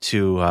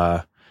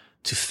to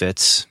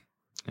Fitz.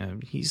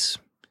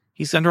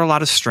 He's under a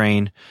lot of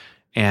strain,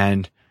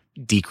 and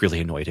Deke really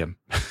annoyed him.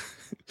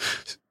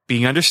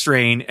 Being under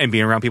strain and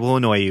being around people who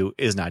annoy you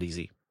is not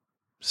easy.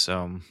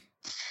 So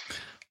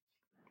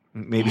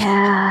maybe.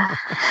 Yeah.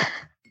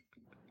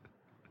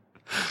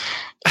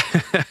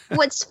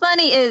 What's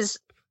funny is,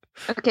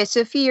 okay,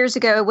 so a few years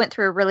ago, I went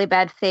through a really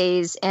bad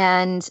phase,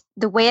 and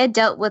the way I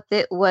dealt with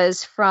it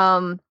was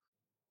from,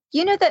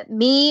 you know, that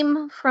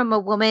meme from a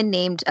woman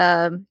named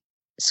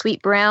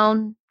Sweet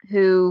Brown,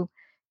 who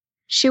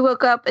she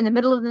woke up in the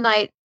middle of the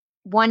night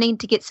wanting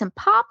to get some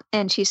pop,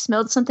 and she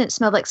smelled something that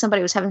smelled like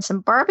somebody was having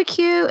some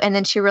barbecue, and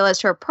then she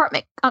realized her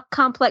apartment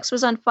complex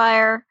was on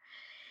fire,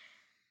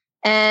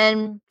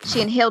 and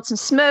she inhaled some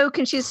smoke,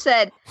 and she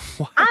said,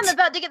 what? I'm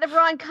about to get the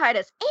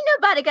bronchitis. Ain't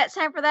nobody got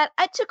time for that.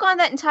 I took on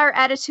that entire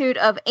attitude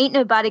of ain't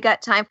nobody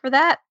got time for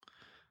that.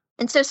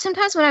 And so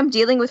sometimes when I'm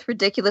dealing with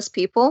ridiculous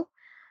people,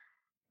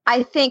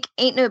 I think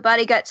ain't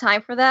nobody got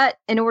time for that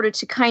in order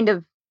to kind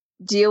of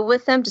deal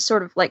with them, to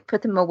sort of like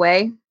put them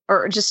away,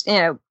 or just, you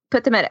know,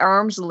 put them at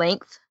arm's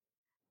length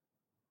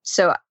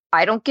so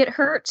I don't get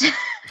hurt.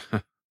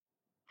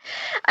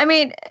 I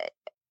mean,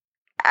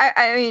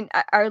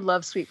 I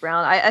love Sweet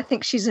Brown. I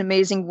think she's an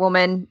amazing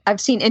woman.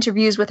 I've seen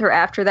interviews with her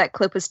after that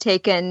clip was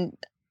taken.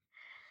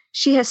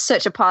 She has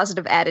such a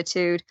positive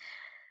attitude.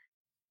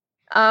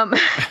 And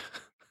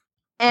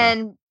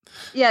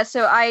yeah,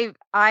 so I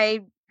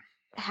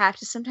have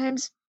to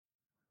sometimes,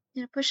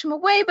 you know, push him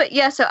away. But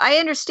yeah, so I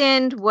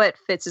understand what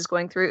Fitz is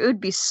going through. It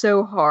would be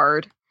so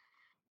hard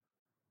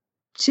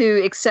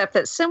to accept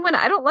that someone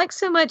I don't like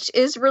so much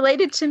is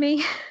related to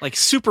me. Like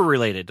super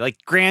related, like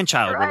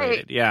grandchild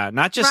related. Yeah.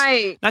 Not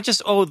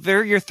just, oh,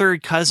 they're your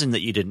third cousin that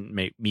you didn't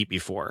meet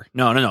before.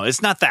 No.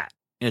 It's not that.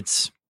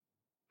 It's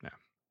no.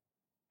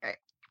 Right.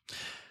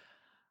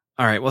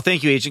 All right. Well,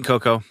 thank you, Agent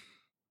Coco.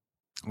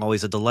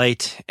 Always a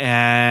delight.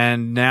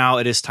 And now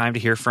it is time to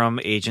hear from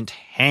Agent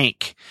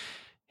Hank.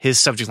 His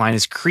subject line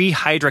is Kree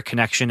Hydra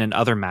connection and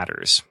other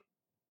matters.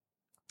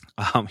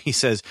 He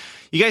says,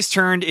 you guys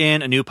turned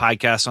in a new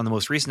podcast on the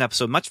most recent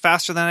episode much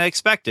faster than I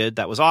expected.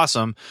 That was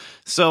awesome.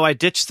 So I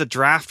ditched the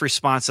draft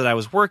response that I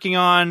was working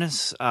on,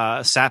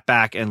 sat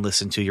back and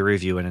listened to your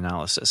review and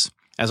analysis.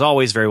 As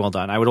always, very well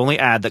done. I would only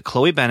add that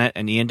Chloe Bennett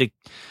and Ian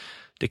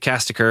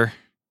DeCasticker,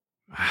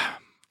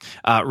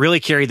 really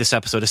carried this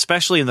episode,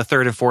 especially in the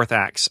third and fourth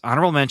acts.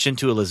 Honorable mention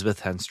to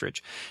Elizabeth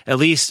Henstridge, at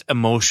least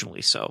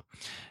emotionally so.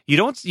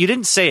 You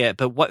didn't say it,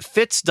 but what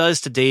Fitz does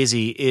to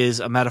Daisy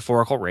is a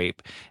metaphorical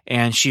rape,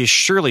 and she is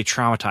surely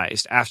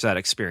traumatized after that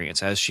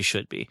experience, as she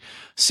should be.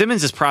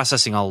 Simmons is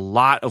processing a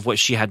lot of what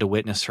she had to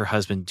witness her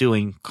husband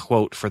doing,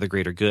 quote, for the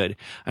greater good.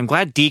 I'm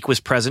glad Deke was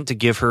present to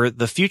give her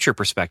the future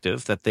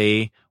perspective that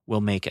they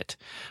will make it.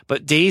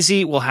 But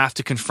Daisy will have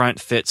to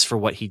confront Fitz for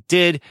what he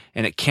did,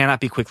 and it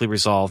cannot be quickly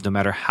resolved no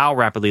matter how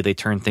rapidly they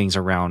turn things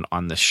around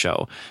on this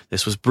show.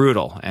 This was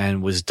brutal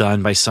and was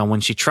done by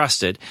someone she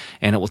trusted,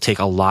 and it will take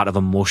a lot of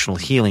emotional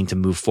healing to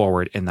move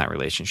forward in that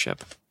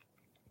relationship.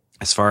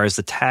 As far as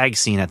the tag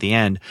scene at the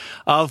end,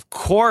 of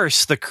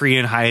course the Kree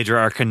and Hydra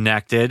are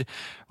connected.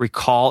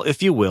 Recall,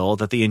 if you will,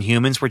 that the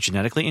Inhumans were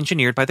genetically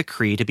engineered by the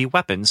Kree to be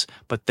weapons,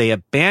 but they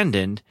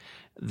abandoned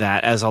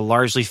that as a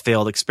largely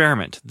failed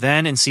experiment.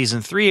 Then in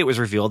season 3, it was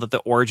revealed that the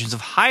origins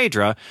of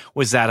Hydra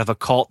was that of a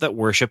cult that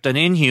worshipped an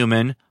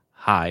Inhuman,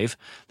 Hive,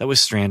 that was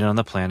stranded on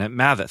the planet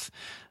Maveth.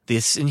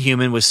 This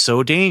Inhuman was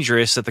so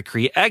dangerous that the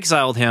Kree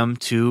exiled him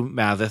to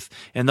Maveth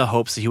in the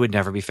hopes that he would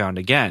never be found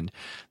again.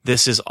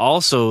 This is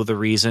also the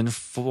reason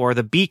for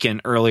the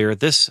beacon earlier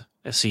this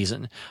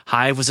season.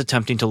 Hive was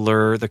attempting to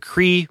lure the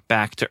Kree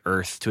back to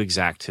Earth to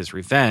exact his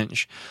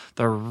revenge.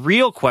 The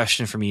real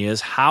question for me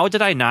is, how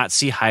did I not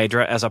see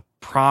Hydra as a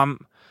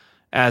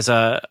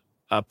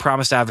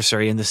promised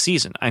adversary in this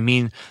season? I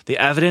mean, the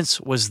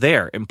evidence was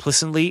there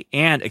implicitly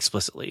and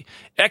explicitly.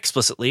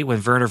 Explicitly,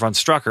 when Werner von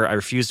Strucker, I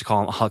refuse to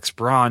call him Alex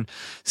Braun,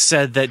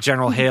 said that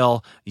General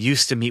Hale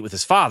used to meet with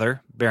his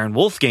father, Baron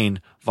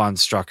Wolfgang von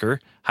Strucker,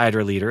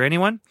 Hydra leader,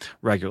 anyone?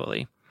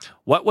 Regularly.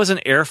 What was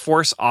an Air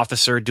Force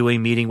officer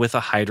doing meeting with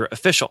a Hydra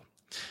official?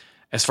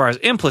 As far as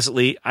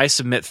implicitly, I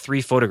submit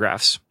 3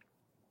 photographs,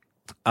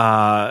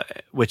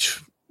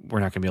 which we're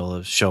not going to be able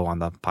to show on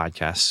the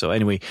podcast. So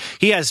anyway,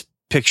 he has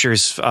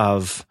pictures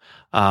of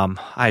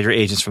Hydra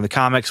agents from the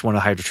comics, one of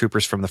the Hydra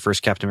troopers from the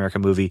first Captain America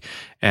movie,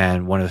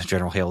 and one of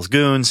General Hale's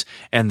goons,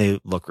 and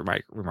they look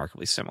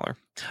remarkably similar.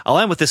 I'll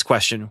end with this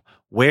question.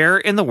 Where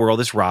in the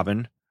world is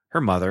Robin, her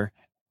mother,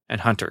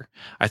 and Hunter?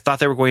 I thought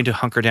they were going to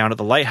hunker down at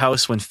the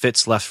lighthouse when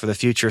Fitz left for the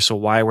future, so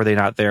why were they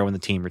not there when the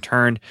team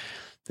returned?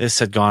 This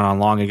had gone on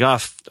long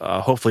enough.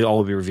 Hopefully all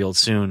will be revealed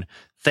soon.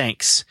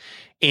 Thanks.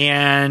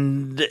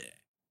 And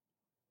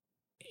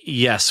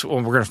yes, well,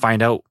 we're going to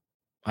find out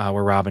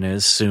where Robin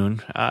is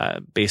soon,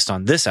 based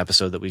on this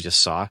episode that we just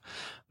saw.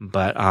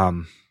 But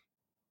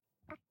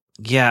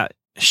yeah,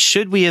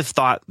 should we have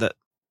thought that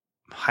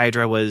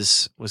Hydra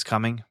was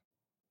coming?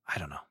 I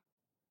don't know.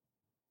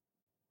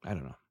 Yeah.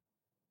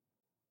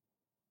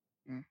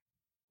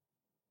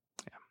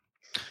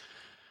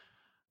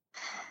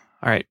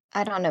 All right.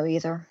 I don't know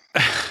either.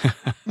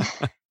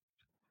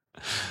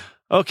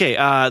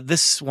 Okay,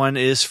 this one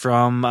is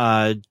from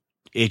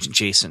Agent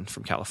Jason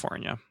from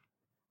California.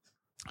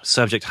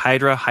 Subject: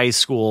 Hydra High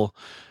School.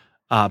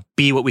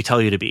 Be what we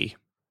tell you to be.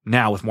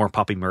 Now with more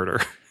puppy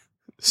murder.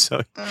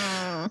 So,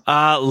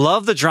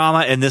 love the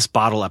drama in this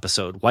bottle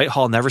episode.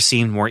 Whitehall never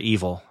seemed more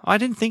evil. Oh, I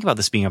didn't think about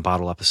this being a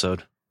bottle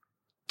episode.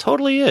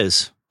 Totally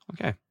is.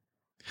 Okay.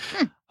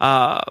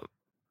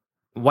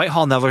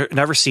 Whitehall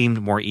never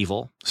seemed more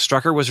evil.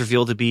 Strucker was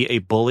revealed to be a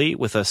bully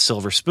with a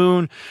silver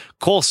spoon.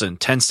 Coulson,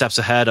 10 steps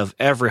ahead of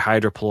every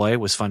Hydra ploy,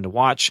 was fun to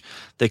watch.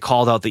 They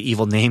called out the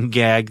evil name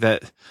gag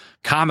that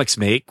comics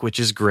make, which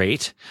is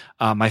great.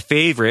 My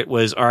favorite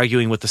was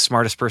arguing with the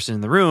smartest person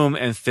in the room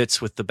and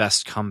Fitz with the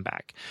best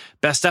comeback.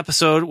 Best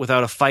episode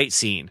without a fight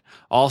scene.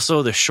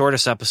 Also the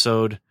shortest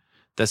episode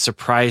that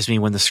surprised me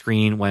when the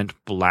screen went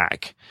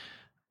black.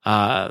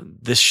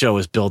 This show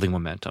is building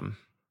momentum.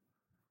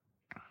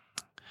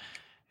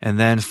 And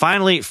then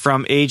finally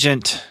from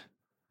Agent,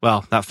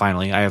 well, not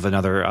finally, I have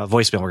another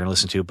voicemail we're going to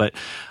listen to, but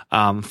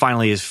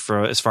finally as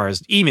far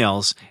as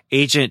emails,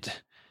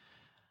 Agent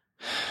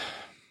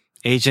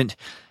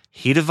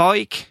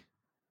Hidevoik,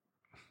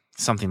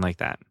 something like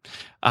that.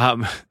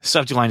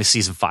 Subject line is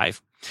season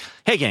 5.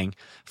 Hey gang,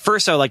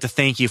 first I would like to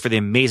thank you for the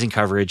amazing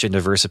coverage and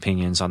diverse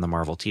opinions on the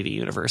Marvel TV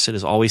universe. It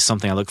is always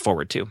something I look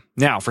forward to.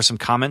 Now for some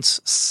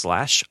comments /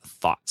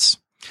 thoughts.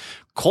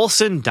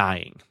 Coulson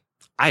dying.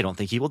 I don't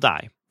think he will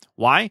die.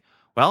 Why?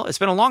 Well, it's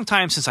been a long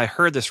time since I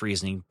heard this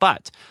reasoning,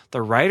 but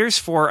the writers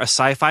for a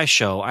sci-fi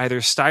show,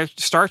 either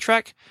Star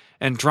Trek,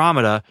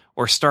 Andromeda,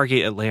 or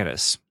Stargate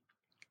Atlantis,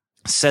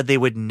 said they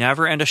would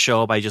never end a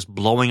show by just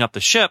blowing up the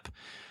ship,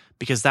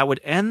 because that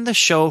would end the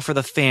show for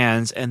the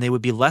fans and they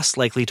would be less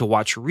likely to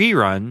watch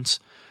reruns,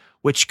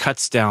 which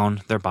cuts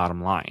down their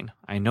bottom line.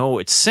 I know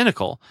it's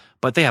cynical,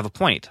 but they have a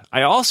point.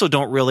 I also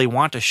don't really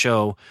want a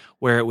show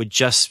where it would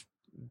just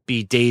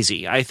be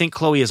Daisy. I think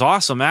Chloe is an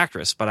awesome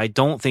actress, but I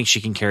don't think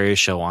she can carry a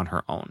show on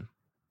her own.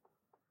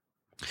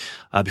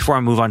 Before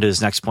I move on to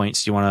his next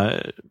points, do you want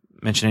to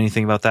mention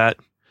anything about that?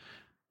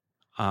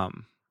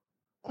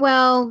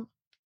 Well,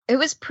 it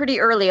was pretty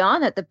early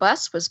on that the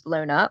bus was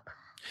blown up.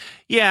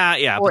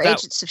 Yeah. Or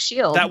Agents of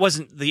S.H.I.E.L.D. That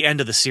wasn't the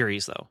end of the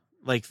series, though.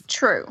 Like,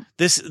 true.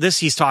 This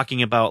he's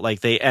talking about,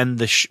 like, they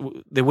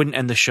wouldn't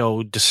end the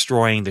show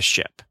destroying the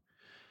ship.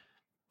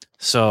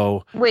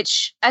 So,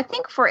 which I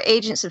think for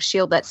Agents of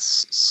S.H.I.E.L.D.,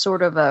 that's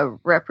sort of a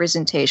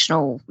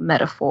representational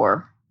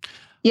metaphor.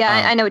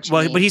 Yeah, I know what you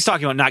mean. But he's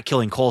talking about not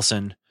killing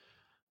Coulson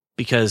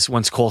because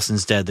once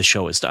Coulson's dead, the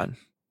show is done.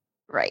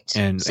 Right.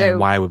 And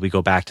why would we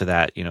go back to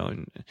that? You know,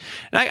 and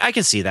I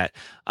can see that.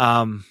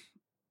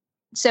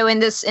 So in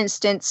this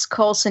instance,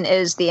 Coulson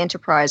is the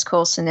Enterprise.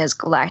 Coulson is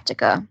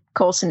Galactica.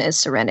 Coulson is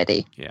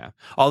Serenity. Yeah.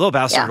 Although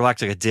Battlestar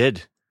Galactica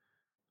did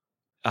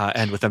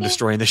end with them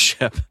destroying the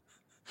ship.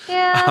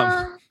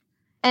 Yeah.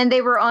 And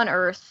they were on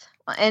Earth.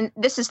 And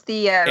this is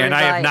the and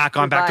I have not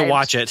gone back to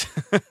watch it.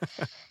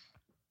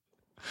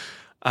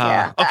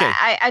 Yeah. Okay.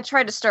 I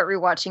tried to start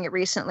rewatching it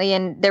recently,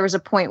 and there was a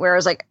point where I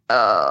was like,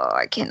 oh,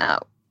 I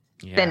cannot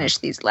finish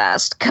these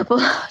last couple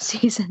of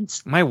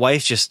seasons. My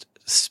wife just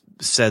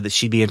said that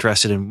she'd be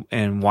interested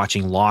in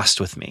watching Lost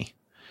with me.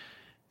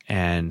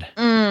 And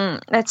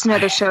that's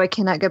another show I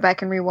cannot go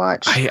back and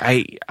rewatch.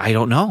 I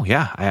don't know.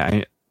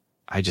 Yeah.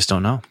 I just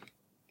don't know.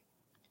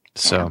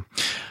 So,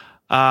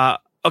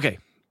 okay.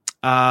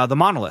 The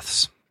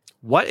monoliths.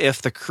 What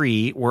if the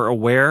Kree were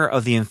aware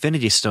of the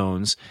Infinity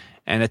Stones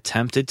and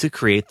attempted to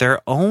create their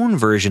own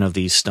version of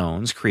these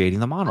stones, creating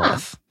the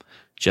monolith?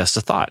 Just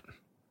a thought.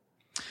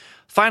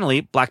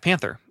 Finally, Black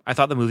Panther. I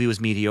thought the movie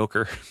was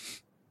mediocre.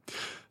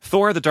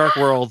 Thor: The Dark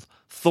World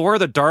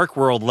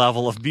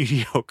level of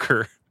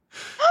mediocre.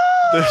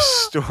 The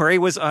story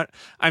was...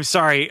 I'm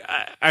sorry.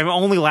 I'm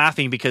only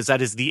laughing because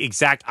that is the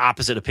exact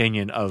opposite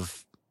opinion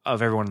of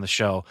everyone on the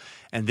show.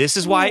 And this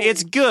is why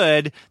it's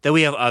good that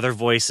we have other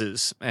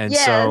voices. And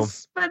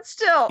but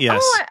still.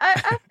 Yes. Oh, I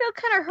feel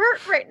kind of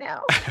hurt right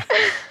now.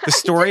 The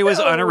story was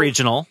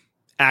unoriginal.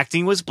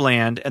 Acting was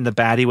bland, and the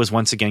baddie was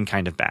once again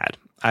kind of bad.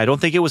 I don't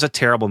think it was a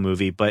terrible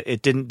movie, but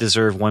it didn't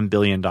deserve $1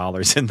 billion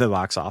in the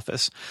box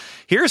office.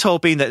 Here's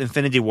hoping that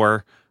Infinity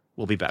War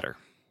will be better.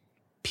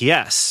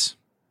 P.S.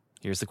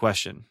 Here's the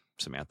question,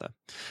 Samantha.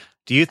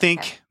 Do you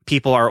think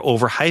people are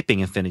overhyping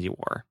Infinity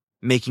War,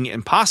 making it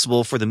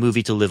impossible for the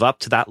movie to live up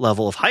to that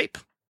level of hype?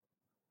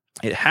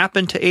 It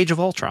happened to Age of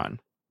Ultron.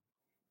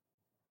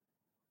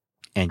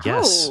 And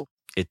yes,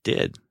 it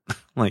did.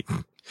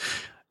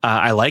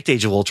 I liked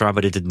Age of Ultron,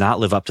 but it did not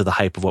live up to the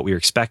hype of what we were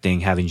expecting,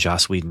 having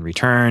Joss Whedon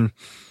return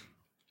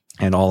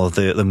and all of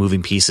the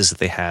moving pieces that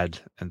they had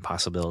and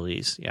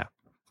possibilities. Yeah.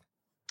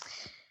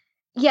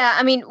 Yeah,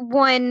 I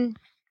mean,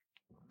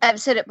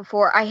 I've said it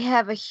before, I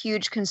have a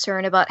huge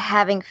concern about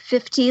having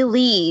 50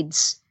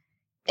 leads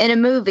in a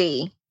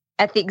movie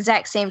at the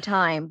exact same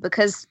time,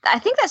 because I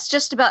think that's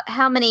just about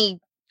how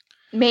many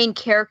main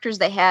characters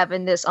they have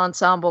in this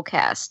ensemble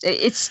cast.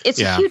 It's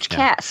a huge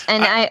cast,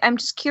 and I'm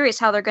just curious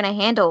how they're going to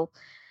handle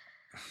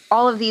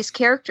all of these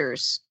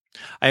characters.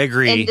 I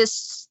agree. I'm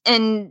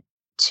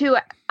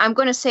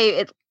going to say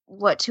it.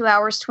 What, 2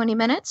 hours 20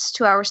 minutes?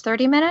 2 hours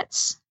 30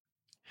 minutes?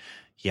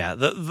 Yeah.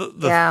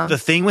 The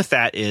thing with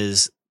that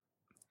is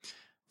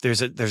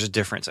there's a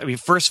difference. I mean,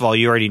 first of all,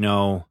 you already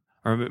know,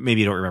 or maybe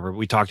you don't remember,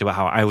 we talked about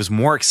how I was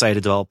more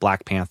excited about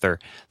Black Panther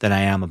than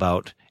I am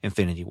about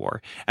Infinity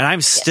War. And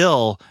I'm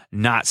still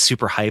not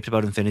super hyped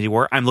about Infinity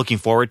War. I'm looking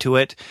forward to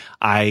it.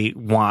 I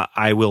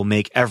will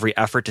make every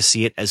effort to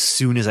see it as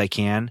soon as I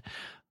can,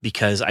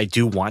 because I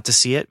do want to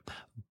see it.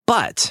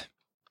 But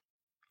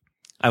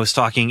I was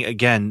talking,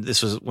 again,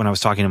 this was when I was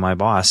talking to my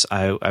boss,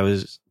 I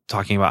was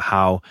talking about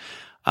how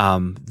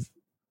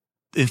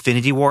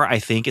Infinity War, I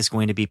think, is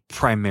going to be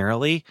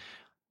primarily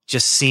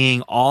just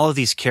seeing all of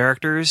these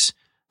characters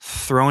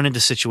thrown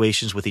into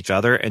situations with each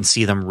other and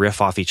see them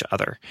riff off each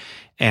other.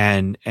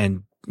 And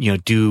so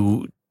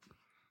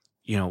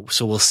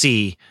we'll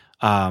see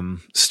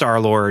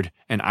Star-Lord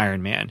and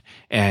Iron Man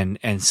and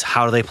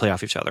how do they play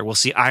off each other? We'll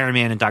see Iron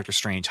Man and Doctor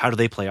Strange. How do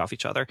they play off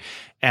each other?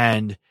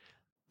 And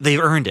they've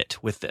earned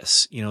it with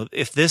this. You know,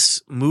 if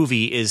this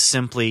movie is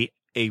simply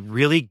a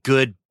really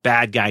good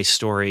bad guy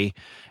story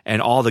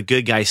and all the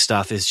good guy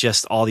stuff is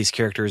just all these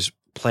characters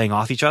playing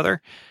off each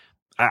other,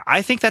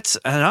 I think that's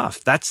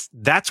enough.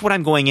 That's what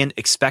I'm going in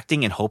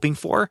expecting and hoping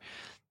for.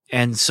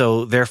 And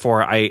so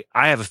therefore I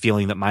have a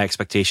feeling that my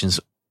expectations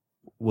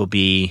will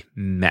be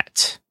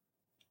met.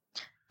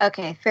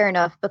 Okay, fair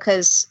enough,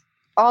 because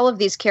all of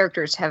these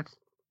characters have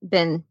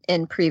been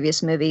in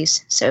previous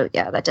movies. So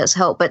yeah, that does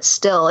help, but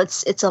still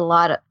it's a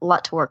lot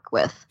to work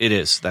with. It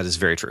is. That is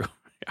very true.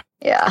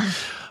 Yeah.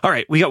 All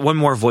right, we got one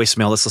more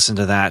voicemail. Let's listen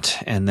to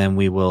that, and then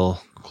we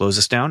will close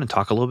this down and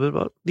talk a little bit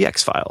about the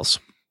X-Files.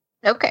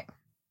 Okay.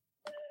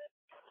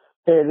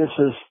 Hey, this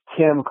is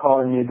Tim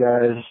calling you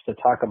guys to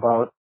talk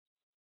about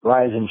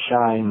Rise and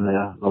Shine,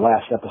 the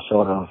last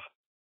episode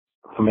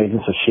from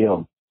Agents of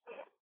S.H.I.E.L.D.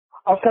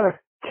 I was kind of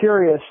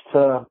curious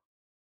I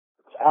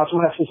was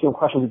going to ask you some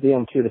questions at the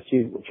end, too, to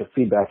see what your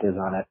feedback is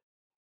on it.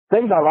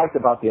 Things I liked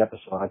about the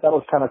episode. I thought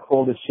it was kind of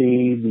cool to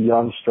see the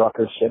young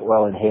Strucker,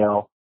 Sitwell, and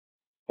Hale,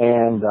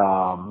 and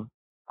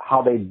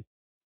how they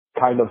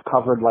kind of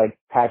covered, like,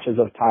 patches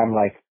of time,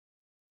 like,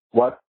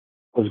 what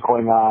was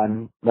going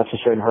on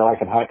necessarily in her life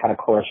and how it kind of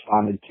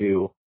corresponded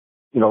to,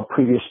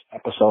 previous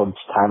episodes'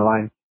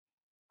 timeline.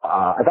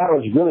 I thought it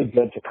was really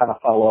good to kind of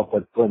follow up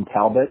with Glenn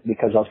Talbot,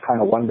 because I was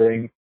kind of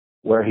wondering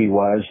where he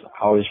was,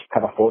 how he's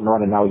kind of floating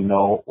around, and now we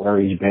know where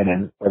he's been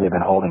and where they've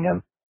been holding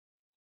him.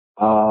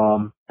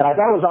 And I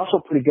thought it was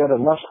also pretty good,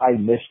 unless I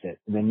missed it,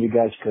 and then you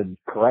guys could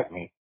correct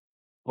me.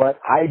 But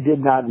I did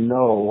not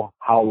know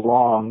how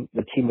long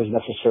the team was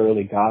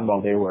necessarily gone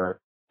while they were.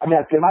 I mean,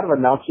 they might have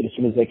announced it as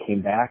soon as they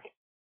came back,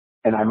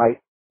 and I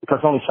might, because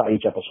I only saw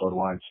each episode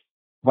once.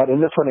 But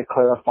in this one, it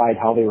clarified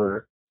how they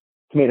were.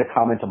 He made a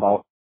comment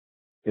about,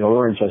 we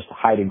weren't just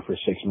hiding for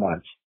 6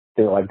 months.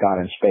 They were like gone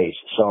in space.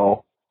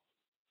 So,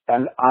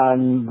 and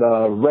on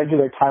the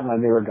regular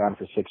timeline, they were gone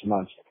for 6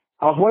 months.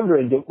 I was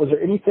wondering, was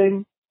there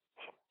anything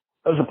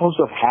that was supposed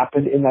to have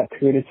happened in that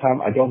period of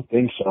time? I don't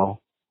think so.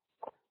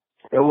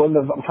 It wouldn't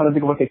have. I'm trying to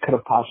think of what they could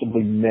have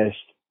possibly missed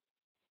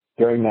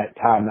during that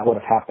time that would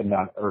have happened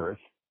on Earth.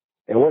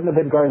 It wouldn't have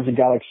been Guardians of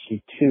the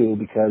Galaxy 2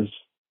 because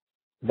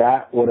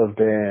that would have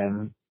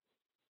been,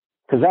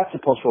 because that's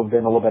supposed to have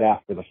been a little bit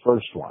after the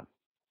first one.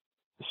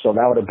 So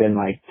that would have been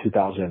like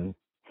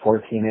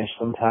 2014-ish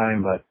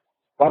sometime, but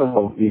I don't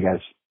know if you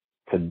guys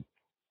could,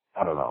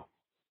 I don't know,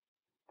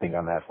 think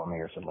on that for me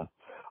or something.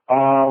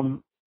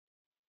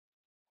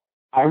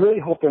 I really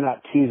hope they're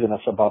not teasing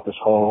us about this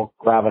whole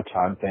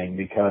Graviton thing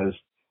because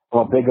I'm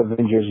a big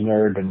Avengers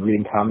nerd, been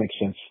reading comics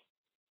since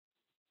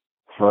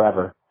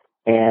forever.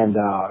 And,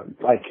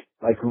 like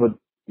what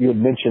you had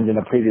mentioned in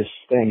a previous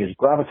thing is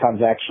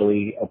Graviton's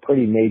actually a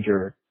pretty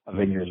major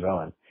Avengers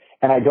villain.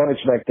 And I don't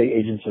expect the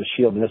Agents of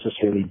S.H.I.E.L.D. to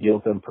necessarily deal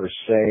with them per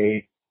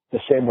se the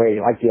same way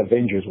like the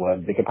Avengers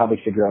would. They could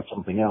probably figure out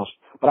something else.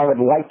 But I would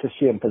like to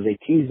see him because they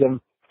teased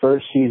him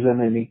first season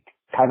and he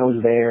kind of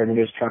was there and then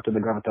he was trapped in the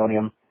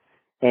Gravitonium.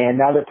 And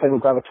now they're playing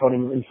with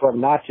Gravitonium and for him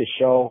not to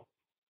show,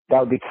 that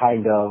would be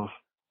kind of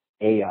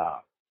a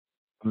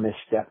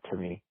misstep to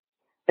me.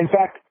 In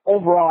fact,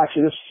 overall,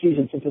 actually, this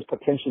season, since it's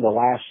potentially the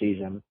last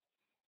season,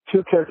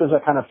 2 characters I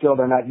kind of feel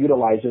they're not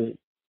utilizing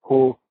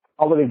who,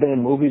 although they've been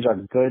in movies, are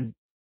good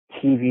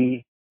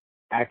TV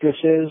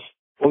actresses.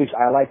 At least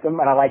I like them,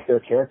 and I like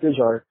their characters,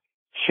 are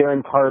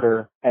Sharon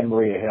Carter and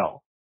Maria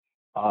Hill.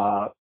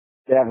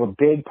 They have a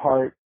big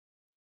part,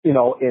 in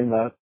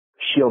the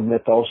S.H.I.E.L.D.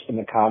 mythos in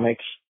the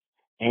comics,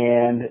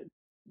 and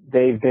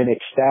they've been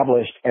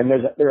established, and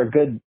they're a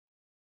good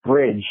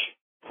bridge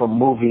from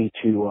movie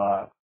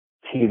to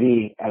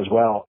TV as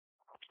well.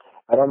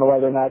 I don't know why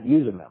they're not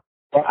using them.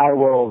 But I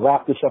will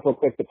wrap this up real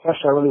quick. The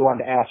question I really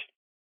wanted to ask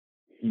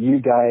you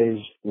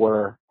guys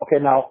were, okay,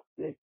 now,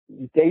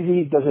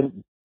 Daisy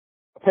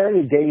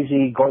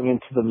going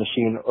into the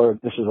machine, or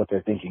this is what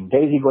they're thinking,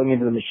 Daisy going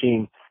into the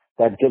machine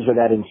that gives her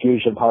that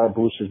infusion power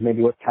boost is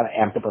maybe what kind of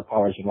amped up her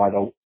powers and why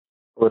the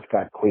Earth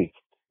got quaked.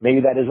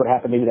 Maybe that is what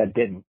happened, maybe that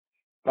didn't.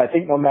 But I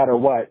think no matter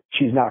what,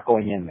 she's not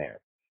going in there.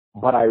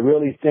 But I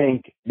really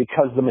think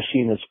because the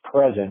machine is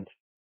present,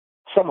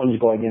 someone's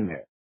going in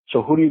there.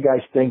 So who do you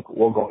guys think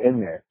will go in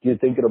there? Do you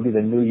think it'll be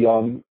the new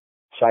young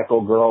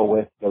psycho girl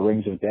with the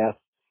rings of death?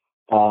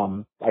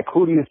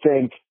 Who do you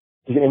think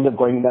is going to end up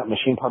going in that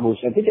machine part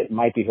boost? I think it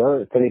might be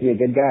her. Could it be a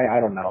good guy? I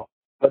don't know.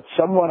 But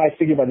someone I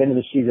figure by the end of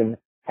the season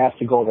has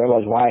to go there.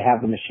 Otherwise, why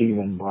have the machine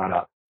been brought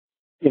up?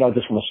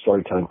 Just from a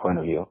storytelling point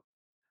of view.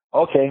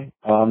 Okay,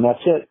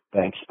 that's it.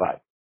 Thanks. Bye.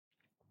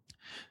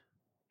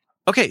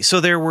 Okay, so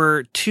there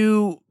were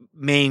 2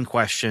 main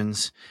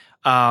questions.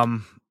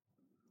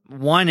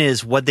 One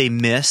is what they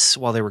miss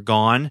while they were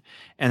gone,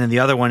 and then the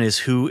other one is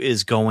who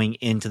is going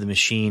into the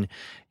machine.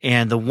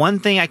 And the one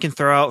thing I can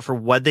throw out for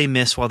what they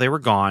missed while they were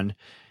gone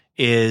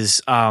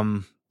is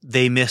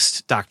they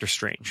missed Doctor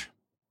Strange.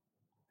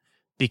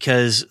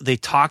 Because they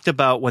talked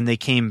about when they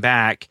came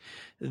back,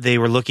 they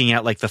were looking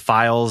at like the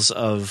files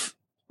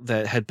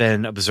that had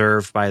been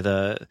observed by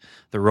the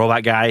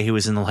robot guy who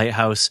was in the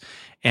lighthouse,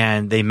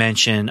 and they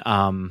mention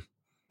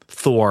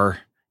Thor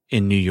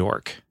in New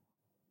York,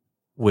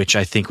 which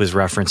I think was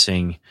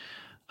referencing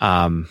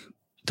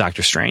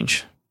Doctor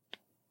Strange.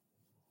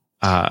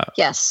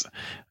 Yes.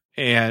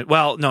 And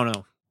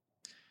no.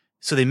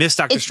 So they missed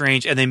Doctor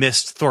Strange and they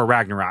missed Thor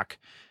Ragnarok.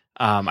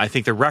 I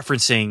think they're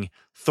referencing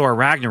Thor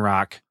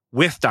Ragnarok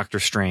with Doctor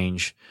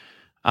Strange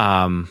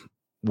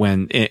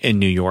when in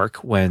New York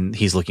when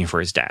he's looking for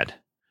his dad.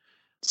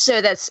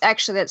 So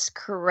that's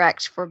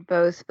correct for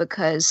both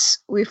because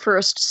we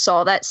first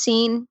saw that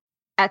scene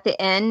at the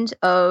end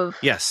of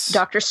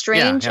Doctor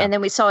Strange, and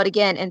then we saw it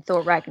again in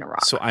Thor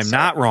Ragnarok. So I'm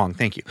not wrong.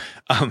 Thank you.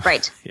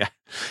 Right. Yeah.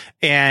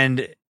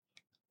 And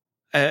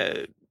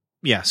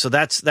so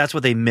that's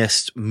what they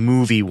missed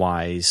movie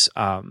wise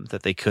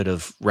that they could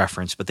have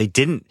referenced, but they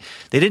didn't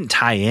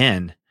tie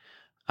in.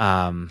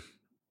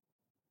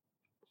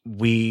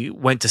 We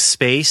went to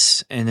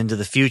space and into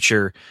the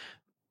future,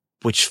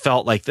 which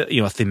felt like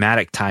a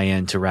thematic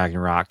tie-in to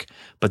Ragnarok.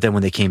 But then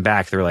when they came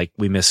back, they were like,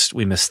 we missed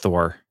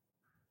Thor.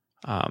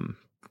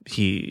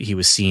 He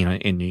was seen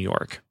in New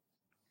York.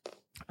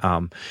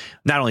 Not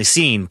only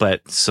seen,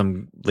 but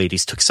some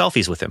ladies took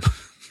selfies with him.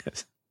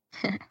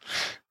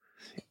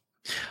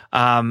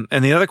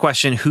 And the other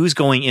question, who's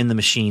going in the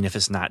machine if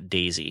it's not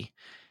Daisy?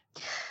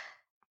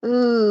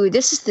 Ooh,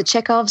 this is the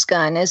Chekhov's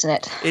gun, isn't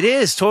it? It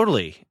is,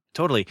 totally.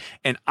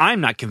 And I'm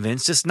not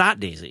convinced it's not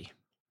Daisy.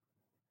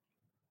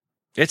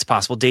 it's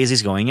possible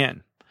Daisy's going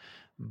in.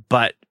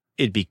 But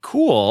it'd be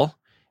cool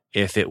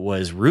if it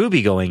was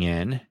Ruby going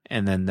in,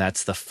 and then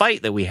that's the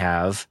fight that we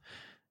have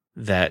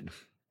that,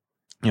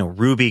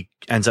 Ruby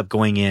ends up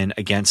going in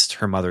against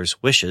her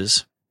mother's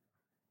wishes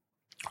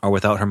or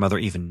without her mother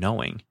even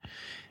knowing.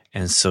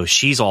 And so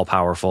she's all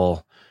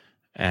powerful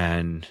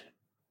and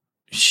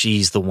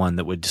she's the one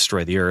that would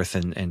destroy the Earth,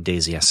 and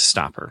Daisy has to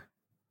stop her.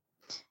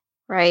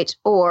 Right.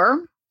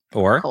 Or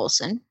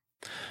Coulson.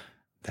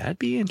 That'd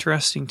be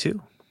interesting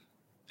too.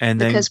 And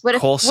because then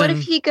what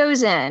if he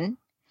goes in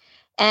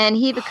and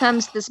he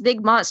becomes this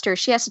big monster?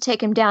 She has to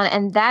take him down,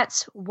 and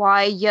that's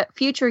why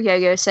future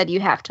Yo-Yo said you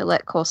have to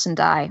let Coulson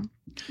die,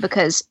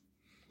 because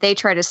they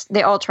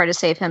all try to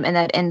save him, and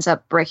that ends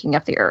up breaking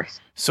up the Earth.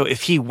 So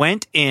if he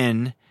went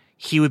in,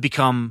 he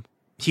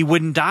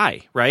wouldn't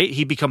die, right?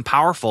 He'd become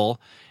powerful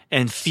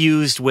and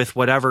fused with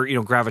whatever,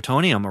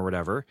 gravitonium or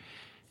whatever.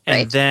 And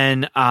right.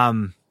 Then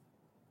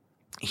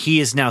he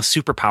is now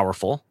super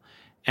powerful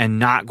and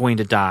not going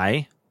to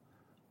die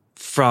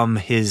from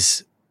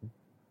his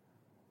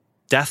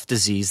death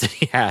disease that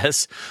he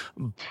has.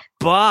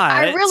 But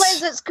I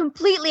realize it's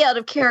completely out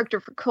of character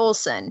for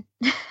Coulson.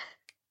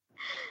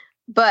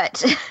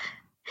 But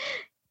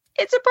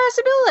it's a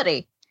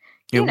possibility.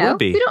 It would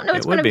be. We don't know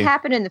what's going to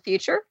happen in the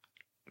future.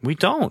 We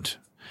don't.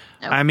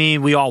 No. I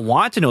mean, we all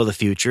want to know the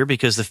future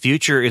because the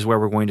future is where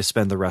we're going to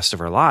spend the rest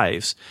of our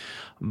lives.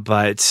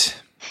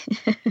 But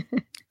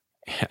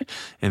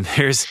and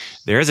there's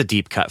a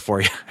deep cut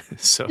for you.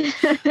 So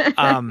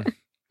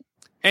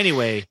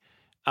anyway,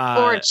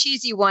 or a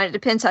cheesy one. It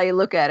depends how you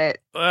look at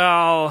it.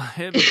 Well,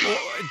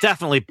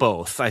 definitely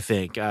both. I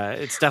think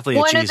it's definitely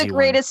one a cheesy of the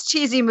greatest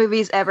cheesy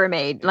movies ever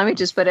made. Let me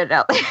just put it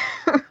out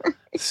there.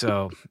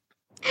 So,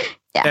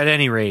 yeah. At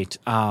any rate,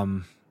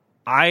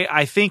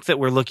 I think that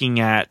we're looking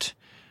at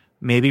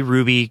maybe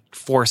Ruby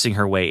forcing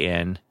her way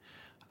in,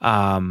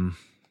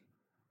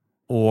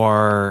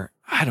 or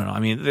I don't know. I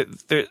mean,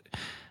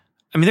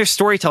 there's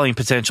storytelling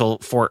potential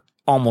for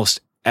almost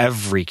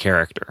every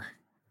character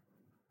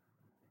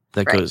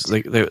that right. goes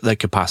that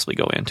could possibly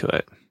go into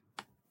it.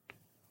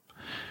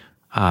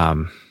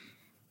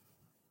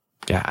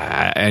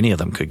 Yeah, any of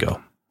them could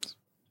go.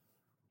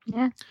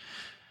 Yeah,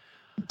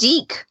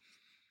 Deke.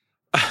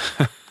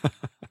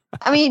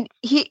 I mean,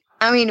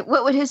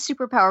 what would his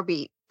superpower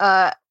be?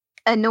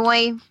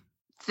 Annoy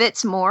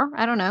Fitz more?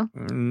 I don't know.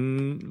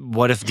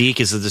 What if Deke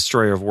is the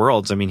destroyer of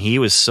worlds? I mean, he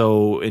was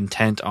so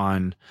intent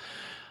on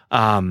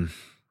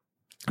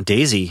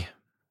Daisy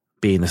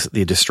being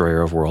the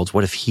destroyer of worlds.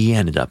 What if he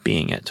ended up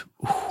being it?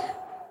 Ooh.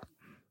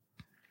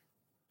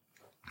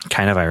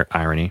 Kind of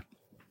irony.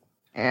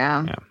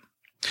 Yeah.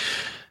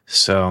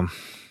 So,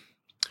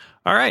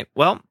 all right.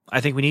 Well, I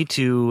think we need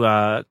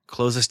to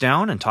close this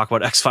down and talk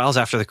about X-Files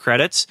after the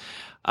credits.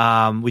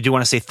 We do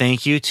want to say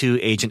thank you to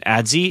Agent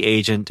Adzi,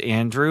 Agent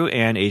Andrew,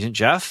 and Agent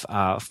Jeff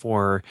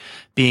for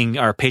being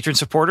our patron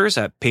supporters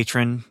at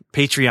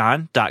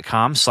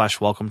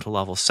patreon.com/welcome to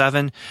level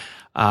 7.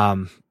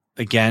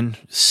 Again,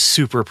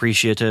 super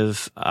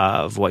appreciative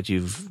of what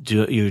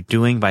you're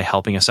doing by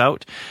helping us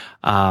out.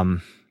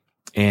 And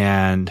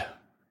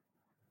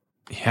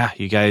yeah,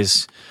 you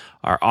guys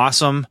are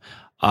awesome.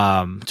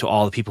 To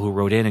all the people who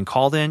wrote in and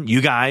called in,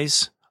 you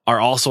guys are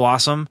also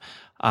awesome.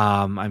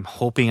 I'm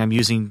hoping I'm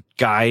using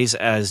guys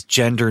as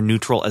gender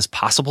neutral as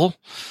possible.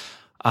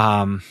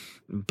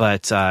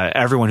 But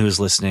everyone who's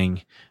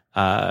listening,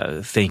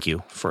 thank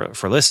you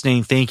for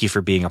listening. Thank you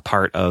for being a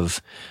part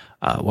of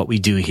what we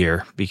do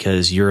here,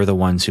 because you're the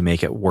ones who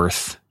make it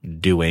worth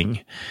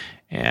doing.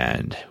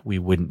 And we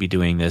wouldn't be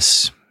doing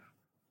this.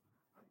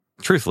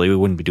 Truthfully, we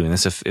wouldn't be doing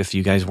this if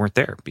you guys weren't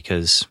there,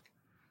 because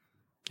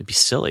it'd be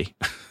silly.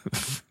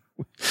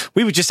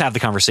 We would just have the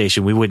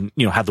conversation. We wouldn't,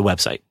 have the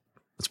website.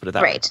 Let's put it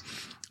that way. Right.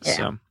 Yeah.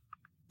 So,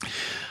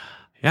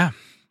 yeah.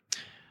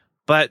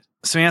 But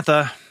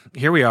Samantha,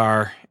 here we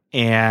are,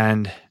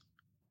 and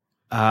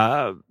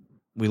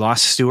we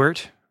lost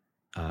Stuart.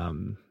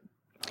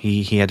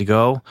 He had to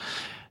go,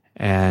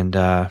 and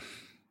yeah,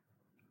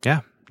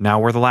 now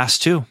we're the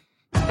last two.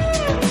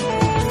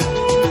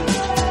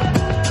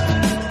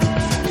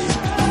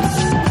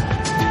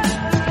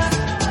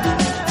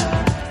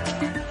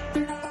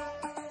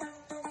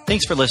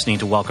 Thanks for listening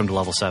to Welcome to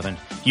Level 7.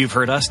 You've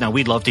heard us. Now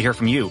we'd love to hear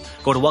from you.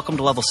 Go to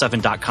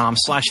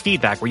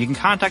welcometolevel7.com/feedback, where you can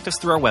contact us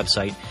through our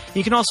website.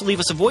 You can also leave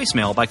us a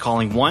voicemail by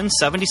calling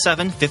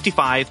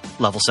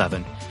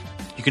 1-77-55-level-7.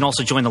 You can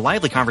also join the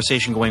lively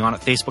conversation going on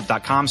at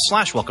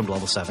facebook.com/welcome to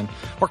level 7,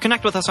 or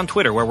connect with us on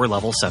Twitter, where we're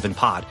level 7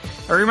 pod.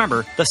 Or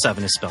remember, the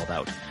 7 is spelled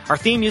out. Our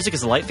theme music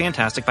is The Light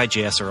Fantastic by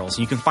J.S. Earls,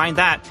 and you can find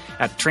that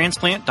at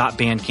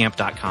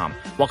transplant.bandcamp.com.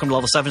 Welcome to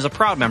Level 7 is a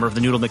proud member of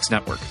the Noodle Mix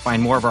Network.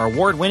 Find more of our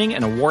award-winning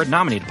and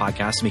award-nominated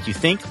podcasts to make you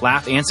think,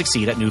 laugh, and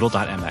succeed at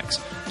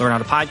noodle.mx. Learn how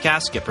to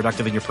podcast, get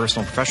productive in your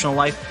personal and professional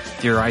life,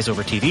 theorize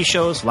over TV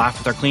shows, laugh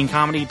with our clean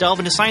comedy, delve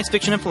into science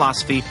fiction and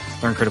philosophy,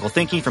 learn critical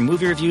thinking from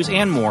movie reviews,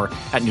 and more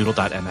at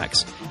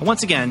noodle.mx. And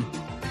once again,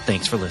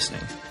 thanks for listening.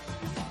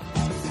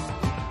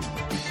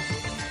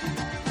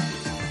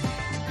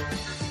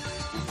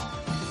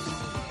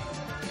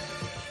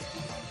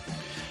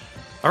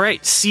 All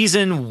right,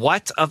 season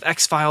what of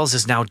X-Files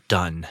is now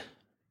done?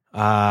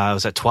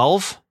 Was that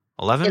 12?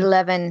 11?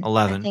 11.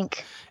 11. I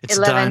think. It's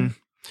 11. done.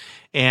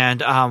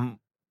 And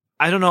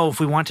I don't know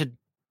if we want to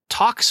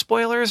talk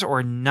spoilers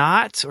or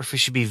not, or if we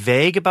should be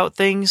vague about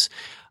things.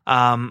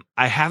 I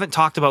haven't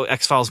talked about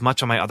X-Files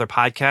much on my other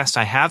podcast.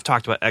 I have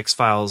talked about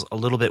X-Files a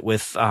little bit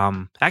with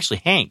actually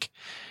Hank.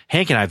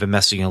 Hank and I have been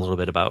messaging a little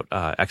bit about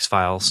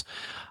X-Files.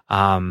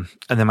 And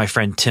then my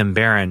friend Tim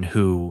Barron,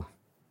 who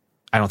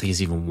I don't think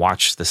he's even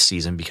watched this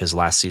season because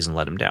last season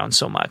let him down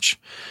so much.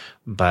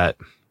 But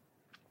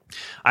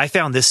I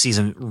found this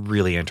season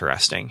really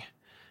interesting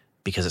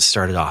because it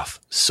started off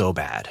so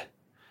bad.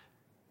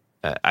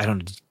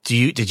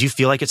 Did you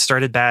feel like it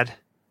started bad?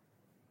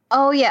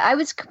 Oh yeah, I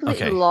was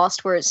completely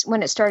lost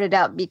when it started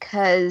out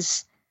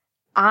because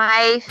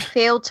I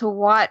failed to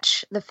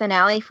watch the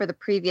finale for the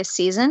previous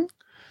season.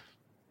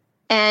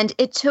 And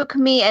it took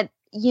me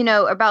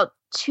about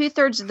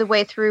 2/3 of the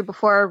way through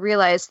before I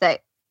realized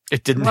that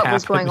it didn't what happen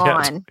was going yet.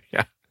 on.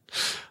 Yeah.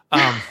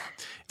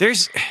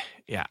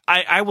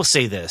 I will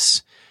say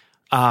this.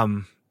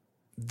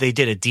 They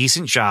did a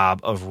decent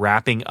job of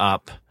wrapping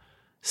up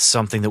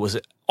something that was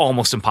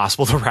almost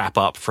impossible to wrap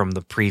up from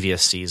the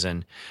previous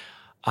season.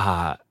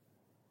 I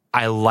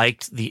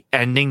liked the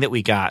ending that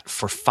we got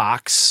for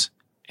Fox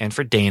and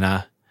for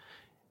Dana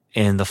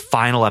in the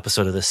final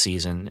episode of this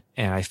season.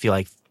 And I feel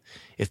like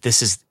if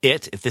this is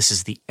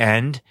the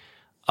end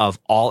of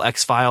all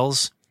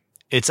X-Files,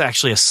 it's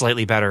actually a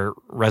slightly better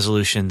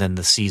resolution than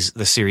the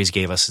series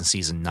gave us in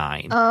season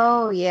 9.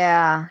 Oh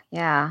yeah.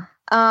 Yeah.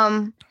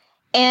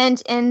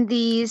 And in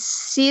the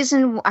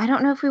season, I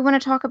don't know if we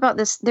want to talk about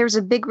this. There's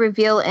a big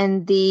reveal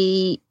in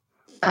the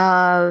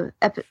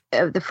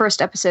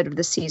first episode of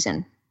the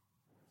season.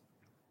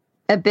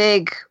 A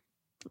big,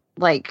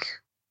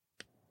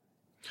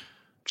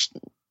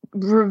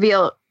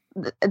 reveal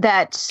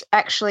that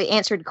actually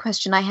answered a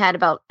question I had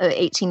about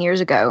 18 years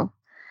ago.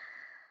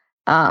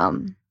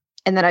 And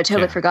then I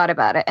totally forgot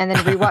about it. And then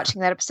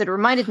rewatching that episode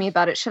reminded me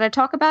about it. Should I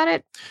talk about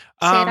it?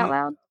 Say it out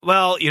loud?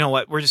 Well, you know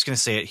what? We're just going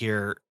to say it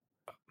here.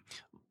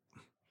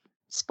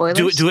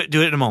 Spoilers? Do it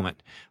in a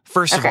moment.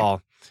 First of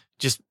all,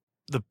 just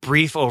the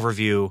brief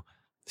overview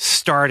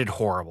started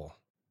horrible.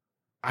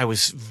 I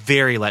was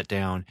very let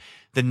down.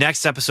 The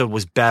next episode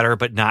was better,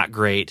 but not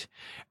great.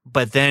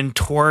 But then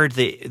toward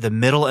the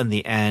middle and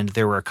the end,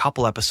 there were a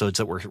couple episodes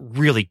that were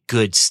really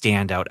good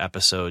standout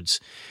episodes.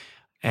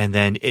 And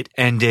then it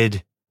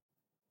ended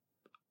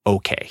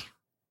okay.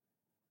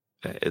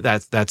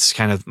 That's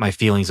kind of my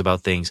feelings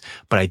about things.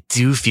 But I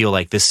do feel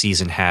like this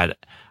season had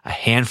a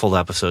handful of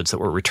episodes that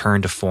were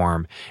returned to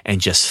form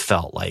and just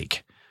felt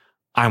like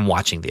I'm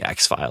watching the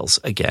X-Files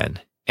again.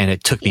 And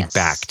it took me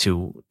back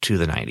to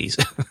the 90s.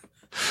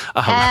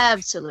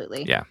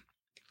 Absolutely. Yeah.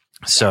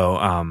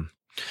 So,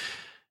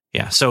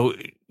 So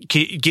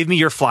give me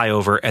your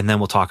flyover and then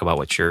we'll talk about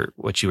what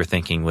you were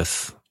thinking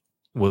with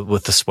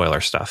the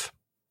spoiler stuff.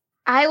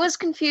 I was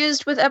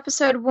confused with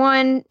episode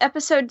 1.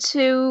 Episode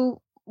 2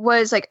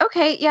 was like,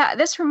 okay, yeah,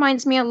 this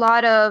reminds me a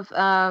lot of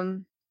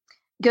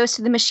Ghost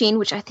of the Machine,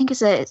 which I think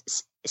is a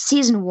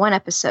season 1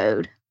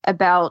 episode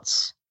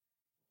about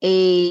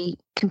a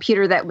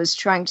computer that was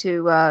trying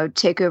to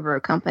take over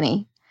a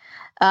company.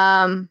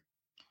 And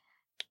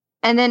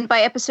then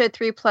by episode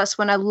 3+,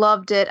 when I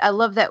loved it, I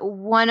loved that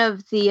one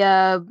of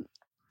the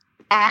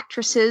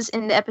actresses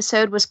in the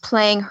episode was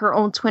playing her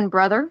own twin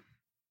brother.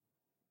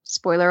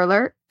 Spoiler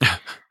alert.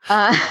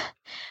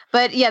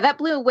 But yeah, that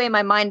blew away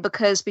my mind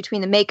because between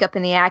the makeup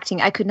and the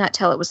acting, I could not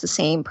tell it was the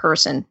same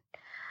person.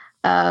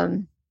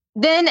 Then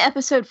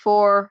episode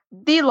 4,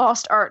 The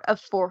Lost Art of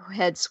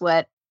Forehead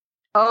Sweat.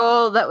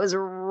 Oh, that was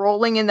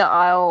rolling in the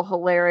aisle.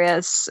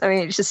 Hilarious. I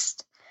mean, it's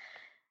just,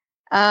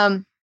 yeah.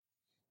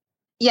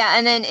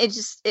 And then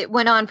it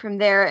went on from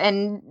there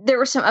and there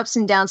were some ups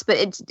and downs,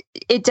 but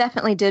it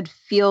definitely did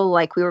feel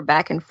like we were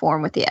back in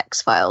form with the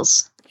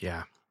X-Files.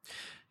 Yeah.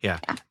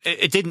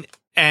 It didn't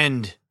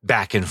end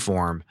back in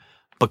form,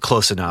 but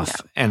close enough.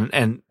 Yeah.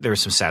 And there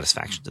was some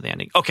satisfaction to the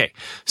ending. Okay.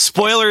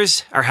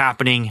 Spoilers are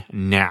happening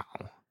now.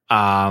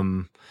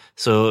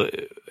 So,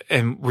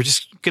 and we're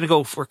just going to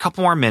go for a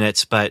couple more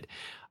minutes, but,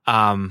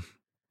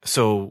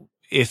 so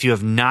if you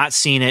have not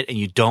seen it and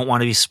you don't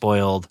want to be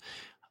spoiled,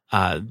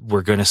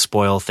 we're going to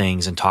spoil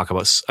things and talk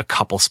about a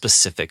couple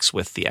specifics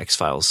with the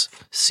X-Files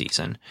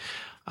season.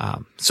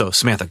 So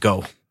Samantha,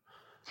 go.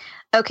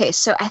 Okay.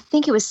 So I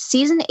think it was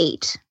season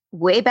 8,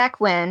 way back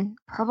when,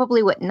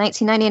 probably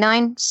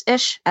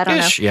 1999-ish. I don't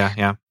know.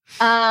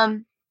 Yeah.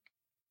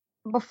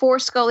 Before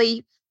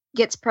Scully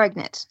gets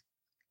pregnant.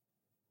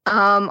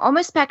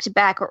 Almost back to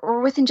back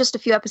or within just a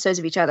few episodes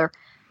of each other.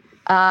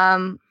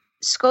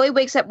 Scully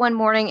wakes up one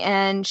morning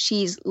and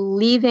she's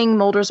leaving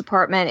Mulder's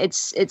apartment.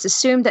 It's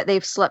assumed that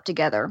they've slept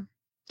together.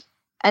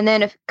 And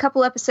then a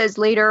couple episodes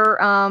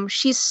later,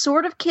 she's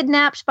sort of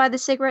kidnapped by the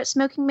cigarette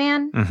smoking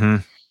man. Mm-hmm.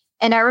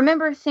 And I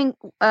remember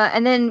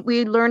and then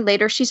we learned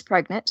later she's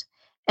pregnant.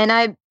 And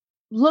I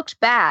looked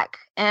back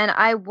and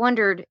I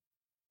wondered,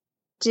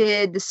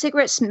 did the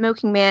cigarette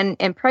smoking man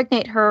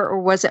impregnate her or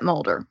was it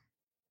Mulder?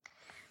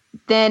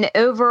 then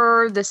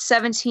over the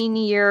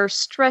 17-year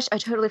stretch, I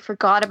totally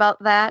forgot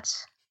about that.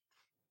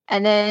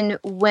 And then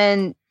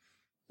when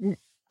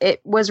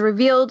it was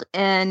revealed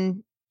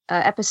in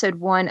episode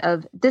 1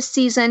 of this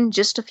season,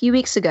 just a few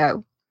weeks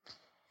ago,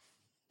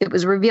 it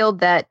was revealed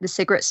that the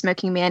cigarette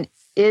smoking man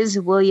is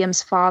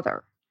William's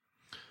father.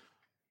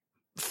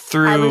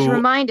 I was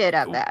reminded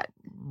of that.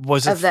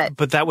 Was it? That.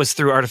 But that was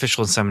through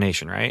artificial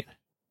insemination, right?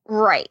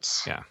 Right.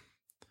 Yeah.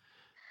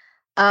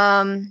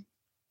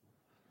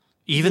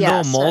 Even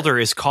though Mulder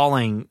is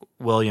calling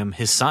William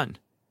his son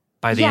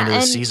by the end of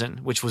the season,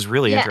 which was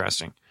really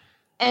interesting.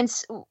 And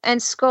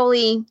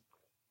Scully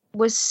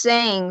was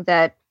saying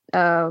that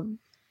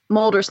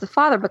Mulder's the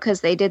father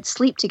because they did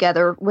sleep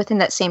together within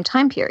that same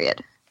time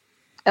period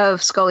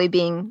of Scully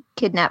being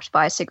kidnapped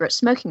by a cigarette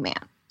smoking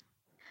man.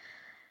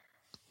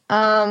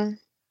 And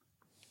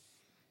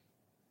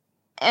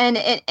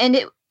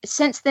it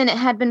since then it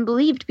had been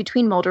believed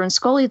between Mulder and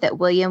Scully that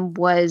William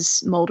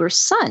was Mulder's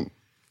son.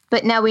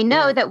 But now we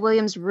know that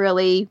William's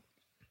really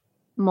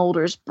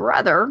Mulder's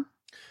brother.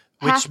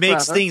 Which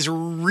makes things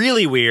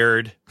really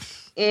weird.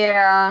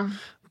 Yeah.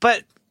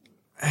 But,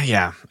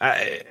 yeah.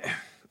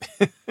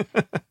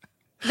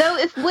 Though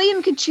if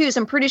William could choose,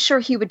 I'm pretty sure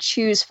he would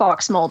choose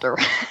Fox Mulder.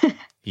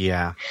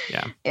 Yeah.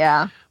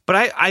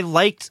 But I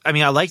liked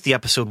the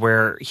episode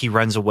where he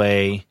runs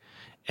away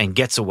and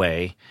gets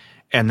away,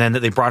 and then that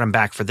they brought him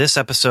back for this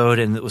episode,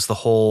 and it was the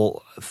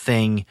whole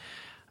thing.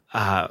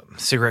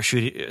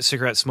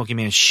 Cigarette smoking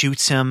man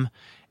shoots him,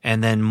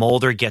 and then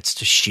Mulder gets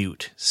to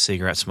shoot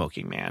cigarette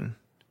smoking man.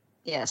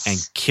 Yes.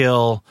 And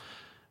kill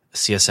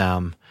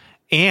CSM,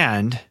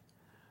 and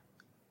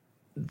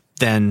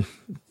then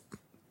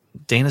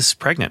Dana's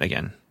pregnant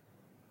again.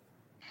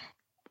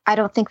 I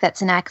don't think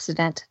that's an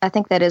accident. I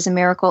think that is a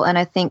miracle, and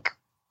I think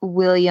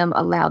William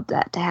allowed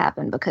that to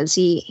happen because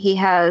he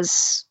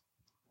has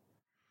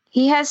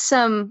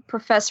some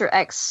Professor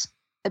X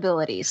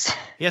abilities.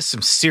 He has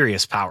some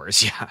serious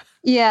powers, yeah.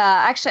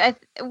 Yeah, actually,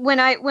 when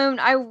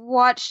I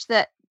watched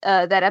that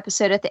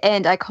episode at the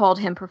end, I called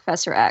him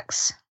Professor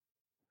X,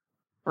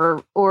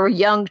 or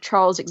young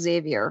Charles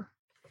Xavier,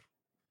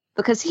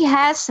 because he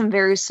has some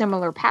very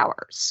similar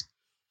powers.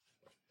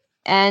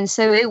 And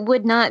so it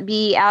would not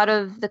be out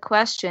of the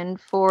question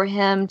for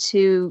him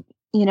to,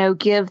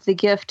 give the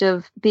gift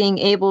of being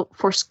able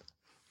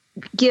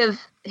give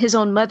his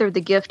own mother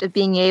the gift of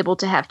being able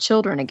to have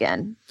children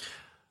again.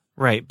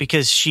 Right.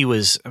 Because she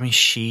lost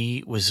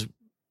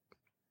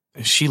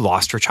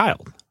her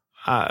child.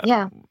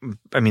 Yeah.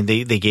 I mean,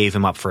 they gave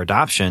him up for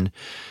adoption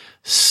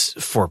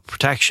for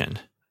protection.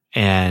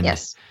 And,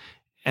 yes.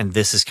 And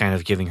this is kind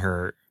of giving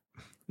her,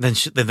 then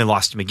they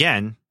lost him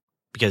again.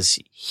 Because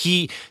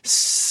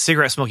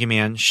cigarette smoking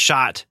man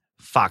shot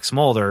Fox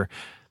Mulder,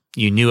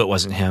 you knew it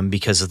wasn't him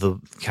because of the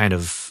kind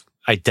of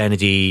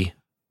identity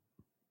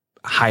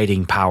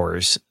hiding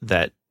powers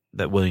that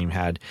William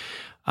had.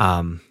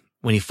 When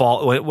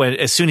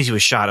as soon as he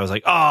was shot, I was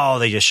like, oh,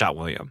 they just shot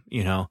William,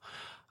 Yeah.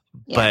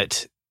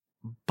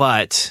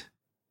 But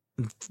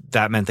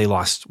that meant they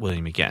lost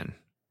William again.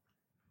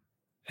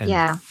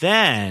 And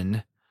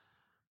then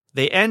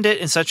they end it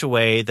in such a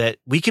way that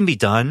we can be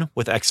done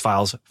with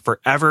X-Files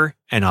forever,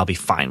 and I'll be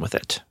fine with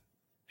it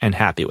and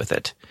happy with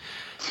it.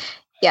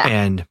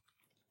 Yeah.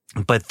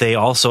 But they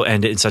also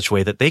end it in such a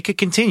way that they could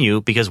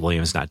continue because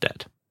William's not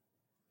dead.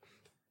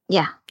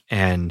 Yeah.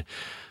 And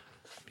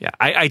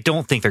I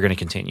don't think they're going to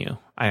continue.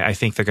 I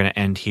think they're going to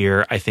end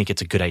here. I think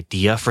it's a good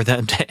idea for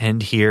them to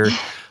end here.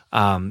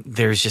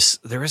 There is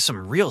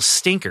some real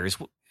stinkers,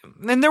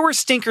 and there were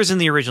stinkers in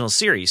the original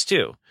series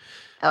too.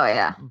 Oh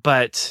yeah.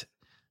 But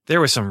there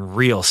were some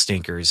real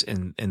stinkers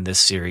in this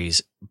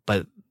series,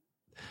 but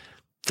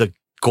the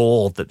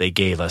gold that they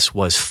gave us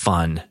was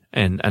fun,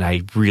 and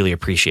I really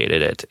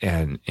appreciated it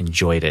and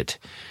enjoyed it.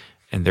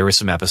 And there were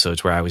some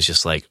episodes where I was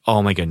just like,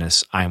 oh my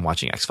goodness, I am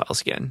watching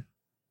X-Files again.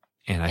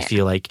 And I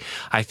feel like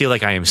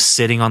I am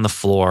sitting on the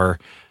floor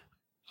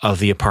of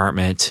the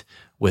apartment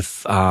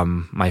with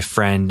my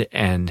friend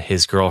and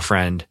his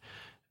girlfriend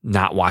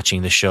not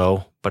watching the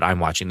show, but I'm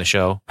watching the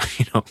show,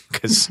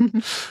 because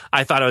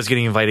I thought I was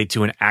getting invited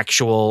to an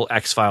actual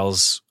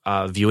X-Files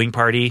viewing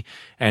party.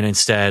 And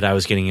instead I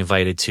was getting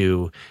invited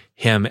to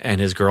him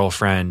and his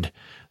girlfriend,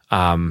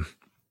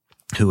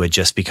 who had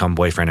just become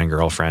boyfriend and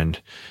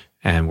girlfriend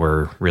and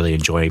were really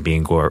enjoying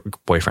being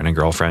boyfriend and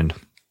girlfriend.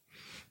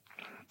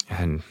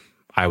 And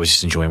I was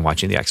just enjoying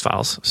watching the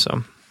X-Files.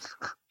 So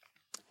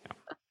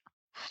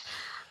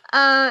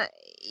I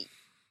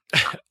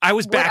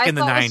was back in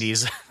the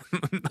 90s.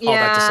 All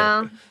that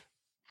to say.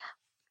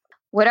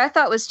 What I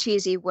thought was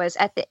cheesy was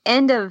at the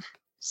end of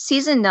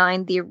season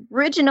 9, the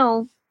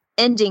original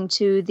ending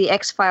to the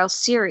X-Files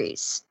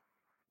series.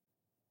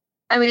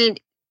 I mean,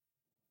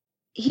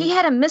 he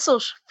had a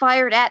missile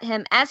fired at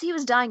him as he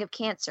was dying of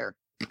cancer.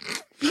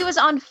 He was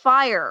on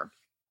fire.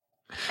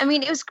 I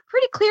mean, it was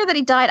pretty clear that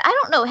he died. I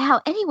don't know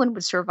how anyone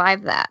would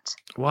survive that.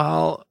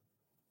 Well,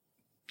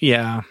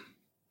 yeah.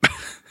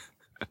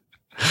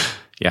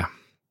 Yeah.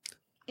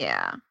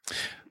 Yeah.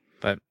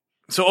 But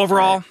so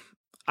overall,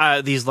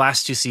 these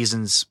last 2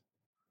 seasons,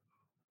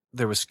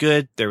 There was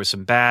good. There was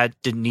some bad.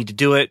 Didn't need to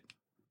do it.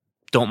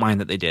 Don't mind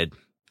that they did.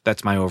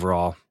 That's my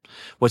overall.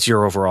 What's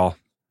your overall?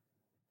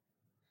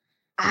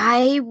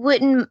 I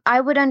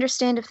would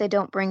understand if they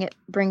don't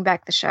bring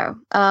back the show.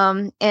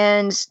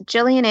 And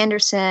Gillian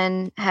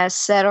Anderson has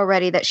said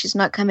already that she's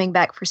not coming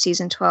back for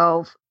season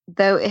 12,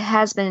 though it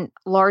has been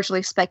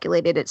largely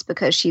speculated it's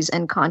because she's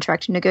in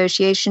contract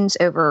negotiations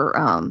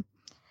over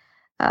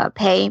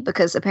pay,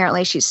 because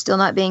apparently she's still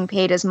not being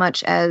paid as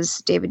much as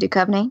David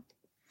Duchovny.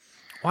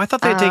 Well, I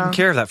thought they had taken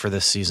care of that for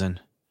this season.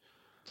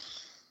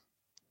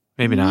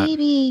 Maybe not.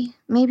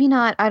 Maybe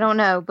not. I don't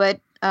know, but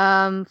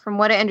from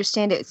what I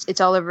understand,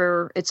 it's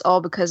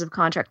all because of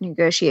contract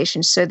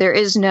negotiations. So there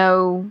is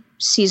no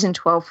season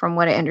 12 from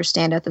what I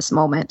understand at this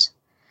moment,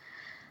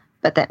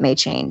 but that may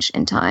change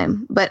in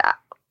time. But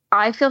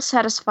I feel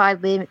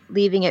satisfied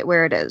leaving it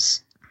where it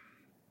is.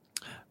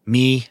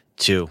 Me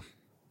too.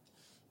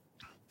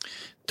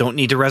 Don't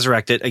need to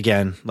resurrect it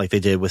again like they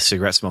did with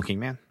Cigarette Smoking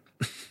Man.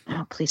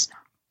 Oh, please no.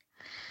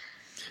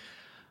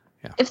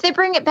 Yeah. If they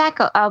bring it back,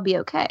 I'll be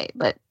okay.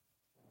 But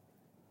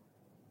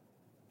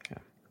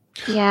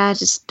yeah,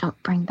 just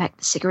don't bring back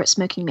the Cigarette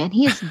Smoking Man.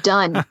 He is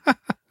done.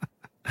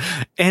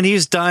 And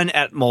he's done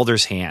at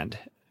Mulder's hand.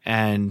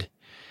 And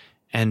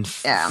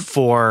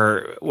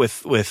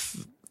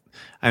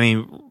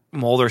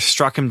Mulder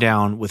struck him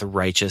down with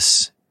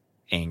righteous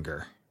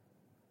anger.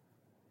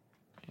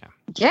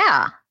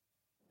 Yeah.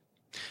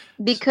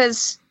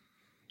 Because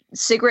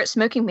Cigarette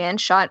Smoking Man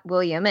shot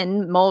William,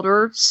 and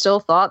Mulder still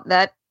thought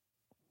that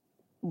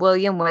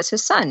William was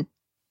his son.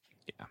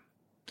 Yeah.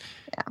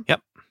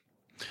 Yep.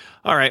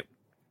 All right.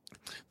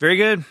 Very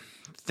good.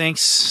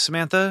 Thanks,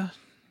 Samantha.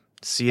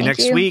 See you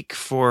next week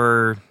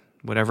for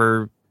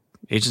whatever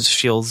Agents of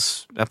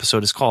S.H.I.E.L.D.'s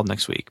episode is called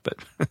next week. But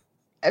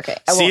okay,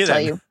 I won't tell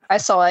you. I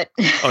saw it.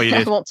 Oh, you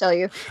did? I won't tell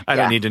you. I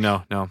don't need to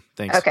know. No,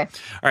 thanks. Okay.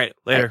 All right.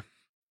 Later.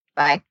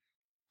 Bye.